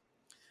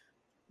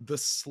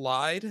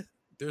slide,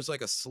 there's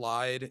like a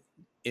slide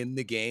in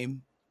the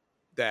game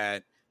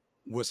that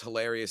was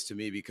hilarious to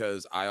me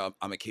because I'm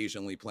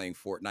occasionally playing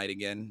Fortnite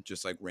again,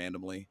 just like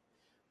randomly.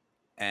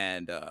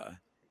 And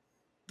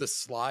the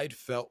slide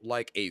felt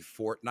like a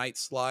Fortnite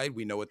slide.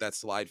 We know what that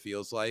slide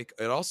feels like.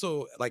 It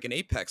also like an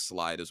Apex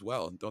slide as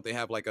well. Don't they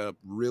have like a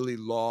really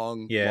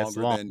longer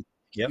than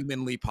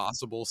humanly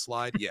possible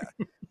slide? Yeah.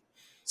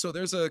 So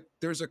there's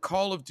a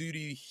Call of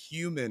Duty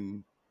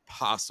human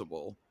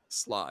possible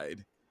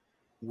slide,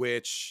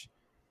 which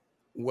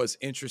was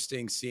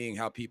interesting seeing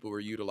how people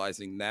were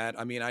utilizing that.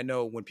 I mean, I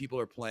know when people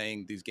are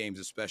playing these games,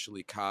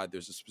 especially COD,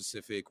 there's a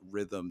specific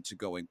rhythm to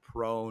going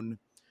prone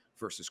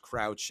versus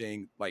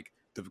crouching. Like,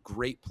 the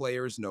great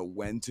players know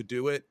when to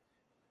do it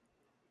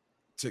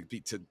to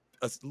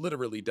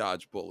literally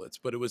dodge bullets.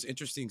 But it was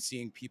interesting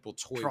seeing people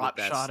toy with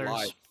that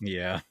slide.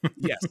 Yeah.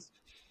 Yes.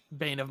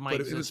 Bane of my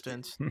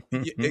existence.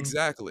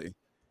 Exactly.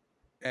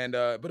 And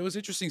but it was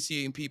interesting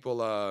seeing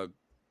people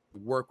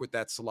work with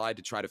that slide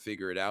to try to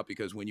figure it out,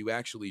 because when you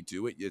actually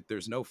do it,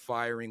 there's no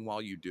firing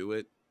while you do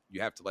it.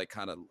 You have to like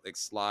kind of like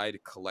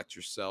slide, collect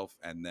yourself,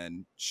 and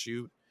then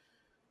shoot.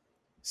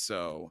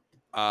 So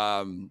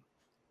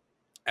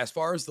as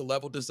far as the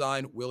level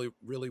design, really,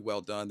 really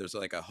well done. There's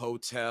like a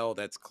hotel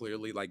that's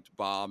clearly like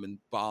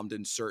bombed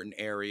in certain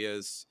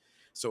areas.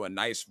 So a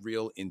nice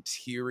real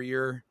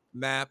interior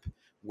map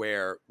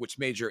which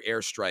made your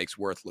airstrikes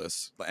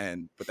worthless. But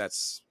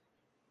that's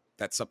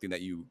something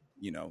that you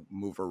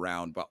move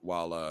around, but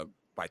while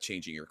by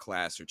changing your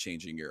class or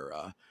changing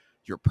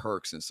your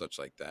perks and such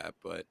like that.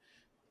 But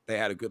they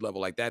had a good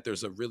level like that.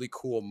 There's a really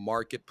cool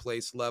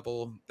marketplace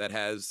level that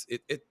has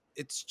it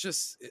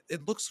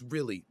looks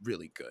really,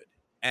 really good.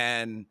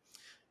 And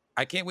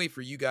I can't wait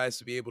for you guys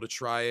to be able to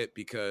try it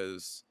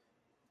because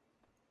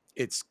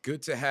it's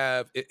good to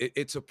have.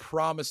 It's a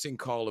promising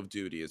Call of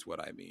Duty, is what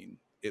I mean.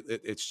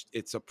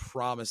 It's a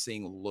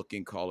promising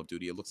looking Call of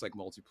Duty. It looks like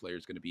multiplayer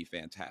is going to be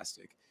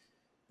fantastic.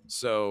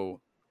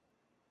 So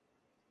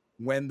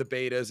when the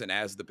betas and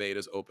as the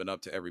betas open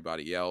up to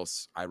everybody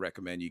else, I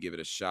recommend you give it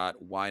a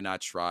shot. Why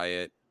not try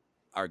it?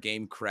 Our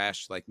game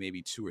crashed like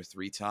maybe 2 or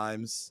 3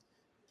 times,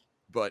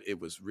 but it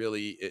was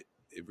really it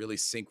really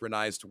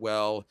synchronized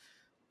well.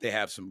 They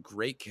have some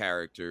great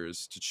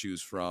characters to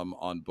choose from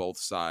on both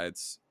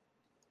sides.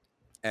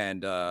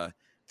 And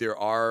there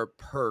are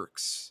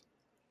perks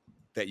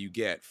that you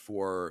get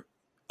for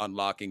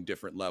unlocking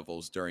different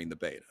levels during the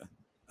beta.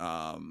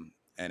 And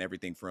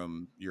everything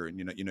from your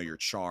your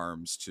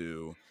charms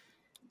to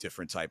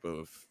different type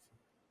of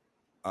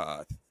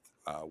uh,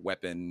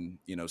 weapon,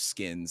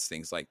 skins,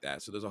 things like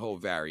that. So there's a whole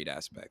varied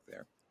aspect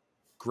there.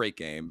 Great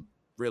game.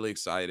 Really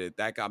excited.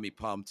 That got me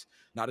pumped.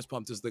 Not as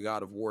pumped as the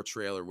God of War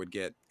trailer would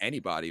get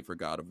anybody for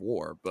God of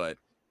War, but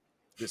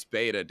this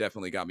beta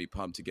definitely got me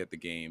pumped to get the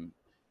game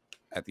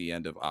at the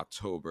end of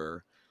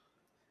October.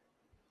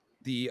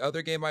 The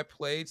other game I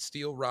played,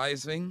 Steel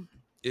Rising,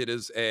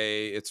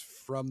 it's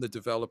from the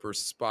developer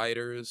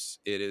Spiders.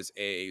 It is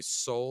a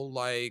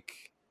soul-like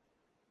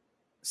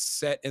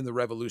set in the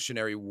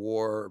Revolutionary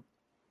War,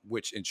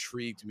 which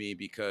intrigued me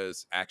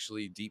because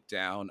actually deep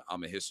down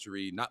I'm a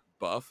history not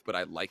buff, but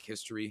I like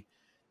history.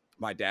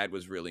 My dad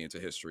was really into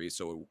history,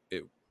 so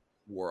it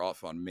wore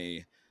off on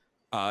me.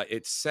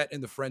 It's set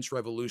in the French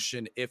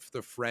Revolution if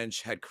the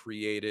French had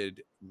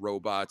created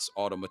robots,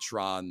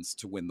 automatrons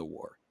to win the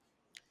war.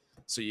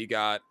 So you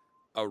got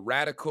a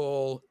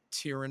radical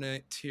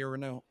tyranny,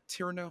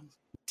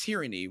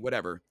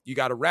 whatever. You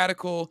got a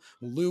radical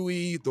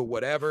Louis the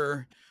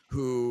whatever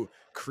who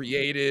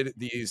created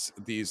these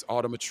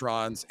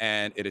automatrons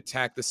and it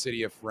attacked the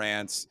city of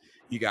France.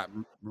 You got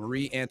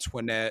Marie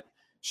Antoinette.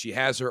 She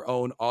has her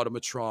own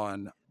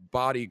automatron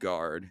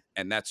bodyguard,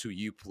 and that's who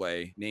you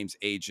play. Name's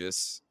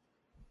Aegis,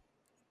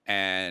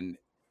 and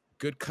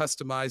good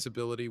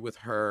customizability with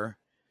her,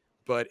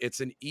 but it's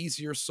an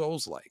easier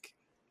Souls-like.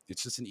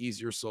 It's just an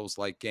easier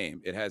Souls-like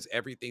game. It has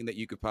everything that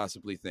you could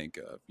possibly think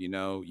of. You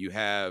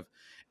have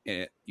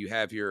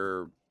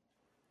your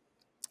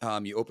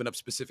you open up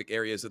specific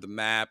areas of the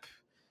map,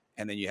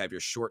 and then you have your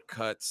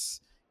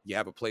shortcuts. You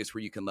have a place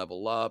where you can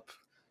level up.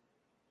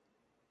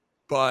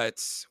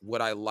 But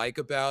what I like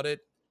about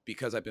it,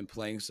 because I've been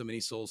playing so many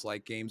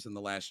Souls-like games in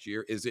the last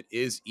year, is it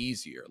is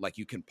easier. Like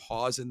you can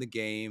pause in the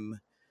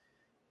game.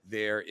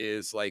 There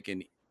is like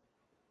an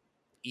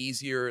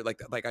easier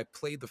like I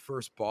played the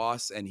first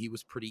boss and he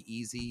was pretty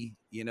easy.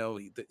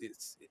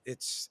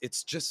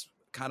 It's just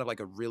kind of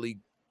like a really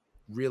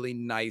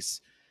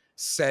nice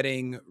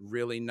setting,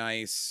 really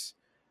nice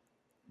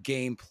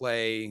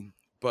gameplay.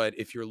 But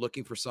if you're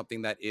looking for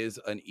something that is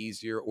an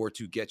easier or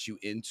to get you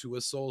into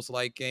a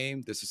Souls-like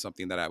game, this is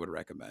something that I would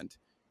recommend,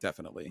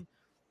 definitely.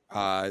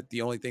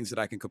 The only things that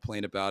I can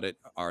complain about it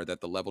are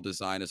that the level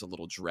design is a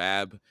little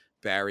drab.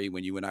 Barry,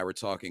 when you and I were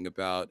talking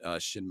about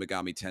Shin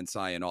Megami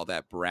Tensei and all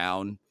that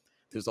brown,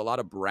 there's a lot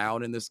of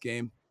brown in this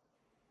game.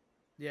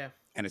 Yeah.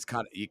 And it's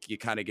kind of you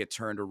kind of get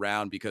turned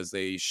around because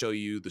they show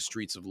you the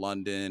streets of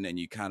London and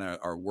you kind of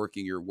are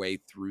working your way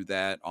through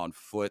that on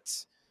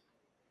foot.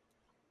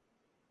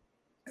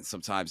 And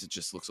sometimes it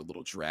just looks a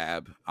little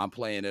drab. I'm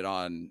playing it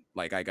on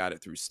like I got it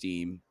through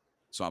Steam,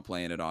 so I'm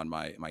playing it on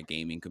my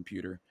gaming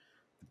computer.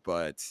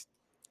 But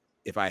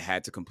if I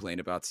had to complain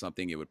about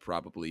something, it would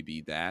probably be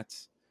that.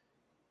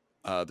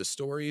 The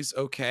story's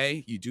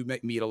okay. You do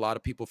meet a lot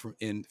of people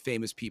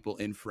famous people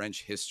in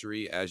French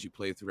history as you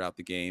play throughout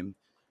the game.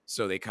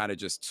 So they kind of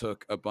just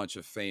took a bunch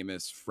of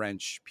famous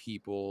French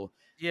people.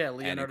 Yeah,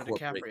 Leonardo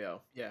DiCaprio.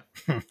 Yeah.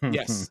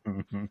 Yes.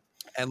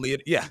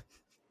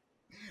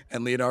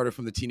 And Leonardo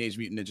from the Teenage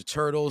Mutant Ninja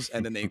Turtles,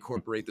 and then they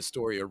incorporate the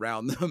story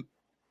around them.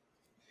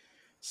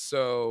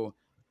 So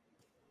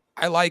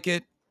I like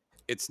it.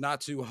 It's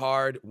not too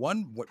hard.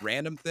 One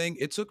random thing,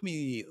 it took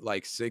me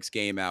like 6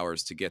 game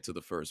hours to get to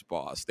the first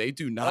boss. They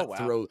do not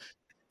throw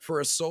for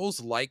a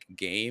Souls-like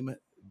game.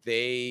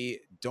 They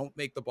don't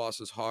make the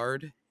bosses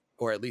hard,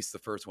 or at least the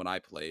first one I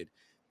played.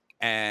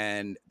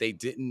 And they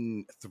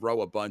didn't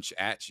throw a bunch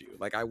at you.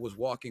 Like I was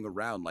walking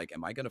around like,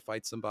 am I going to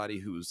fight somebody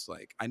who's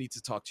like, I need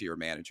to talk to your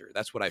manager?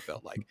 That's what I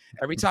felt like.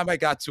 Every time I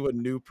got to a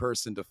new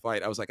person to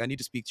fight, I was like, I need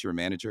to speak to your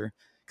manager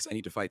because I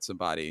need to fight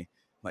somebody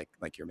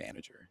like your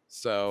manager.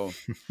 So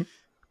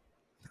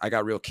I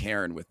got real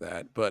Karen with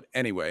that. But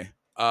anyway,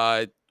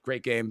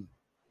 great game.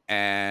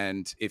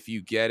 And if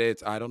you get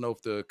it, I don't know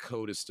if the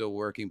code is still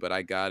working, but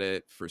I got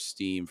it for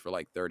Steam for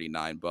like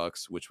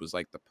 $39, which was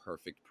like the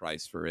perfect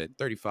price for it.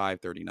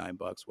 35,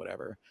 $39,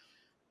 whatever.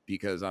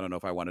 Because I don't know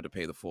if I wanted to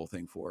pay the full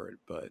thing for it.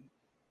 But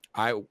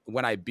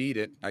when I beat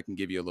it, I can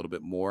give you a little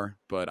bit more,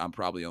 but I'm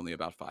probably only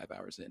about 5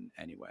 hours in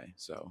anyway.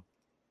 So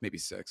maybe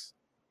 6.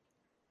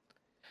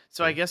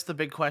 So I guess the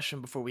big question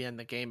before we end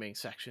the gaming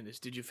section is,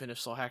 did you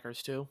finish Soul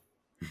Hackers 2?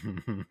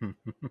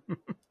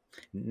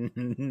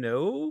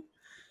 No.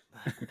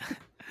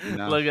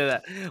 No. Look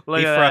at that. Look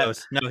He at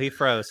froze. No, he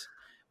froze.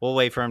 We'll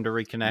wait for him to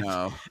reconnect.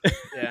 No.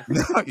 that.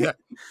 Yeah.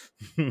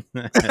 No,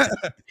 yeah.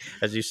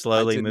 As you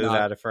slowly did move not.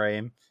 out of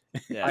frame.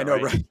 Yeah. I know,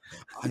 right?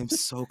 I'm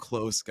so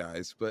close,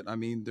 guys. But I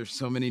mean, there's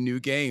so many new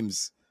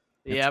games.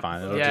 It's Yep.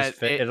 fine. It'll Yeah.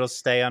 just it'll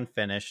stay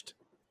unfinished.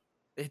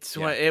 It's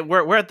Yeah.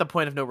 we're at the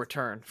point of no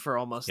return for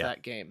almost Yeah.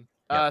 that game.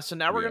 Yep. So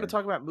now we're We going are. to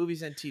talk about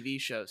movies and TV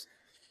shows.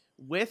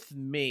 With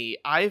me,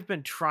 I've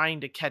been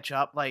trying to catch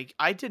up. Like,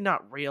 I did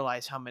not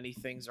realize how many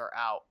things are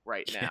out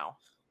right now.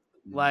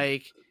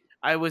 Like,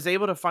 I was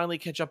able to finally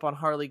catch up on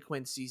Harley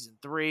Quinn season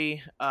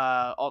 3.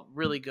 All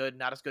really good,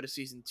 not as good as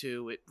season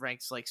 2. It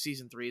ranks like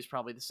season 3 is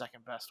probably the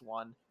second best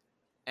one.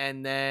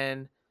 And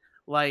then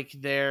like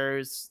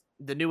there's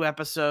the new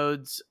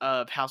episodes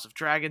of House of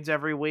Dragons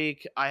every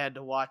week. I had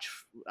to watch,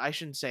 I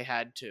shouldn't say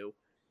had to.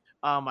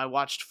 I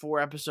watched 4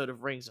 episodes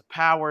of Rings of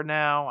Power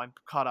now. I'm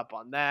caught up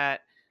on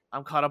that.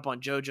 I'm caught up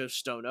on JoJo's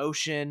Stone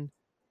Ocean,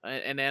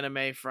 an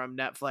anime from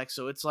Netflix.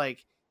 So it's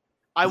like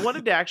I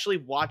wanted to actually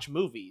watch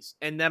movies,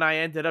 and then I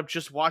ended up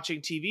just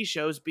watching TV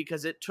shows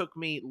because it took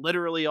me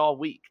literally all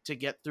week to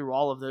get through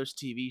all of those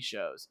TV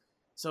shows.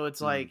 So it's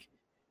like,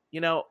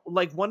 you know,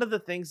 like one of the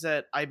things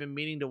that I've been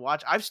meaning to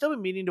watch, I've still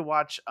been meaning to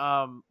watch,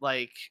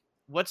 like,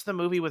 what's the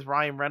movie with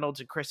Ryan Reynolds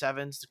and Chris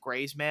Evans, The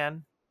Grey's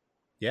Man?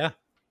 Yeah.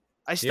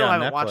 I still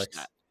on haven't watched Netflix.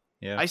 that.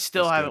 Yeah. I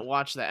still That's haven't good.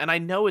 watched that, and I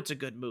know it's a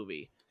good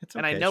movie, It's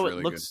and I okay. know It's it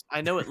really looks,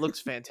 I know it looks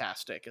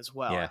fantastic as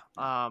well.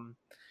 Yeah.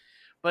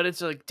 But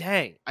it's like,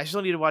 dang, I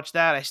still need to watch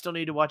that. I still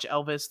need to watch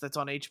Elvis that's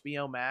on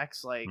HBO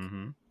Max. Like,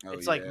 Mhm. Oh,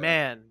 it's like, yeah.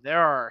 man,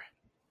 there are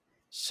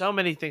so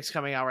many things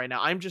coming out right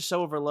now. I'm just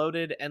so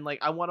overloaded, and like,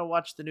 I want to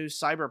watch the new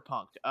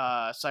Cyberpunk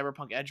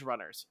Edge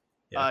Runners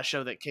Yeah.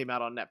 show that came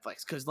out on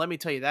Netflix. Because let me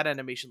tell you, that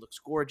animation looks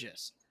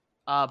gorgeous.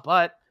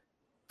 But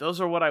those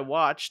are what I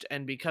watched,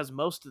 and because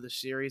most of the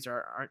series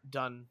aren't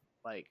done,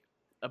 like,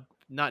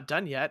 not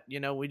done yet, you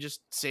know, we just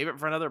save it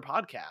for another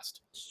podcast.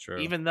 It's true.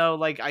 Even though,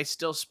 like, I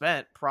still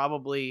spent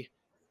probably,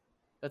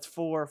 that's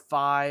 4,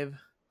 5,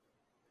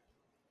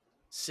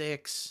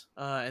 6,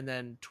 and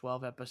then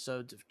 12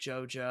 episodes of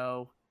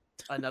JoJo,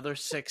 another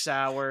 6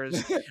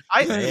 hours.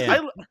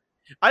 Man.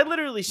 I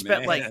literally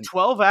spent like Man.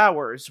 12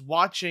 hours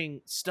watching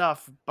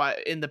stuff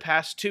in the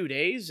past 2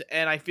 days,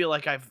 and I feel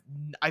like I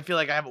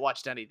haven't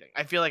watched anything.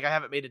 I feel like I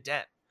haven't made a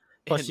dent.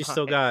 Plus, in you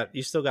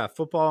my- still got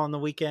football on the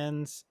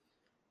weekends.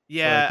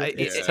 yeah, Like,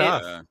 it's it-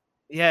 tough.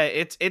 Yeah,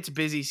 it's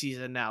busy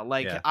season now.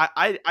 Like, Yeah.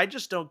 I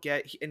just don't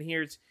get. And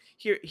here's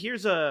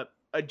a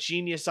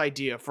genius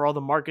idea for all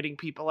the marketing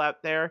people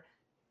out there.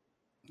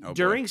 Oh, boy.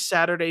 During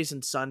Saturdays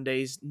and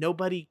Sundays,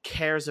 nobody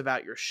cares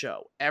about your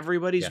show.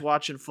 Everybody's Yeah.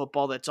 watching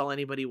football. That's all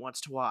anybody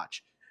wants to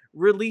watch.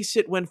 Release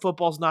it when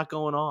football's not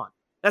going on.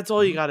 That's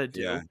all you got to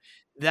do. Yeah.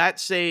 That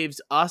saves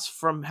us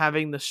from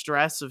having the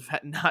stress of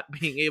not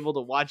being able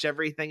to watch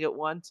everything at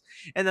once.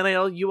 And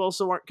then you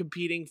also aren't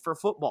competing for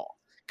football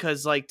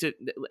because, like,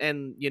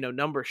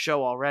 numbers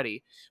show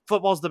already.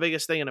 Football's the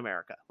biggest thing in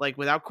America, like,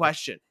 without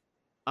question.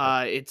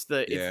 It's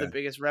the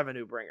biggest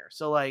revenue bringer.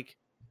 So, like,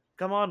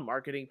 come on,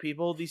 marketing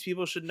people. These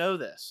people should know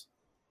this.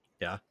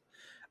 Yeah.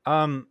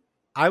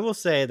 I will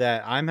say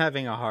that I'm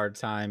having a hard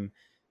time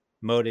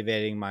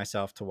motivating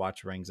myself to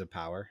watch Rings of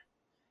Power.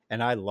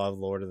 And I love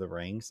Lord of the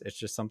Rings. It's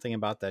just something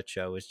about that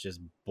show is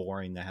just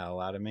boring the hell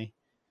out of me.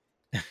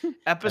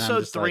 Episode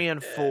just 3 like,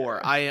 and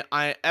 4.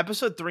 I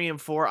episode 3 and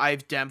 4.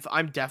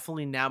 I'm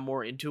definitely now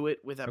more into it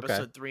with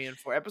episode 3 and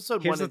 4.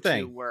 Episode Here's 1 and the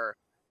 2 thing.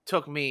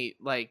 took me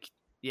like,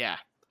 yeah.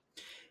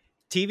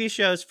 TV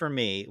shows for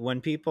me, when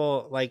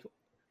people like,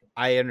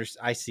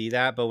 I see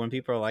that, but when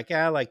people are like,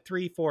 yeah, like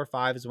 3, 4,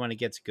 5 is when it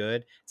gets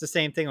good. It's the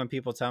same thing when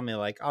people tell me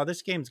like, oh,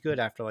 this game's good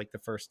after like the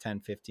first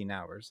 10, 15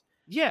 hours.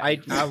 Yeah.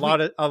 A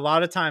lot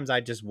of times I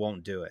just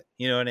won't do it.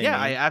 You know what I mean?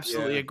 I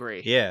absolutely Yeah.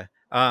 agree. Yeah.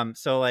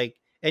 So like,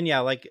 and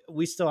yeah, like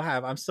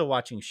I'm still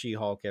watching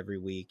She-Hulk every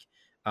week.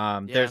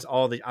 There's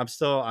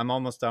I'm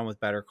almost done with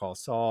Better Call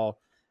Saul.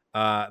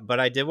 But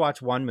I did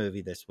watch one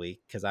movie this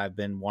week because I've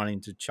been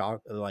wanting to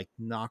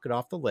knock it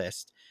off the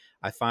list.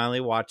 I finally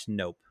watched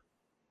Nope.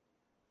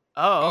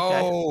 Oh, okay.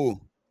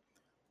 Oh,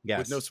 Yes.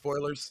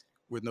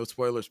 with no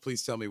spoilers,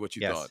 please tell me what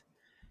you Yes. thought.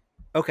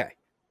 Okay.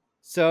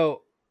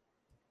 So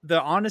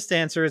the honest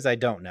answer is I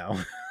don't know.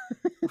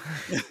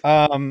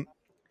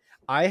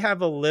 I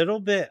have a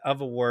little bit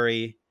of a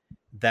worry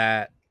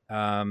that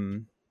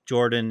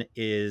Jordan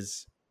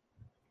is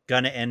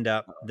gonna end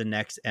up the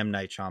next M.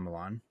 Night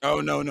Shyamalan.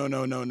 Oh, no.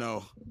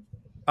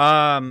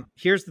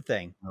 Here's the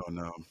thing. Oh,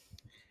 no.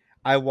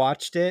 I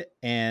watched it,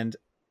 and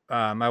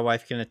my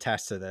wife can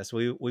attest to this.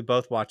 We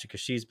both watch it because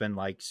she's been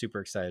like super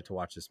excited to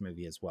watch this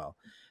movie as well.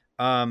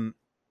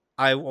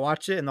 I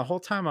watched it, and the whole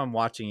time I'm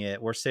watching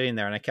it, we're sitting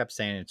there, and I kept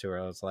saying it to her.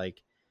 I was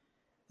like,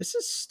 "This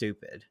is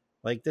stupid.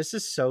 Like, this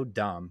is so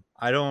dumb.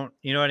 I don't,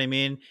 you know what I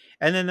mean?"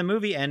 And then the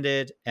movie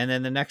ended, and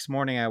then the next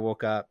morning I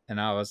woke up,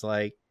 and I was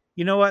like,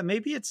 "You know what?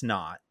 Maybe it's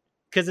not."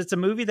 Because it's a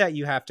movie that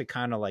you have to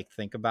kind of like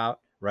think about,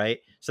 right?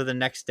 So the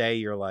next day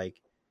you're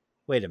like,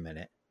 "Wait a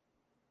minute,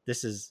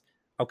 this is."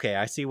 Okay,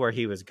 I see where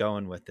he was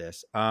going with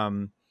this.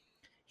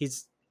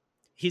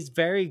 he's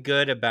very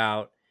good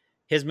about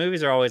his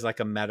movies are always like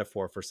a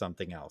metaphor for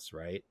something else,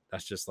 right?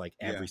 That's just like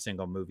Yeah. every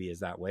single movie is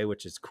that way,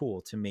 which is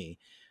cool to me.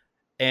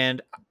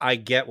 And I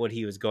get what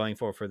he was going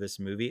for this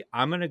movie.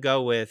 I'm going to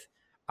go with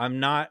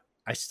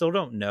I still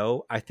don't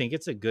know. I think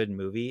it's a good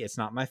movie. It's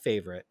not my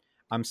favorite.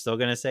 I'm still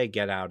going to say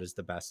Get Out is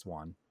the best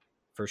one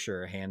for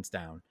sure, hands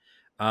down.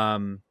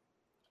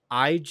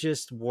 I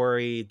just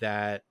worry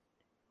that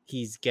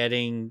he's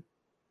getting,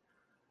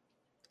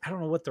 I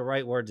don't know what the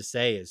right word to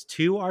say is,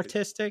 too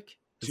artistic.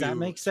 Does that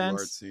make Too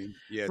sense? artsy.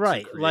 Yeah, too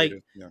Right. Like,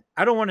 creative. Yeah.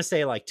 I don't want to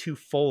say like too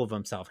full of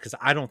himself because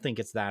I don't think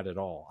it's that at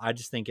all. I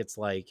just think it's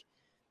like,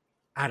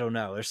 I don't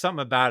know. There's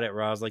something about it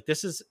where I was like,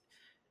 this is,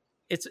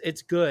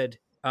 it's good.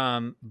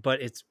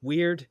 But it's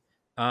weird.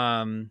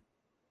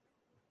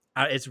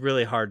 It's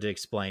really hard to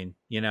explain,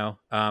 you know.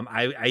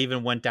 I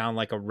even went down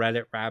like a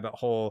Reddit rabbit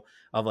hole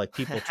of like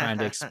people trying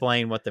to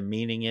explain what the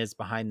meaning is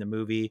behind the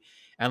movie,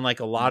 and like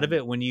a lot of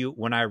it,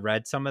 when I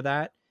read some of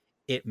that,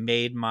 it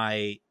made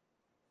my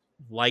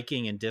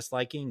liking and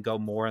disliking go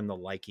more on the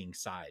liking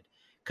side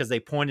because they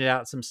pointed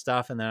out some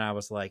stuff, and then I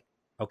was like,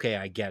 okay,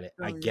 I get it.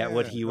 I Oh get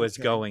what yeah. he was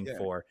Okay. going Yeah.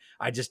 for.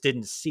 I just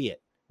didn't see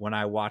it when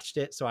I watched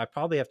it, so I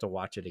probably have to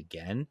watch it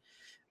again,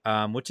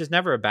 which is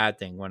never a bad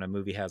thing when a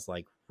movie has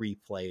like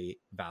replay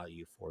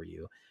value for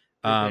you.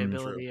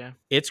 Replayability, yeah.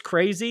 It's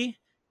crazy.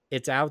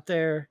 It's out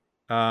there.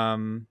 I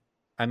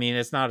mean,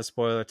 it's not a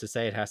spoiler to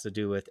say it has to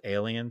do with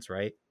aliens,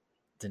 right?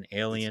 It's an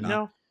alien. not.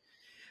 No,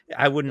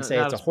 I wouldn't say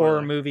not it's a a horror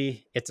spoiler.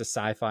 movie. It's a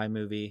sci-fi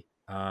movie.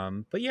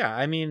 But yeah,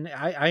 I mean,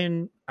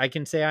 I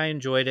can say I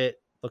enjoyed it.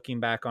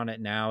 Looking back on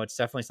it now, it's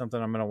definitely something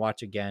I'm going to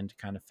watch again to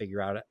kind of figure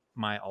out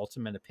my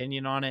ultimate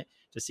opinion on it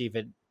to see if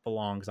it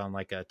belongs on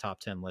like a top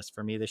 10 list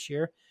for me this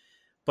year.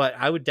 But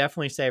I would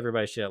definitely say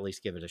everybody should at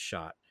least give it a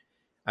shot.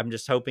 I'm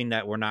just hoping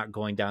that we're not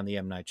going down the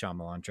M. Night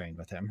Shyamalan train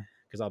with him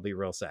because I'll be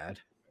real sad.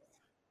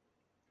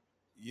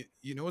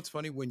 You know what's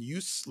funny? When you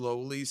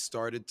slowly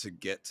started to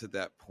get to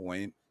that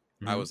point,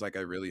 I Mhm. was like, I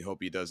really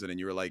hope he does it. And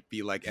you were like,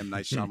 be like M.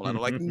 Night Shyamalan. I'm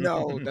like,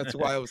 no, that's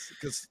why I was,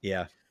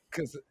 Yeah.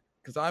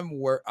 because I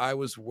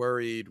was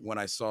worried when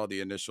I saw the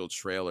initial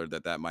trailer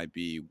that might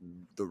be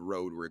the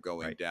road we're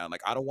going Right. down.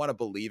 Like, I don't want to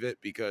believe it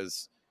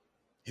because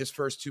his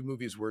first two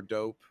movies were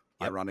dope,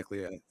 Yep.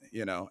 ironically,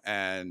 you know,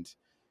 and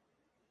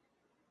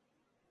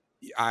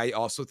I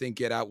also think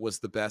Get Out was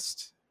the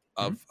best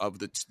of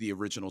the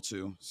original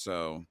two.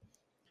 So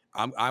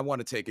I want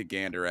to take a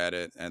gander at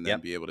it and then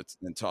Yep. be able to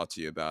and talk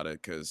to you about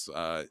it because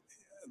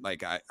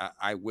like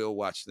I will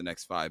watch the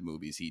next 5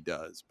 movies he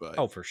does, but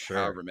Oh, for sure.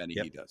 however many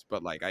Yep. he does,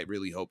 but like I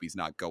really hope he's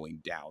not going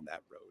down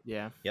that road.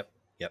 Yeah. Yep.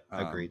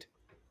 Agreed.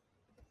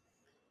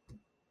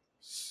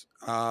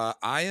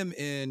 I am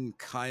in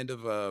kind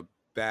of a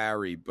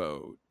Barry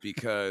boat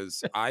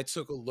because I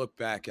took a look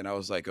back and I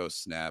was like, oh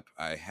snap,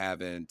 I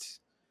haven't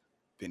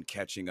been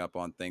catching up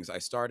on things. I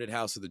started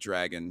House of the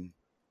Dragon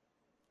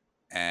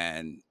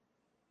and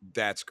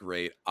that's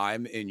great.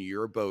 I'm in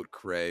your boat,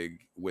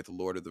 Craig, with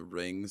Lord of the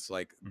Rings.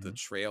 Like the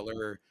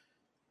trailer,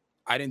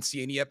 I didn't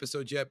see any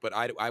episodes yet, but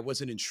I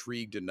wasn't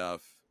intrigued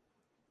enough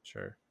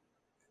Sure.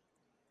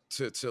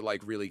 to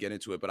like really get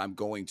into it. But I'm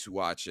going to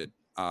watch it.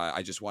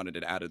 I just wanted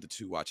it out of the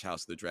 2. Watch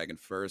House of the Dragon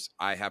first.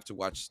 I have to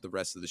watch the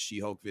rest of the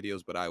She-Hulk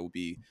videos, but I will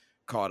be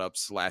caught up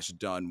 /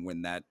 done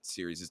when that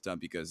series is done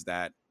because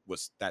that's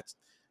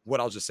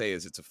what I'll just say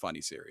is it's a funny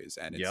series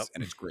and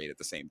it's great at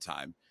the same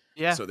time.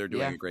 Yeah. So they're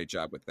doing a great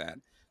job with that.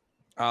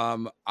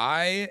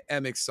 I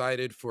am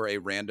excited for a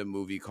random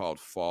movie called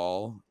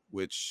Fall,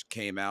 which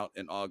came out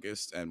in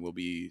August and will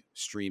be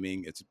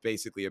streaming. It's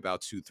basically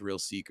about 2 thrill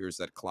seekers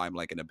that climb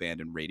like an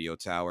abandoned radio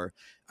tower.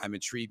 I'm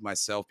intrigued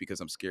myself because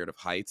I'm scared of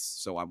heights.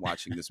 So I'm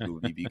watching this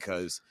movie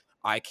because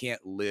I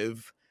can't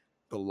live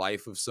the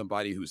life of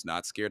somebody who's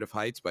not scared of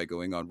heights by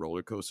going on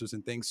roller coasters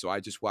and things. So I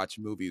just watch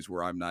movies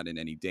where I'm not in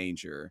any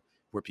danger,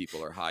 where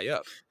people are high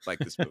up, like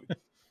this movie.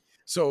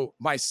 So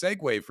my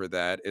segue for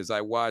that is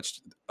I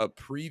watched the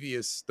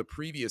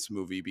previous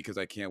movie because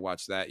I can't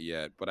watch that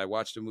yet, but I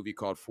watched a movie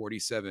called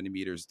 47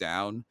 Meters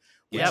Down,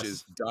 which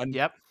is done,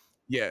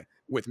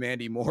 with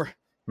Mandy Moore.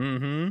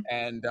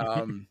 And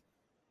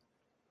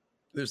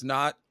there's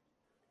not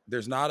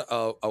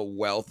a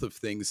wealth of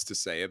things to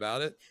say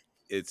about it.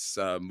 It's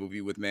a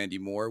movie with Mandy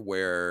Moore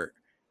where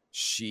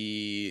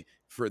she,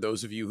 for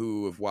those of you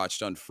who have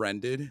watched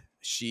Unfriended,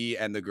 she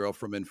and the girl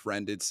from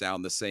Unfriended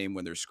sound the same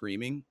when they're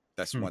screaming.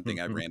 That's one thing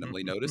I've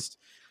randomly noticed.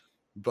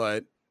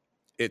 But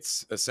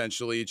it's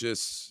essentially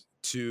just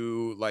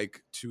two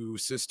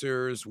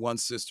sisters. One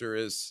sister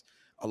is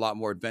a lot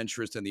more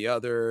adventurous than the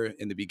other.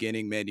 In the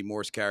beginning, Mandy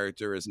Moore's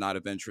character is not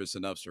adventurous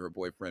enough, so her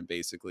boyfriend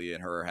basically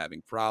and her are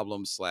having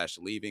problems /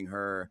 leaving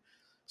her.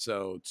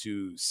 So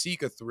to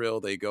seek a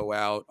thrill, they go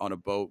out on a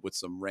boat with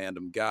some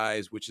random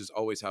guys, which is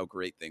always how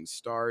great things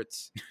start.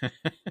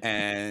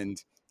 And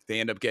they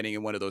end up getting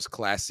in one of those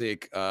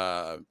classic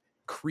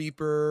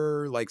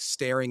creeper, like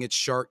staring at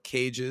shark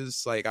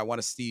cages. Like, I want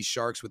to see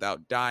sharks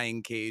without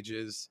dying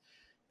cages.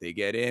 They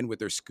get in with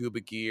their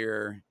scuba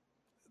gear.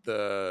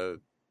 The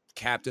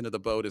captain of the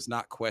boat is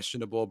not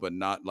questionable, but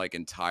not like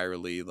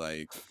entirely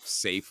like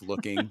safe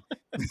looking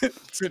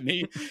to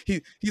me.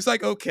 He's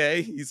like,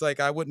 okay. He's like,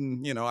 I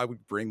wouldn't, I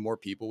would bring more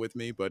people with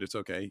me, but it's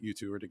okay. You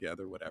two are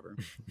together, whatever.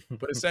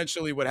 But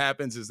essentially what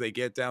happens is they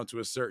get down to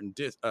a certain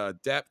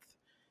depth,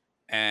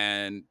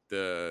 and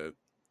the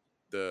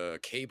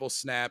cable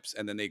snaps,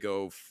 and then they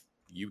go,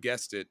 you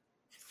guessed it,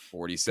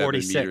 47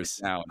 meters 46.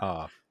 down.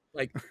 Oh,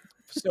 Like,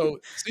 so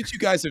since you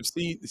guys have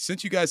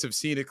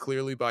seen it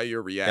clearly by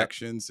your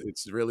reactions,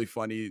 it's really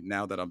funny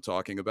now that I'm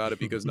talking about it,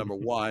 because number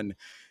one,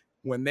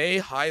 when they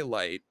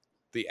highlight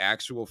the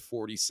actual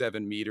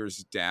 47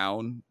 meters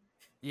down,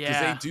 because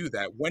they Yeah. do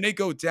that when they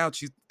go down,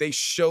 they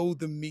show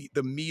the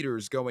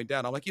meters going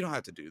down. I'm like, you don't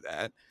have to do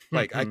that.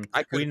 Like, I we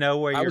could, know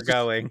where I you're was just,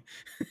 going.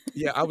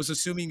 yeah, I was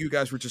assuming you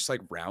guys were just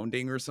like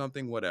rounding or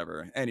something,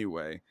 whatever.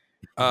 Anyway,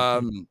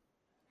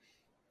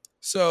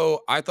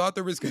 so I thought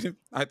there was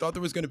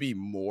gonna be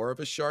more of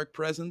a shark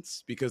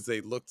presence, because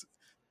they looked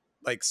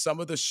like some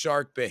of the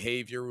shark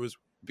behaviors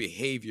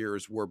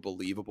were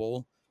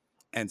believable,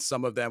 and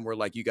some of them were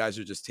like, you guys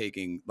are just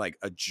taking like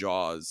a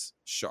Jaws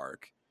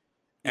shark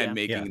and Yeah.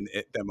 making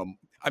them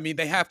I mean,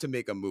 they have to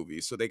make a movie,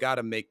 so they got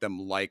to make them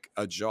like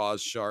a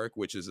Jaws shark,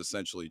 which is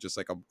essentially just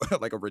like a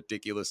like a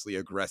ridiculously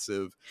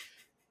aggressive,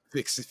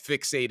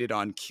 fixated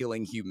on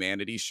killing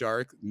humanity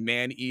shark,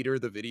 Man-Eater,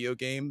 the video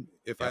game,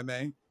 if I Yep.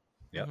 may.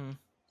 Yep. Mhm.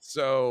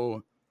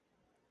 So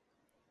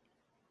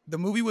the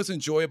movie was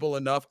enjoyable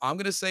enough. I'm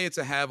gonna say it's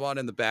a have on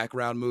in the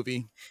background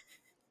movie.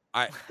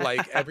 I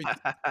like every.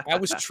 I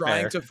was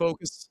trying Fair. to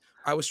focus.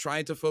 I was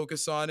trying to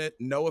focus on it.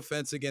 No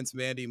offense against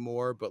Mandy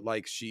Moore, but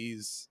like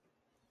she's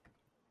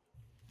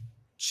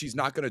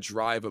not gonna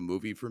drive a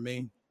movie for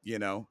me.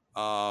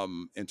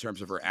 In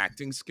terms of her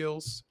acting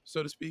skills,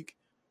 so to speak.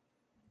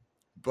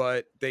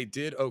 But they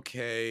did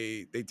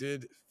okay. They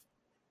did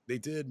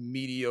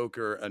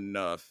mediocre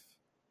enough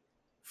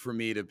for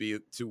me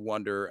to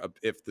wonder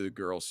if the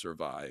girl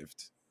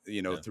survived,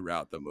 Yeah.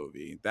 throughout the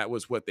movie. That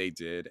was what they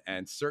did,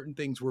 and certain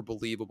things were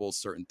believable,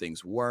 certain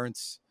things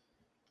weren't,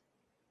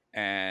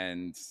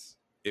 and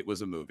it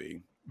was a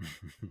movie,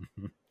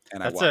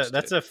 and I watched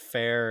that's it. a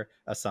fair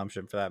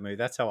assumption for that movie.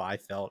 That's how I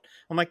felt.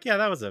 I'm like, yeah,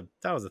 that was a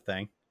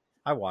thing.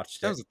 I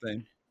watched That it. was a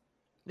thing.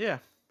 Yeah.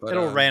 But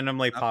It'll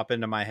randomly pop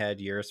into my head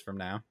years from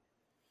now.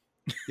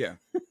 yeah.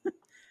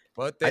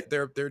 But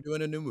they're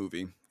doing a new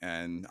movie,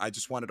 and I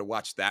just wanted to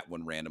watch that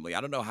one randomly.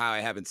 I don't know how I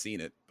haven't seen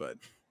it, but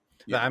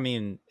I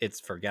mean, it's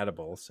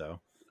forgettable,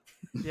 so.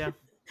 Yeah.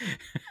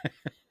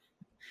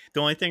 The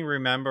only thing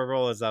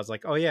rememberable is I was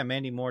like, oh yeah,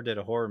 Mandy Moore did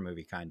a horror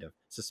movie, kind of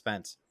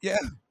suspense. yeah,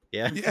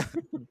 Yeah. yeah.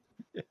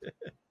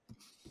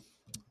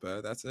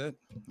 But that's it.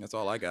 That's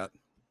all I got.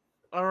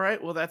 All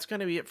right. Well, that's going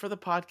to be it for the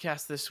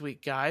podcast this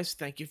week, guys.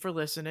 Thank you for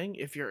listening.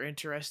 If you're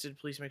interested,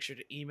 please make sure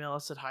to email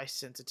us at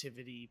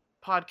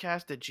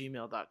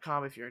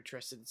highsensitivitypodcast@gmail.com if you're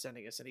interested in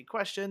sending us any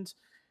questions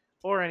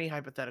or any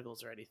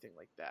hypotheticals or anything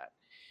like that.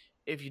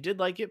 If you did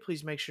like it,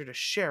 please make sure to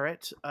share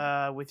it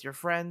with your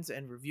friends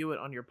and review it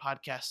on your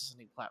podcast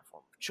listening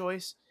platform of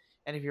choice.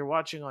 And if you're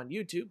watching on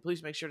YouTube,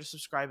 please make sure to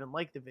subscribe and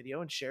like the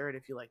video and share it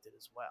if you liked it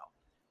as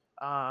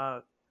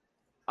well.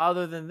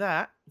 Other than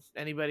that,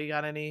 anybody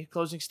got any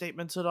closing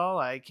statements at all?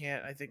 I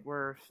think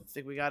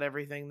we got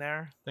everything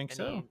there. Think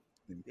so.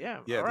 Yeah.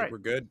 Yeah, All I right. think we're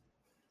good.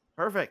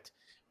 Perfect.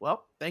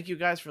 Well, thank you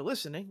guys for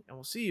listening, and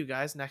we'll see you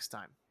guys next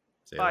time.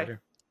 See you Bye.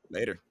 later.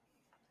 Later.